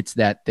it's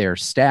that their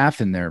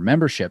staff and their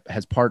membership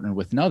has partnered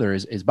with another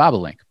is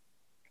Bobolink.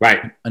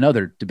 Right.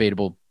 Another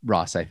debatable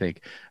Ross, I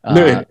think,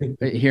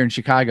 here in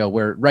Chicago,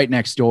 where right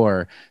next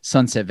door,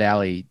 Sunset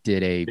Valley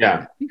did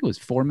I think it was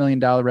 $4 million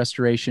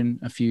restoration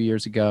a few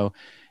years ago.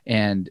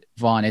 And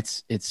Vaughn,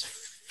 it's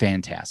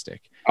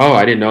fantastic. Oh,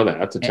 I didn't know that. I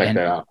have to check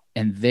that out.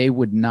 And they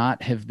would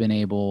not have been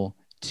able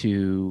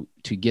to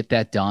get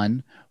that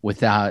done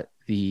without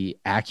the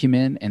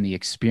acumen and the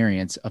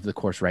experience of the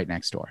course right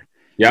next door.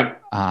 Yep.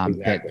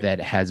 Exactly. That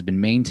has been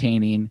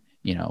maintaining,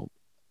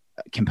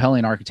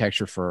 compelling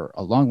architecture for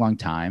a long, long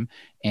time.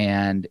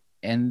 And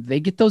they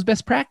get those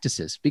best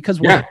practices because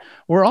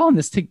we're all in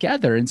this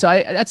together. And so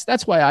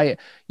that's why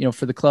I,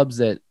 for the clubs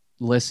that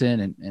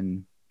listen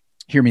and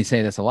hear me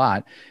say this a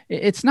lot,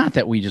 it's not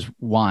that we just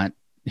want,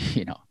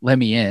 let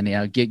me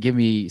in, give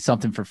me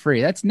something for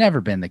free. That's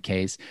never been the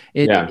case.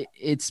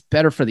 It's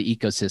better for the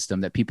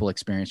ecosystem that people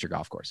experience your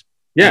golf course.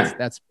 Yeah.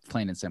 That's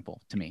plain and simple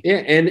to me. Yeah.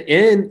 And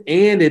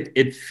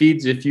it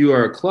feeds, if you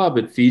are a club,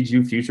 it feeds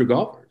you future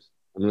golfers.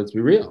 I mean, let's be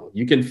real.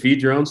 You can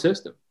feed your own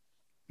system.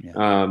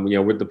 Yeah.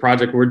 With the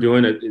project we're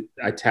doing,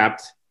 I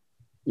tapped,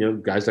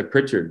 guys like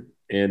Pritchard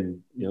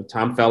and,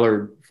 Tom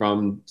Feller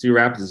from Cedar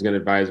Rapids is going to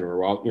advise them.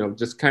 We're all,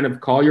 just kind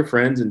of call your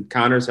friends, and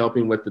Connor's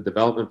helping with the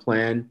development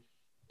plan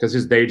because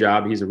his day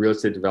job, he's a real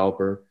estate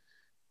developer.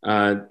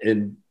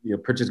 And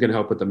Pritchard's going to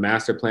help with the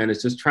master plan.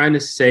 It's just trying to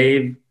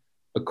save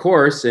a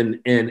course and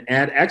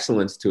add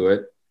excellence to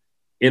it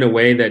in a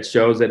way that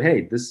shows that,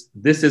 hey, this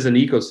is an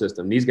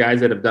ecosystem. These guys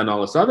that have done all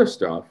this other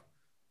stuff,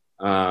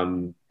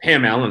 Pam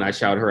Allen, I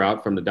shout her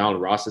out from the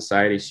Donald Ross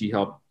Society. She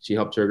helped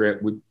trigger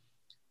it. With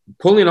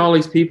pulling all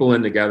these people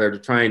in together to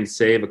try and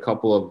save a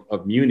couple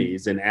of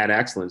munis and add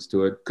excellence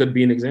to it could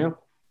be an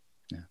example.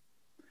 Yeah.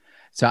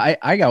 So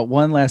I got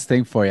one last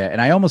thing for you, and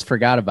I almost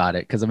forgot about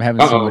it because I'm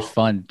having so much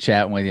fun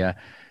chatting with you.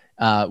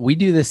 We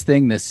do this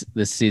thing this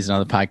season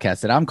on the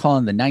podcast that I'm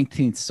calling the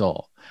 19th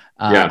Soul.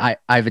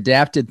 I've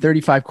adapted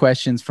 35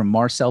 questions from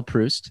Marcel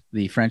Proust,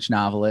 the French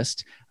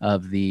novelist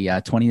of the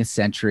 20th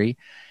century.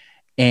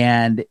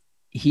 And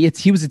he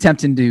was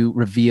attempting to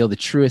reveal the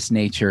truest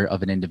nature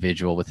of an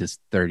individual with his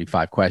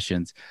 35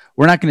 questions.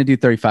 We're not going to do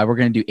 35. We're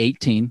going to do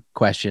 18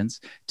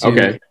 questions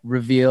to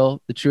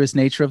reveal the truest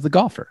nature of the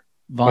golfer,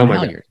 Vaughn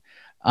Halyard.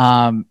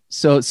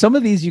 So some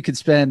of these you could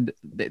spend,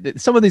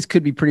 some of these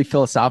could be pretty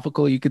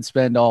philosophical. You could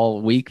spend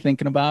all week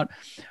thinking about.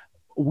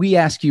 We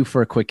ask you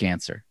for a quick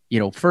answer.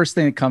 First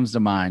thing that comes to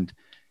mind,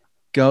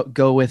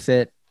 go with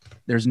it.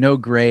 There's no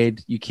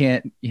grade. You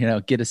can't,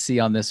 get a C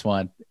on this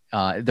one.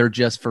 They're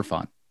just for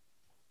fun.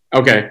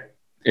 Okay.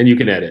 And you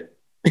can edit.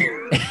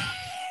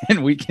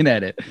 And we can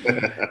edit.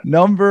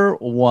 Number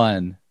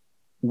one,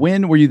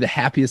 when were you the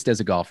happiest as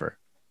a golfer?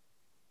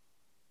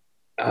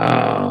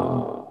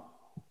 Oh,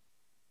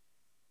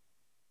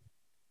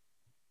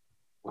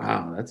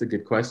 wow. That's a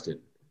good question.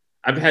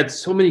 I've had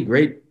so many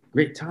great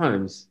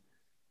times.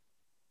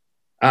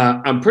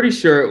 I'm pretty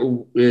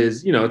sure it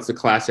is, it's the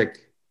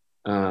classic.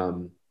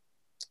 When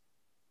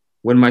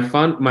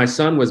my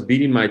son was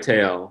beating my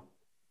tail,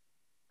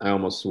 I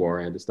almost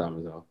swore. I had to stop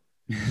myself.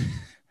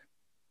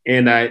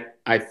 And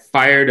I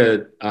fired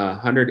a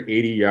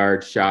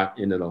 180-yard shot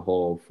into the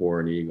hole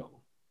for an eagle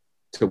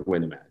to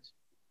win the match.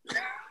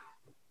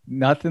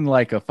 Nothing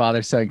like a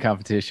father-son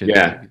competition.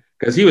 Yeah,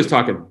 because he was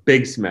talking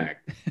big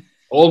smack.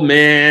 Old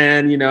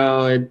man,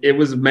 it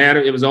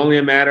was only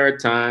a matter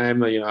of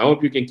time. I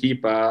hope you can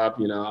keep up.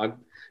 You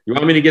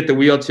want me to get the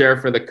wheelchair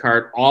for the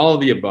cart, all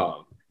of the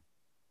above.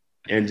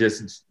 and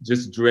just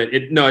dread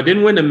it. No, it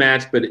didn't win the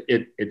match, but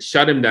it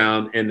shut him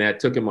down, and that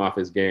took him off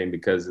his game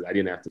because I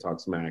didn't have to talk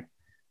smack.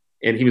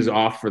 And he was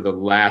off for the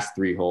last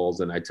 3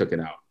 holes, and I took it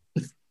out.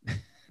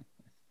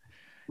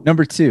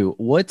 Number 2,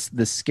 what's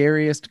the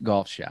scariest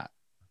golf shot?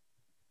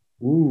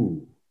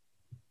 Ooh,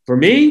 for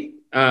me,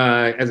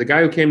 as a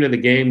guy who came to the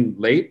game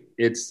late,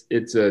 it's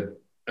a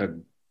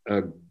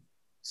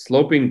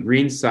sloping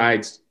green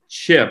sides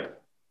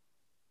chip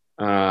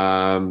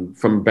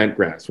from bent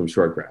grass, from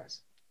short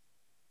grass.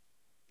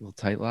 A little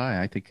tight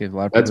lie. I think a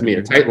lot of That's me,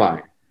 a tight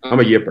lie.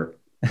 I'm a yipper.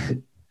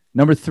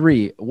 Number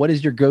 3, what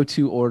is your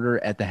go-to order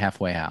at the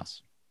halfway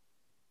house?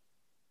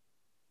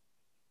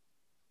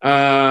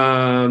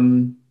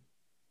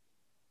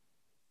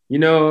 You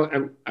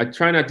know, I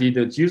try not to eat.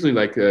 It's usually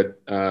like a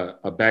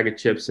bag of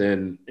chips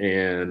and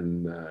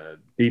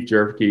beef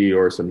jerky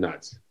or some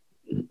nuts.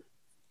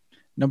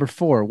 Number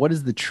 4, what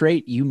is the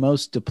trait you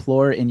most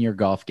deplore in your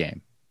golf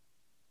game?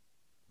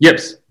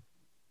 Yips.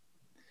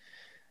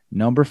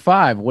 Number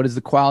 5, what is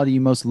the quality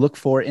you most look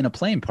for in a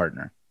playing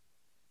partner?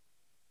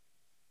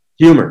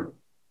 Humor.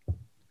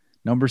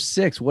 Number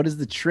 6, what is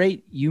the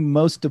trait you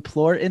most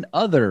deplore in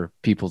other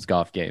people's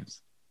golf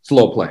games?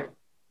 Slow play.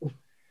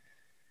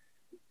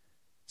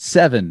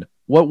 7,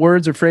 what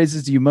words or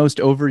phrases do you most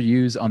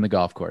overuse on the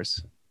golf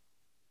course?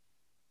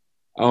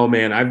 Oh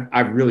man,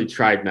 I've really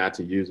tried not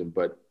to use them,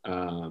 but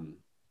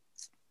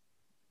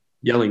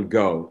yelling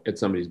 "go" at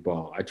somebody's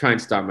ball, I try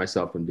and stop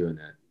myself from doing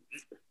that.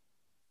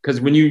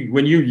 Because when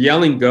you're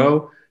yelling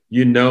 "go,"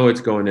 you know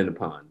it's going in the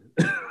pond.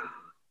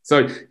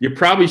 So you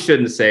probably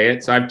shouldn't say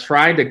it. So I've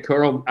tried to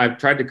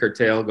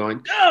curtail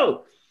going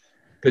 "go,"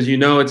 because you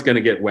know it's going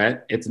to get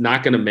wet. It's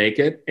not going to make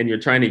it, and you're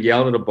trying to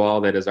yell at a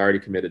ball that has already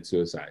committed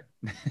suicide.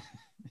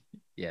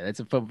 Yeah,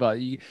 that's a football.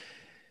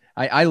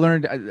 I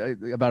learned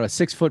about a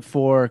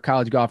 6'4"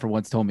 college golfer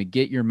once told me,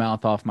 "Get your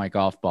mouth off my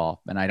golf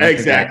ball," and I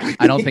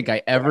don't think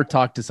I ever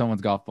talked to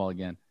someone's golf ball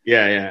again.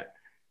 Yeah.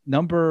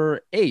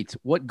 Number 8,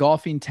 what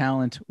golfing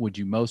talent would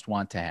you most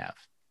want to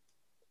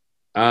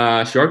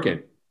have? Short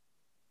game.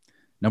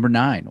 Number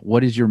 9,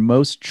 what is your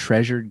most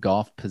treasured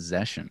golf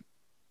possession?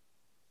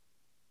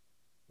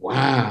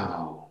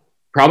 Wow,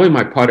 probably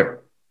my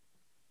putter.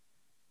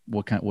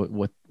 What kind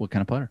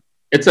of putter?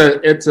 It's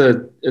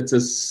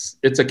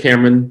a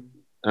Cameron.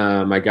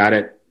 I got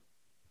it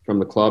from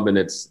the club, and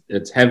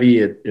it's heavy.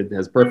 It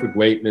has perfect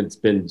weight, and it's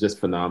been just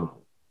phenomenal.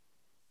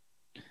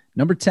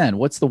 Number 10,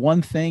 what's the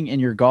one thing in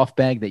your golf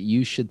bag that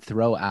you should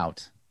throw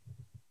out?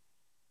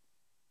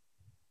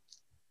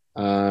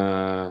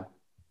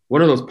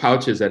 One of those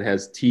pouches that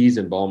has tees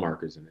and ball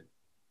markers in it.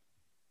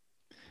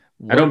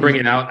 I don't bring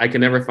it out. I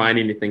can never find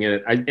anything in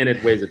it. And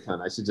it weighs a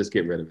ton. I should just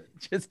get rid of it.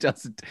 Just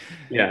doesn't.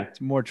 Yeah.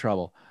 It's more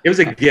trouble. It was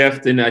a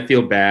gift, and I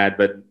feel bad.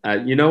 But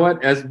you know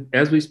what?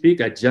 As we speak,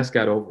 I just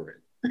got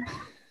over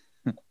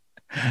it.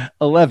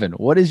 11,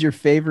 what is your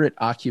favorite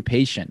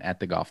occupation at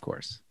the golf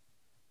course?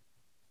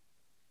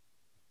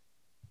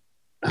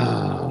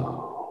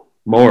 Oh,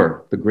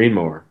 the green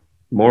mower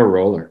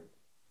roller.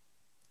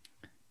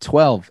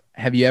 12,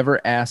 have you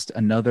ever asked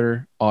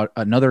another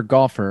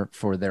golfer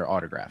for their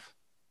autograph?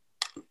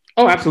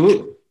 Oh,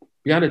 absolutely.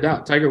 Beyond a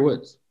doubt. Tiger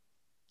Woods.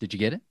 Did you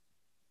get it?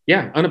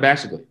 Yeah,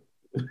 unabashedly.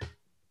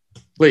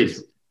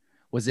 Please.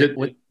 Was it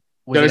I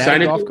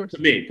sign at a it golf course?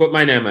 To me? Put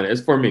my name on it.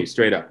 It's for me,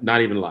 straight up.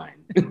 Not even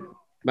lying.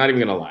 Not even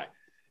going to lie.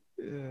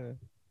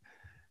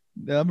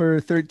 Number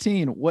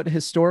 13, what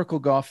historical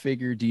golf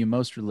figure do you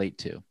most relate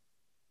to?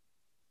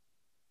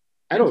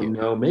 I don't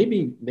know.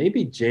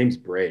 Maybe James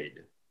Braid.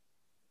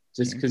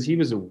 Just because he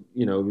was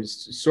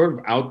was sort of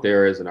out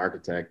there as an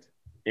architect.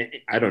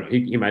 I don't know.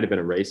 He might have been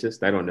a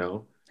racist. I don't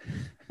know.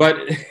 But,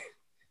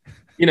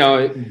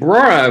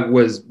 Brora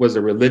was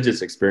a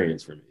religious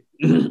experience for me.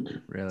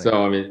 Really?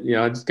 So, I mean,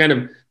 it's kind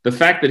of the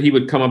fact that he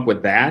would come up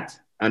with that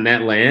on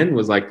that land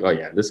was like, oh,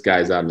 yeah, this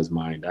guy's out of his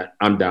mind.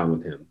 I'm down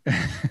with him.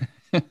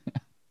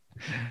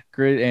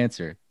 Great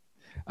answer.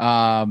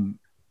 Do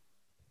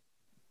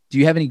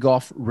you have any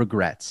golf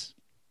regrets?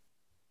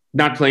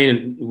 Not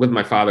playing with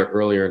my father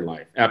earlier in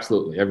life.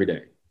 Absolutely. Every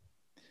day.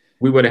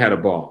 We would have had a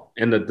ball.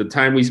 And the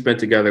time we spent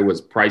together was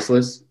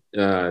priceless.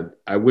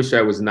 I wish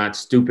I was not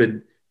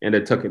stupid and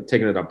had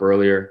taken it up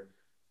earlier.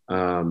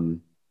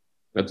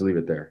 Let's leave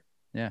it there.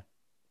 Yeah.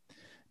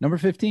 Number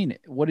 15,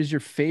 what is your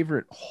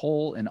favorite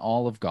hole in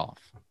all of golf?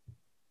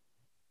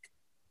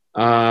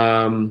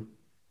 I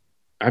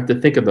have to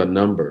think of the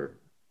number.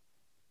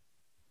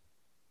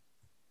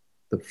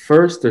 The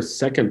first or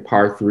second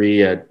par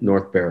 3 at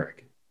North Berwick.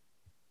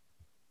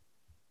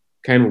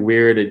 Kind of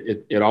weird.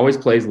 It always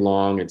plays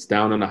long. It's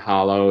down on a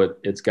hollow.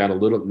 It's got a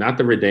little, not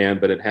the Redan,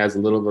 but it has a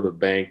little bit of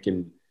bank,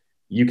 and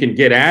you can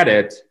get at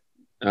it.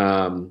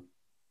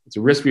 It's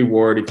a risk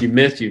reward. If you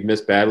miss, you've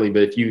missed badly.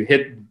 But if you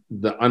hit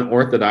the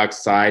unorthodox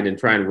side and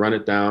try and run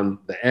it down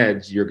the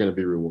edge, you're going to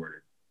be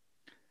rewarded.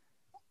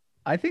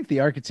 I think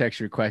the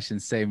architecture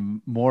questions say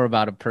more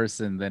about a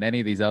person than any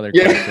of these other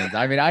questions.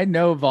 I mean, I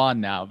know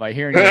Vaughn now by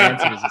hearing your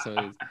answers.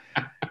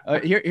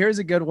 Here's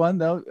a good one,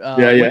 though.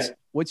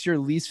 What's your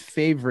least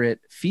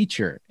favorite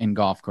feature in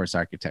golf course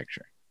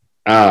architecture?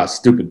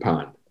 Stupid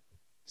Pond.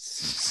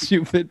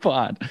 Stupid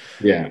Pond.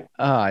 Yeah.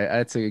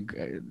 That's a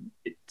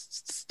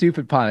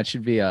Stupid Pond. It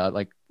should be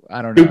like,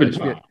 I don't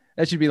know.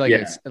 That should be like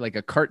like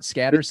a cart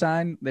scatter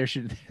sign. There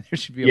should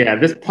be.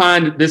 This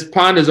pond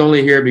is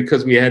only here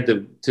because we had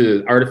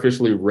to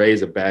artificially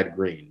raise a bad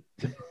green.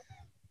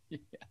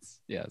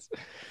 Yes.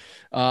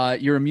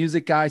 You're a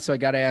music guy, so I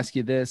got to ask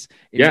you this: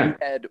 if you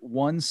had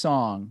one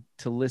song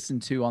to listen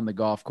to on the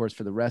golf course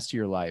for the rest of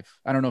your life,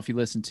 I don't know if you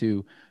listen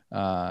to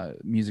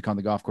music on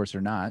the golf course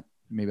or not.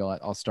 Maybe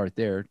I'll start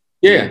there.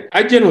 Yeah,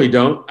 I generally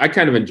don't. I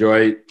kind of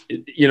enjoy,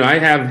 I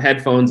have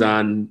headphones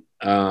on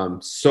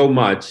so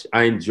much.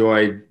 I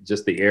enjoy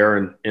just the air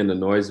and the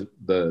noise,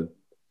 the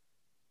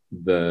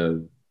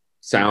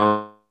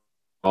sound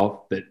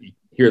that you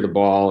hear the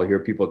ball, hear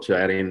people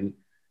chatting,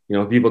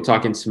 people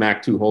talking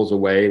smack 2 holes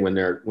away when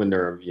they're,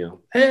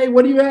 hey,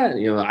 what are you at?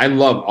 I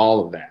love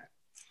all of that.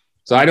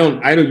 So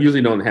I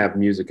usually don't have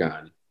music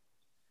on,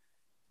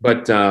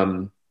 but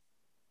I'm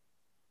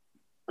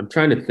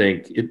trying to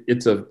think.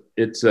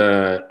 It's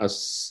an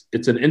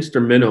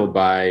instrumental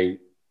by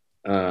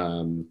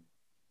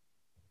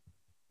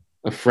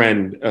a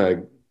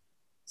friend,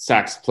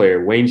 sax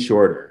player, Wayne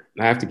Shorter.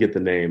 I have to get the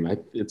name.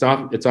 It's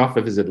off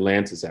of his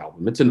Atlantis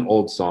album. It's an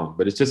old song,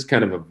 but it's just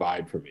kind of a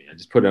vibe for me. I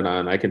just put it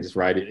on. I can just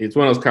ride it. It's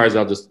one of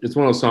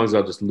those songs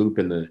I'll just loop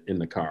in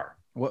the car.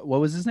 What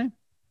was his name?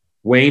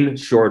 Wayne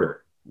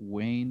Shorter.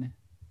 Wayne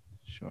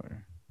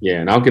Shorter.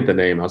 Yeah, and I'll get the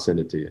name. I'll send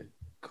it to you.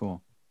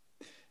 Cool.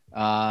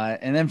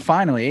 And then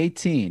finally,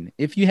 18.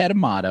 If you had a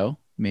motto,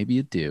 maybe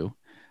you do.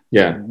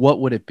 Yeah.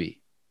 What would it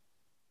be?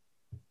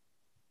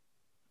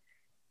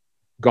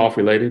 Golf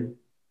related?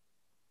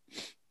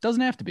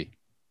 Doesn't have to be.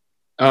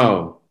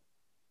 Oh.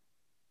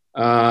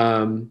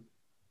 My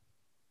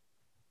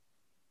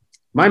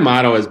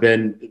motto has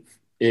been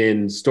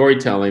in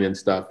storytelling and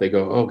stuff. They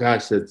go, oh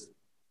gosh, that's,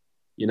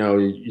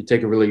 you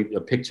take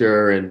a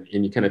picture and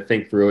you kind of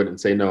think through it and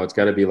say, no, it's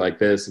got to be like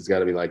this. It's got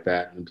to be like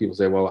that. And people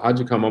say, well, how'd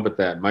you come up with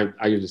that?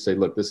 I usually say,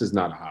 look, this is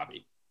not a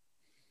hobby.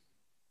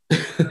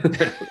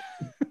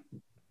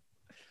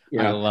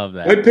 I love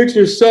that. My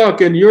pictures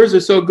suck and yours are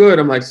so good.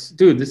 I'm like,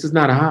 dude, this is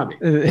not a hobby.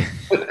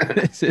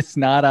 This is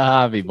not a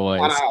hobby, boys.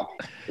 Not a hobby.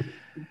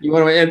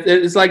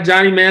 It's like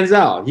Johnny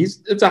Manziel.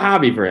 It's a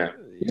hobby for him.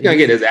 He's gonna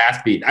get his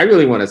ass beat. I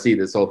really want to see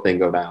this whole thing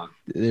go down.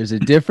 There's a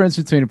difference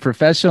between a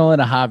professional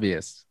and a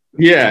hobbyist.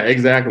 Yeah,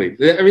 exactly.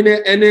 I mean,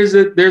 and there's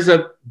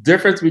a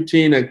difference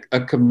between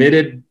a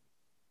committed,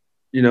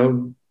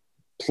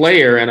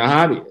 player and a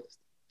hobbyist.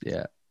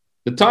 Yeah.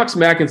 To talk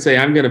smack and say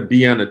I'm going to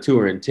be on a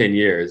tour in 10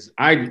 years,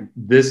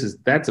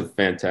 that's a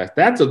fantastic.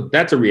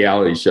 That's a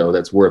reality show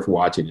that's worth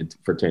watching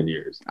for 10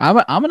 years.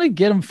 I'm going to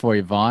get him for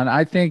you, Vaughn.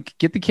 I think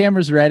get the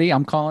cameras ready.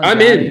 I'm calling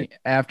Johnny in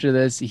after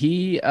this.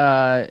 He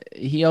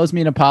owes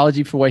me an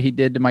apology for what he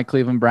did to my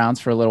Cleveland Browns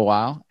for a little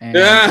while. And,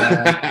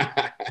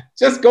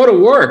 just go to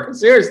work.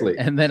 Seriously.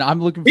 And then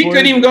I'm looking He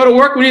couldn't even go to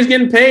work when he's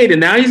getting paid,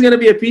 and now he's going to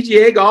be a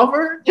PGA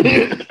golfer.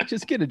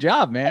 Just get a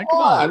job, man. Come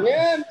on,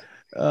 man.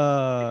 You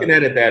can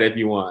edit that if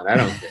you want. I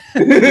don't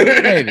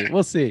care. Maybe.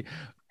 We'll see.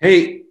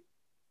 Hey,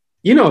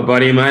 you know a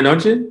buddy of mine,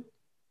 don't you?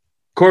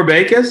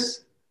 Corbacus?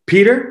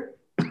 Peter?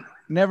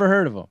 Never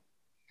heard of him.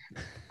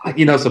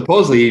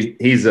 Supposedly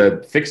he's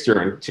a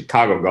fixture in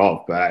Chicago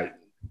golf, but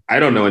I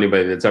don't know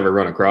anybody that's ever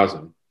run across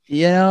him.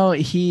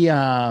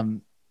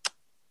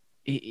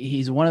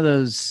 He's one of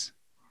those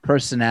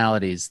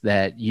personalities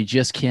that you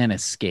just can't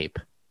escape.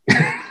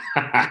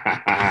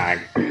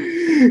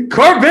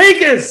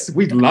 Corbacus,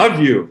 we love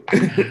you.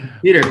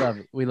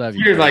 Peter. We love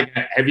you. Peter's like,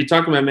 have you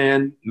talked to my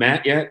man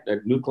Matt yet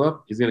at New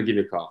Club? He's gonna give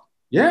you a call.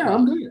 Yeah,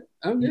 I'm good.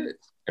 Have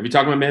you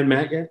talked to my man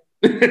Matt yet?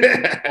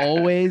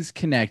 Always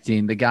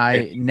connecting. The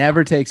guy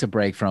never takes a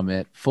break from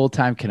it.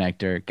 Full-time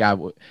connector.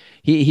 God,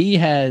 he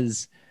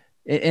has,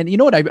 and you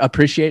know what I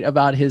appreciate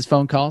about his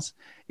phone calls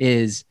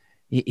is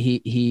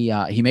he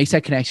makes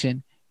that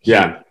connection.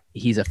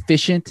 He's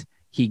efficient.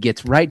 He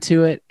gets right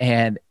to it,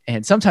 and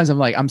sometimes I'm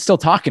like, I'm still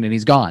talking, and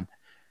he's gone.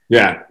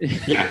 Yeah,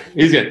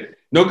 he's good.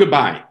 No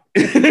goodbye.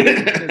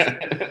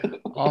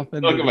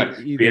 Often no goodbye.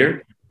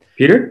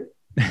 Peter.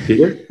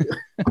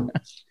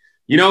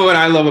 You know what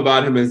I love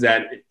about him is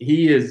that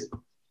he is.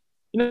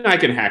 I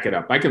can hack it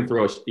up. I can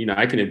throw.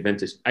 I can invent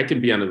this. I can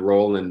be on a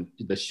roll, and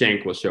the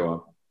shank will show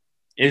up,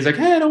 and he's like,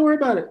 "Hey, don't worry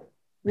about it.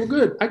 We're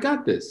good. I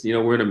got this."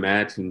 We're in a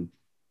match,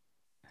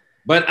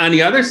 but on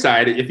the other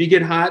side, if you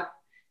get hot,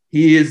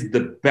 he is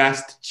the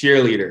best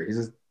cheerleader. He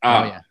says,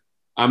 "Oh yeah.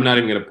 I'm not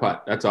even going to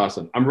putt. That's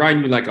awesome. I'm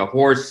riding you like a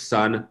horse,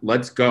 son.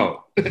 Let's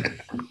go."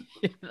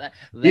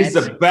 He's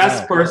the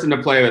best person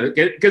to play with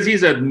because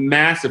he's a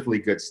massively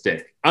good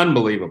stick.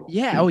 Unbelievable.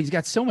 Yeah. Oh, he's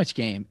got so much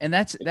game. And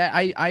that's that.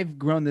 I've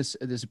grown this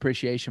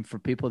appreciation for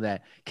people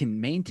that can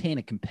maintain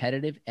a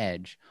competitive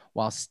edge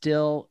while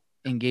still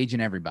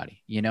engaging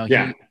everybody.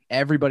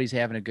 Everybody's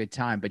having a good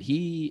time, but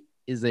he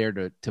is there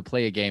to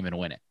play a game and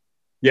win it.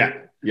 Yeah.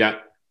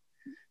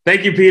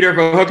 Thank you, Peter,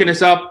 for hooking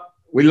us up.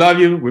 We love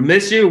you. We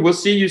miss you. We'll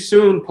see you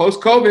soon,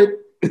 post-COVID.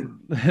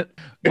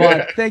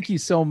 Well, thank you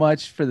so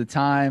much for the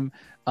time.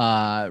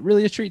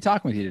 Really a treat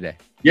talking with you today.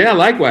 Yeah,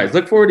 likewise.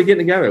 Look forward to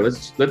getting together.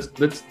 Let's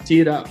tee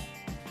it up.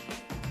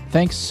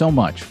 Thanks so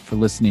much for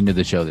listening to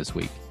the show this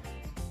week.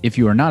 If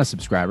you are not a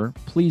subscriber,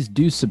 please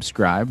do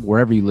subscribe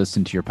wherever you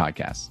listen to your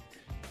podcasts.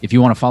 If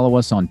you want to follow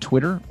us on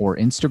Twitter or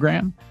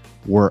Instagram,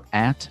 we're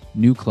at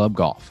New Club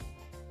Golf.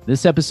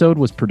 This episode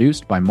was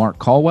produced by Mark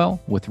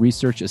Caldwell with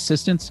research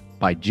assistance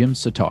by Jim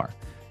Sitar.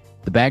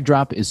 The Bag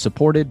Drop is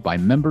supported by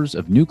members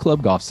of New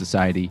Club Golf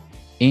Society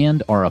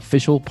and our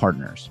official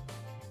partners.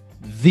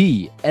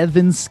 The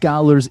Evans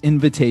Scholars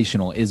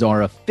Invitational is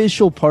our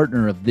official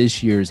partner of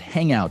this year's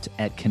Hangout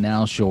at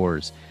Canal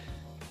Shores.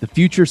 The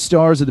future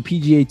stars of the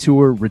PGA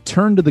Tour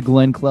return to the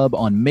Glen Club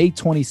on May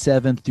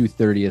 27th through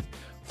 30th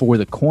for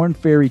the Korn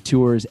Ferry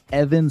Tour's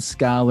Evans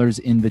Scholars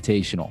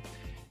Invitational.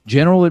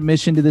 General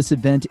admission to this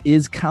event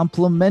is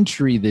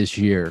complimentary this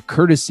year,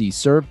 courtesy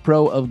Serve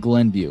Pro of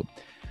Glenview.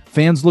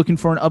 Fans looking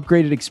for an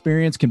upgraded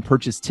experience can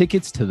purchase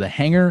tickets to The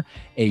Hangar,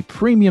 a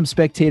premium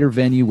spectator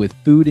venue with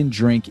food and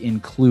drink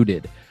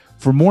included.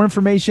 For more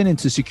information and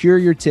to secure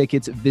your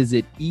tickets,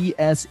 visit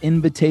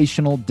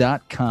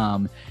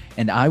esinvitational.com,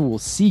 and I will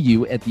see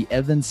you at the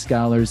Evans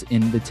Scholars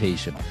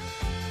Invitational.